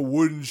out of a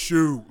wooden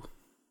shoe.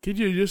 Could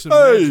you just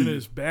imagine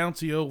his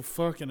bouncy old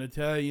fucking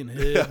Italian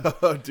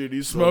head Dude,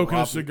 he's smoking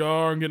so a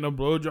cigar and getting a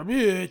blowjob?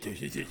 Yeah.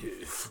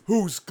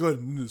 Who's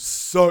gonna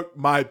suck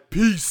my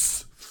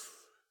piece?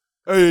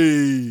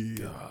 Hey,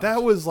 God.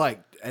 that was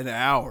like an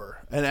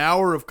hour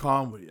of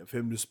comedy of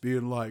him just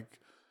being like,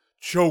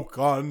 choke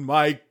on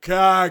my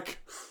cock.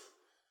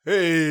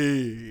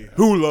 Hey,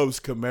 who loves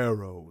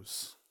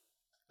Camaros?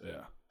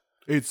 Yeah.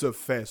 It's a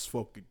fast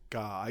fucking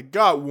car. I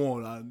got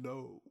one, I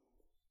know.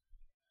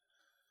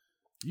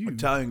 You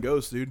Italian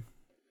ghost, dude.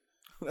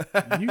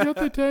 got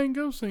the Italian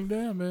ghost thing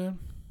down, man.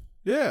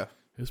 Yeah,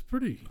 It's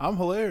pretty. I'm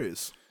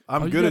hilarious.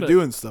 I'm Oh, you good at gotta-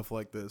 doing stuff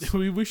like this.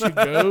 We should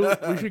go.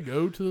 We should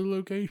go to the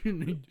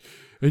location,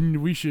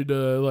 and we should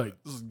like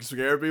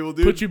Scare people,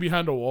 dude. put you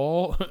behind a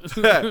wall.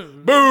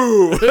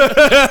 Boo!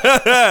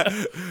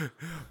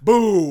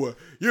 Boo!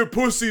 Your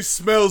pussy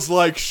smells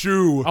like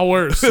shoe. I'll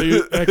wear a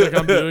suit, act like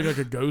I'm doing like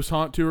a ghost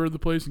haunt tour of the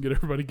place, and get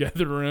everybody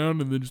gathered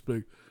around, and then just be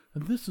like,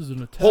 and this is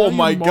an Italian. Oh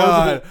my marble.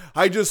 god!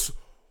 I just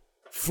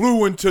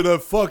flew into the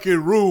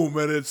fucking room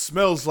and it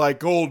smells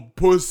like old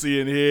pussy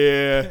in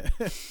here.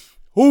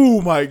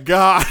 Oh my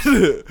god!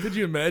 Could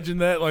you imagine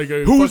that? Like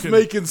a Who's fucking,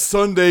 making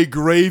Sunday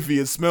gravy?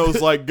 It smells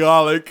like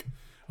garlic.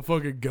 a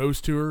fucking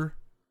ghost tour,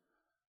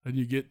 and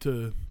you get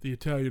to the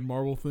Italian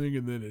marble thing,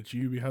 and then it's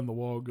you behind the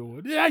wall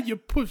going, "Yeah, your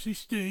pussy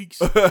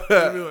stinks." And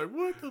you'll be like,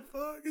 "What the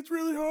fuck? It's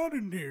really hot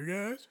in here,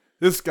 guys."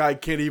 This guy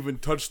can't even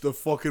touch the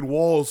fucking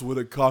walls with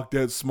a cock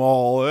that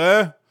small,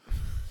 eh?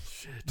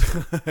 Shit.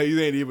 He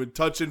ain't even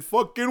touching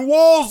fucking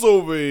walls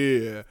over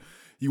here.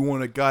 You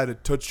want a guy to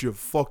touch your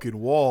fucking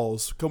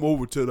walls? Come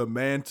over to the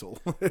mantle.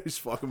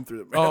 Just fuck him through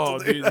the mantle. Oh,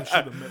 dude, they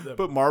should have met that.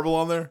 Put marble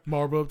on there.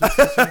 Marble up the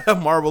pussy.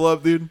 Marble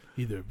up, dude.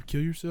 Either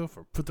kill yourself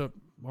or put that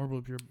marble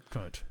up your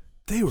cunt.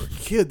 They were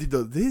kids.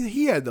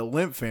 He had the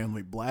Lemp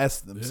family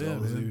blasting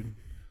themselves, man. dude.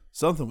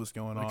 Something was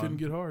going on. I couldn't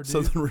get hard, dude.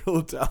 Something real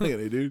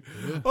Italian, dude.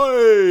 Yeah.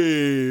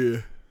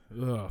 Hey.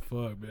 Oh,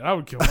 fuck, man. I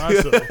would kill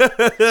myself.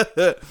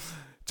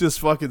 Just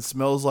fucking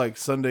smells like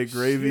Sunday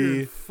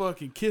gravy. Sheer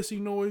fucking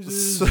kissing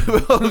noises.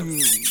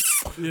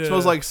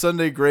 Smells like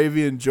Sunday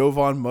gravy and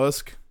Jovan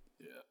Musk.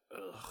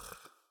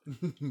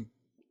 Yeah. You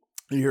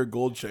hear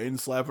gold chain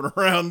slapping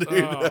around,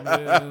 dude. Oh,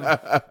 man.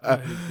 I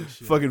hate this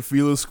shit. Fucking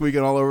Philo squeaking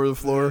all over the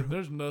floor.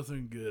 There's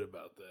nothing good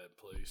about that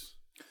place.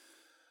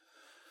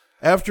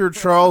 After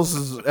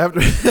Charles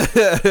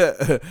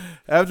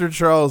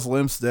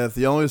Lemp's death,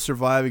 the only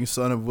surviving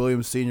son of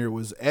William Sr.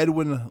 was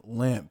Edwin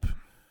Lemp,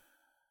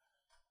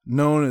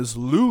 known as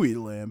Louis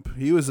Lemp.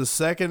 He was the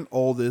second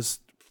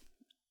oldest.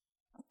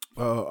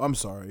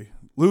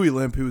 Louis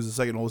Lemp, he was the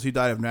second oldest. He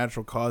died of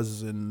natural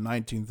causes in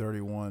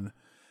 1931.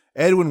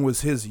 Edwin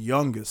was his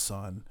youngest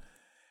son,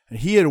 and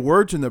he had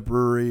worked in the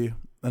brewery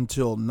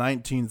until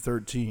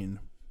 1913.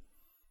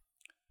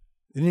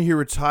 Then he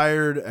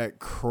retired at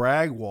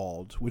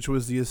Cragwald, which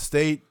was the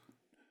estate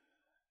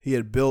he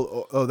had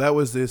built. Oh, that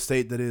was the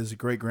estate that his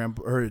great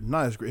grandpa, or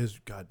not his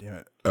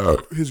goddamn it,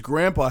 his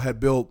grandpa had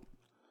built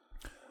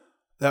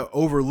that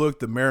overlooked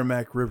the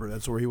Merrimack River.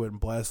 That's where he went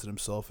and blasted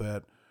himself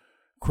at.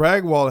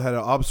 Cragwald had an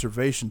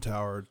observation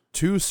tower,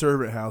 2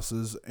 servant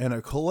houses, and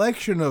a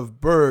collection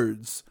of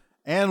birds,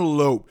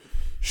 antelope,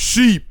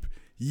 sheep,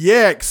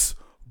 yaks,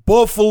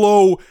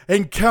 buffalo,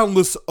 and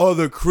countless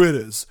other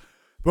critters.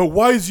 But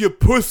why's your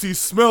pussy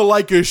smell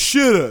like a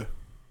shitter?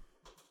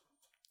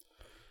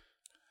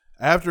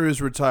 After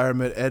his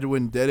retirement,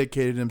 Edwin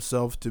dedicated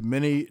himself to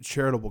many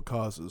charitable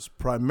causes,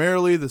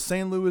 primarily the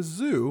St. Louis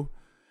Zoo.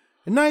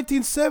 In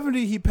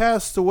 1970, he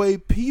passed away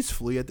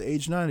peacefully at the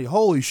age 90.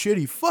 Holy shit,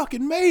 he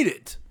fucking made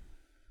it.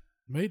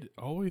 Made it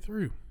all the way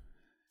through.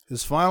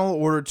 His final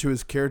order to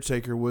his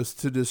caretaker was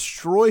to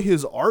destroy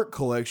his art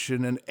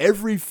collection and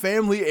every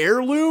family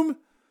heirloom?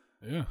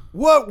 Yeah.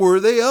 What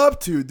were they up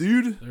to,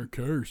 dude? They're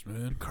cursed,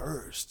 man.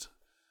 Cursed.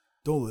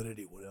 Don't let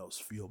anyone else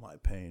feel my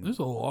pain. There's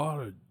a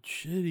lot of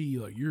shitty,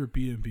 like,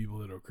 European people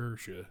that'll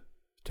curse you.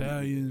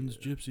 Italians,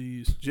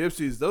 gypsies.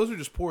 Gypsies, those are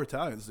just poor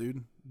Italians,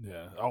 dude.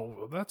 Yeah.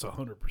 Oh, that's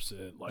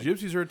 100%. Like,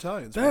 Gypsies are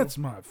Italians.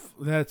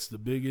 That's the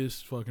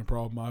biggest fucking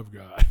problem I've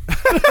got.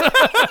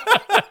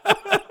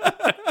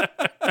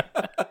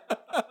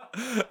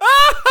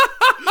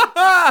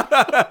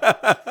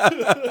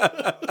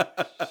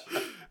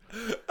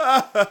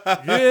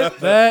 Get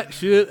that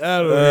shit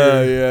out of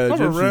here. Yeah,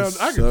 I'm around.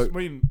 suck.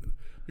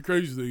 The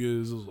crazy thing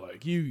is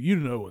like you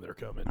know when they're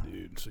coming,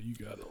 dude. So you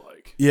gotta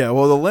like. Yeah,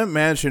 well, the Lemp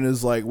Mansion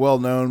is like well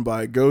known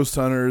by ghost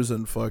hunters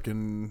and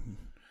fucking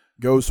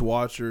ghost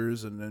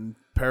watchers, and then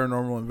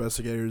paranormal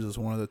investigators is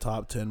one of the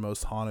top 10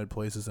 most haunted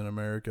places in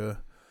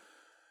America.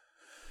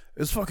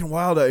 It's fucking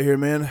wild out here,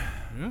 man.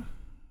 Yeah.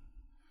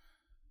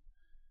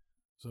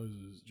 So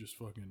it's just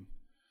fucking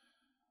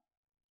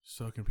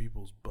sucking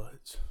people's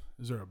butts.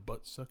 Is there a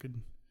butt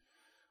sucking?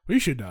 We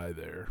should die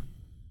there,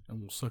 and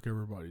we'll suck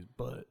everybody's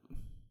butt.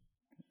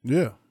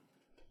 Yeah.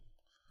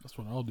 That's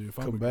what I'll do if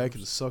I come back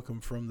and suck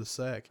them from the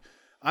sack.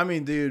 I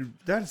mean, dude,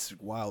 that's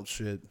wild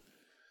shit.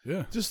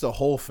 Yeah. Just the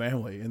whole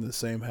family in the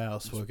same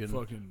house, just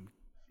fucking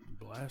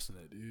blasting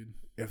it, dude.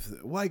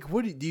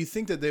 What do you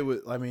think that they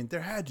would? I mean,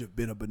 there had to have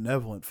been a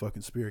benevolent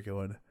fucking spirit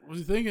going. Was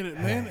he thinking it,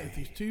 man? If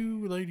these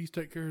 2 ladies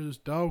take care of this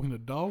dog and the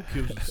dog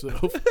kills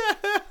itself,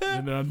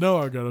 then I know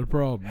I got a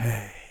problem.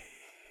 Hey,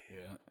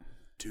 yeah,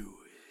 do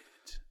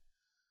it.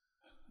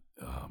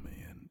 Oh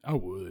man, I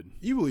would.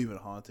 You believe in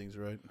hauntings,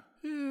 right?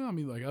 Yeah, I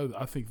mean, like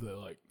I think that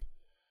like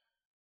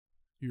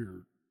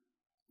your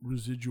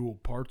residual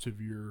parts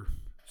of your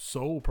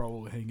soul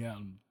probably hang out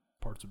in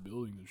parts of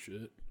buildings and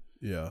shit.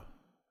 Yeah.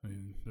 I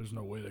mean, there's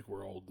no way like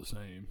we're all the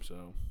same,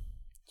 so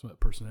that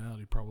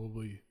personality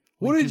probably.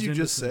 What did you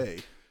just say?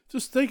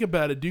 Just think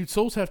about it, dude.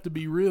 Souls have to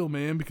be real,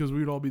 man, because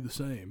we'd all be the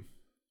same.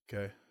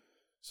 Okay.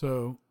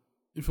 So,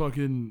 if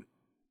fucking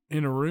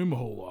in a room a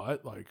whole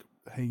lot, like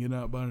hanging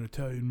out by an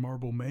Italian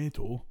marble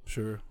mantle,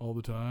 sure, all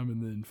the time,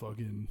 and then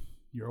fucking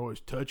you're always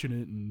touching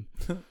it and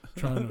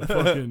trying to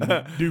fucking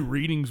do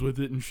readings with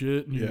it and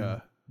shit. And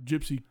yeah.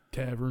 Gypsy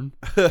tavern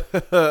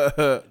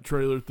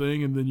trailer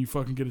thing, and then you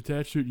fucking get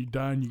attached to it, you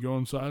die, and you go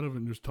inside of it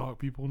and just talk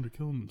people into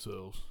killing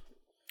themselves.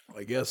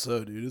 I guess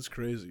so, dude. It's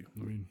crazy.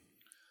 I mean,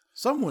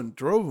 someone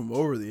drove them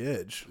over the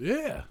edge.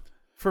 Yeah.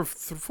 For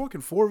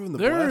fucking 4 of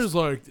them. There is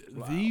like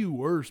the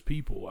worst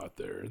people out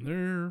there, and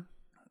they're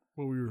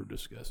what we were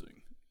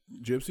discussing.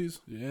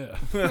 Gypsies? Yeah.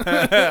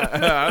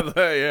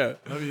 Yeah.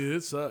 I mean,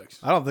 it sucks.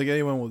 I don't think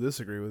anyone will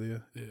disagree with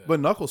you. Yeah.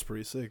 But Knuckles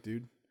pretty sick,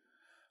 dude.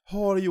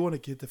 Oh, do you want to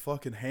get the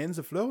fucking hands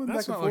a flowing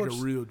That's back and not forth?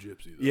 like a real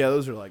gypsy, though. Yeah,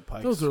 those are like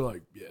pikes. Those are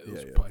like,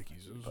 those are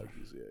pikeys.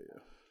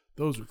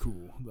 Those are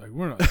cool. Like,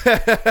 we're not.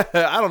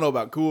 I don't know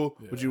about cool.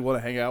 Yeah. Would you want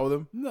to hang out with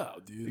them? No,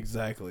 dude.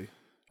 Exactly.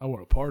 I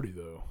want to party,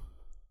 though.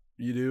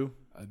 You do?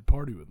 I'd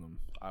party with them.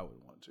 I would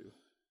want to.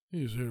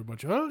 You just hear a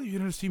bunch of, oh, you're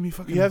going to see me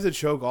fucking. You have to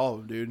choke all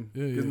of them, dude.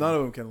 Yeah, because none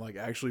of them can, like,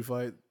 actually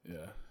fight.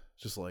 Yeah.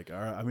 Just like, all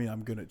right, I mean,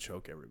 I'm going to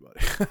choke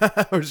everybody.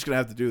 We're just going to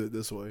have to do it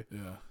this way.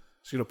 Yeah.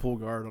 Just going to pull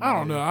guard on I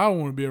don't know. I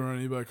don't want to be around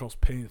anybody that calls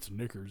pants and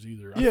knickers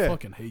either. Yeah. I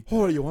fucking hate that.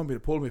 Oh, you want me to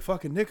pull my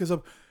fucking knickers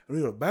up and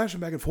we're going to bash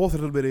them back and forth a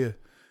little bit here?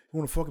 You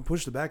want to fucking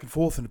push the back and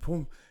forth and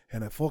boom,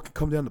 and I fucking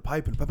come down the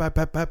pipe and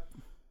pap.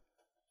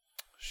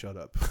 Shut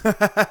up.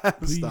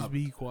 Please Stop.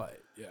 be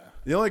quiet. Yeah.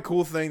 The only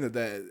cool thing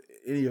that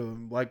any of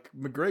them, like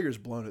McGregor's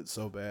blown it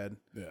so bad.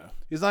 Yeah.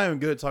 He's not even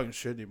good at talking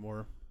shit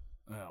anymore.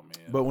 Oh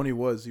man. But when he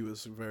was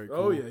very cool.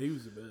 Oh yeah, he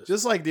was the best.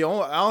 Just like the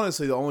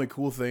only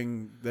cool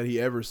thing that he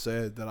ever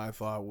said that I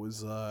thought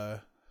was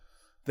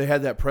they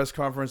had that press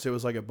conference. It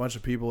was like a bunch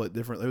of people at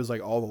different. It was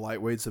like all the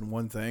lightweights in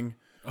one thing.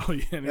 Oh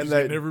yeah, and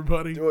that,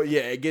 everybody. Well,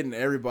 yeah, getting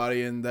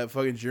everybody, and that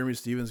fucking Jeremy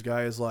Stevens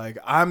guy is like,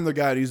 I'm the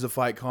guy that used to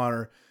fight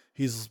Conor.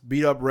 He's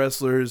beat up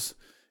wrestlers,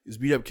 he's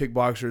beat up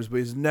kickboxers, but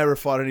he's never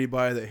fought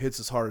anybody that hits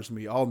as hard as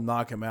me. I'll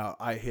knock him out.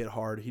 I hit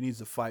hard. He needs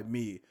to fight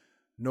me.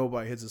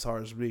 Nobody hits as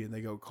hard as me. And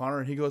they go, Conor,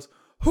 and he goes,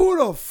 who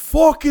the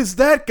fuck is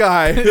that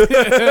guy?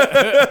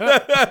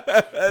 That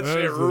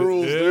shit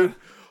rules, dude.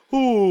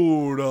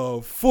 Who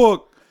the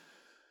fuck?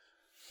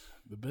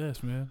 The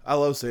best, man. I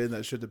love saying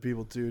that shit to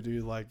people too,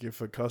 dude. Like if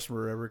a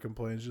customer ever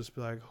complains, just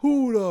be like,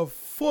 "Who the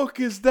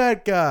fuck is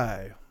that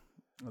guy?"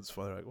 That's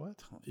funny. Like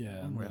what? Yeah,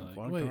 I'm like, having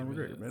fun. wait a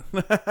Conor minute.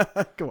 McGregor,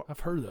 man. Come on. I've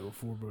heard that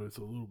before, but it's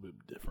a little bit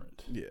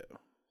different. Yeah.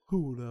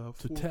 Who the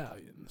It's fuck?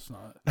 Italian. It's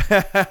not.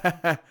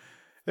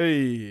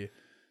 Hey.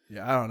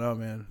 Yeah, I don't know,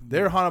 man.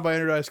 They're haunted by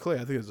Energized Clay.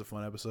 I think it's a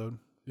fun episode.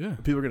 Yeah.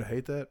 People are gonna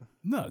hate that.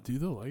 No,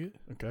 dude, they'll like it.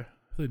 Okay.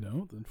 If they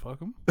don't, then fuck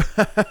them.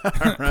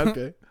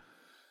 Okay.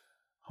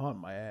 Haunt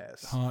my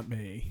ass. Haunt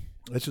me.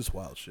 It's just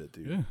wild shit,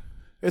 dude. Yeah.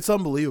 It's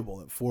unbelievable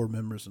that 4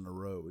 members in a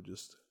row would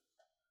just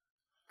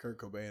Kurt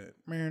Cobain it.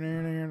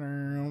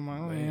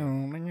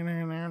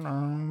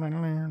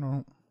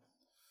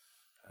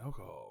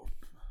 Alcohol.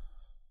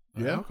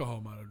 Yeah?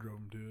 Alcohol might have drove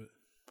them to it.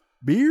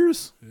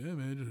 Beers? Yeah,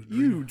 man. Just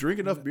You drink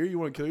enough beer, you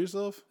want to kill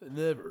yourself?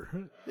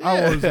 Never. Yeah.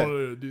 I always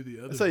wanted to do the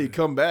other. That's how you thing.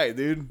 come back,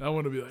 dude. I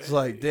want to be like, It's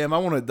like, damn, I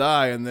want to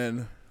die, and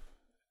then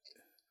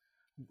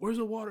where's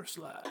a water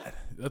slide?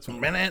 That's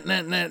what. every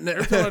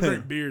Every time I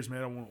drink beers,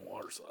 man, I want a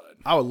water slide.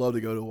 I would love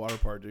to go to a water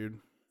park, dude.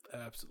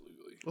 Absolutely.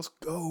 Let's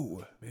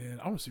go. Man,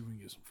 I want to see if we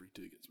can get some free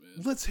tickets,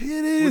 man. Let's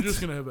hit it. We're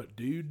just gonna have a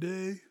dude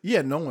day.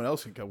 Yeah, no one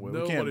else can come with.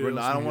 We can't. Nobody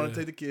else I don't can, want yeah. to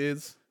take the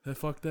kids. Hey,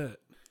 fuck that.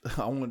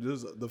 I want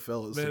just the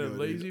fellas Man, to a go,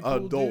 lazy dude. pool,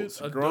 dude?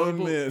 Adults, A grown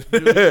double- men,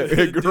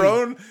 dude.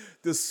 grown,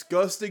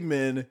 disgusting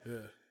men Yeah.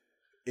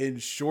 in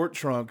short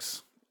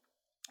trunks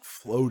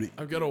floating.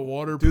 I've got a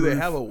waterproof. Do they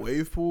have a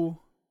wave pool?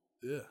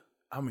 Yeah.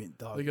 I mean,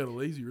 dog, They got a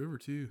lazy river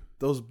too.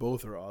 those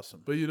both are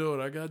awesome. But you know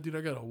what I got, dude?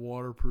 I got a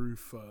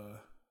waterproof.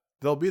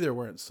 They'll be there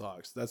wearing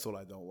socks. That's what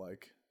I don't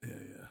like.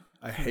 Yeah.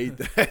 I hate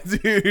that,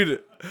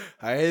 dude.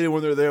 I hate it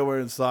when they're there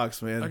wearing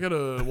socks, man. I got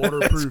a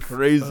waterproof.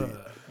 crazy.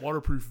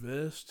 Waterproof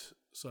vest,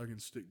 so I can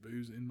stick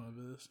booze in my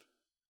vest.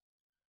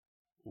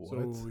 What? So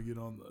when we get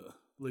on the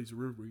lazy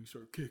river, we can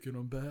start kicking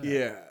them back.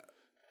 Yeah.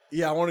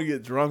 I want to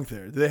get drunk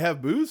there. Do they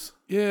have booze?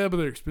 Yeah, but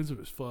they're expensive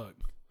as fuck.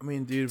 I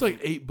mean, dude, It's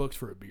like $8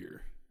 for a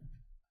beer.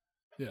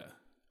 Yeah.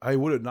 I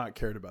would have not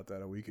cared about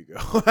that a week ago.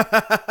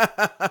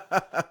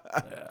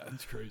 Yeah,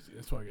 it's crazy.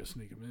 That's why I got to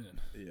sneak them in.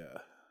 Yeah.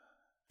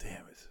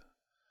 Damn it.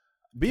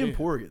 Being Yeah.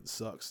 poor again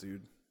sucks,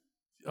 dude.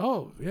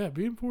 Oh, yeah,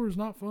 being poor is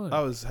not fun.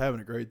 I was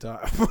having a great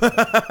time.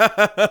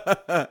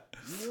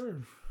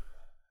 Sure.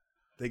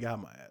 They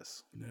got my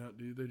ass. Yeah,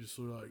 dude, they just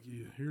look like,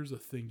 yeah, here's a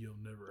thing you'll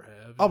never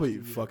have. I'll Just be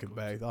give you fucking $8.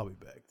 back. I'll be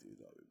back, dude.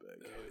 I'll be back.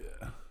 Oh,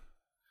 yeah.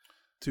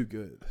 Too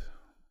good.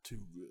 Too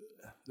good.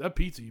 That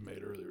pizza you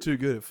made earlier. Too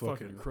good at fucking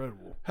fucking.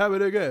 incredible. Have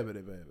it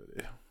again.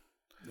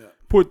 Yeah.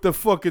 Put the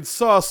fucking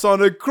sauce on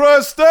the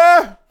crust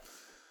there.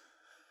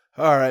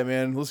 All right,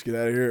 man. Let's get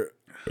out of here.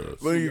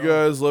 Thank you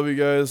guys. Love you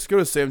guys. Go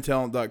to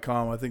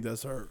samtalent.com. I think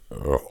that's our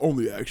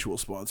only actual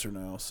sponsor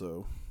now.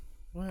 So,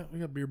 Well, we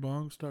got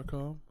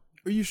beerbongs.com.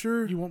 are you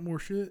sure? You want more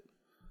shit?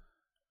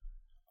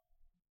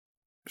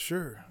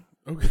 Sure.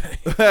 Okay.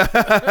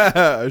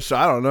 I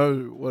don't know.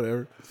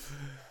 Whatever.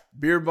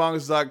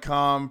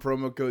 Beerbongs.com.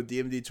 Promo code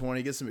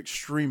DMD20. Get some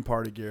extreme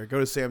party gear. Go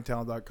to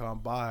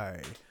samtalent.com.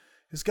 Buy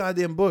this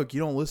goddamn book.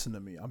 You don't listen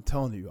to me. I'm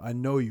telling you. I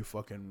know you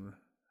fucking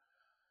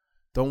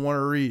don't want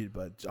to read,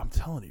 but I'm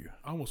telling you.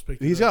 I almost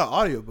picked He's it up. got an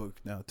audiobook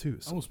now, too.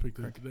 I So almost picked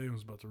it up today and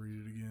was about to read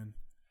it again.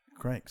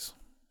 cranks.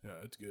 Yeah,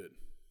 it's good.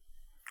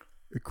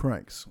 It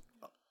cranks.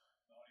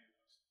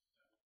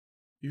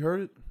 You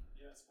heard it?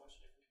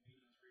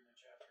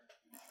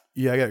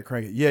 Yeah, I got to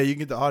crank it. Yeah, you can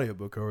get the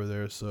audiobook over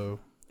there. So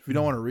if you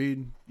don't want to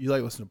read, you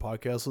like listen to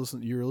podcasts,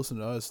 you're listening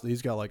to us.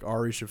 He's got like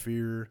Ari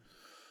Shafir,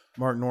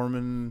 Mark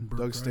Norman, Bert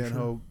Doug Kreischer.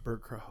 Stanhope,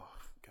 Bert Crow. Oh,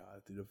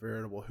 God, dude, a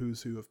veritable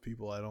who's who of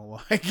people I don't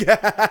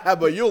like.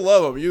 But you'll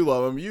love them. You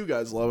love them. You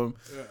guys love them.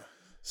 Yeah.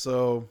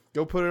 So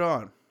go put it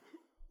on.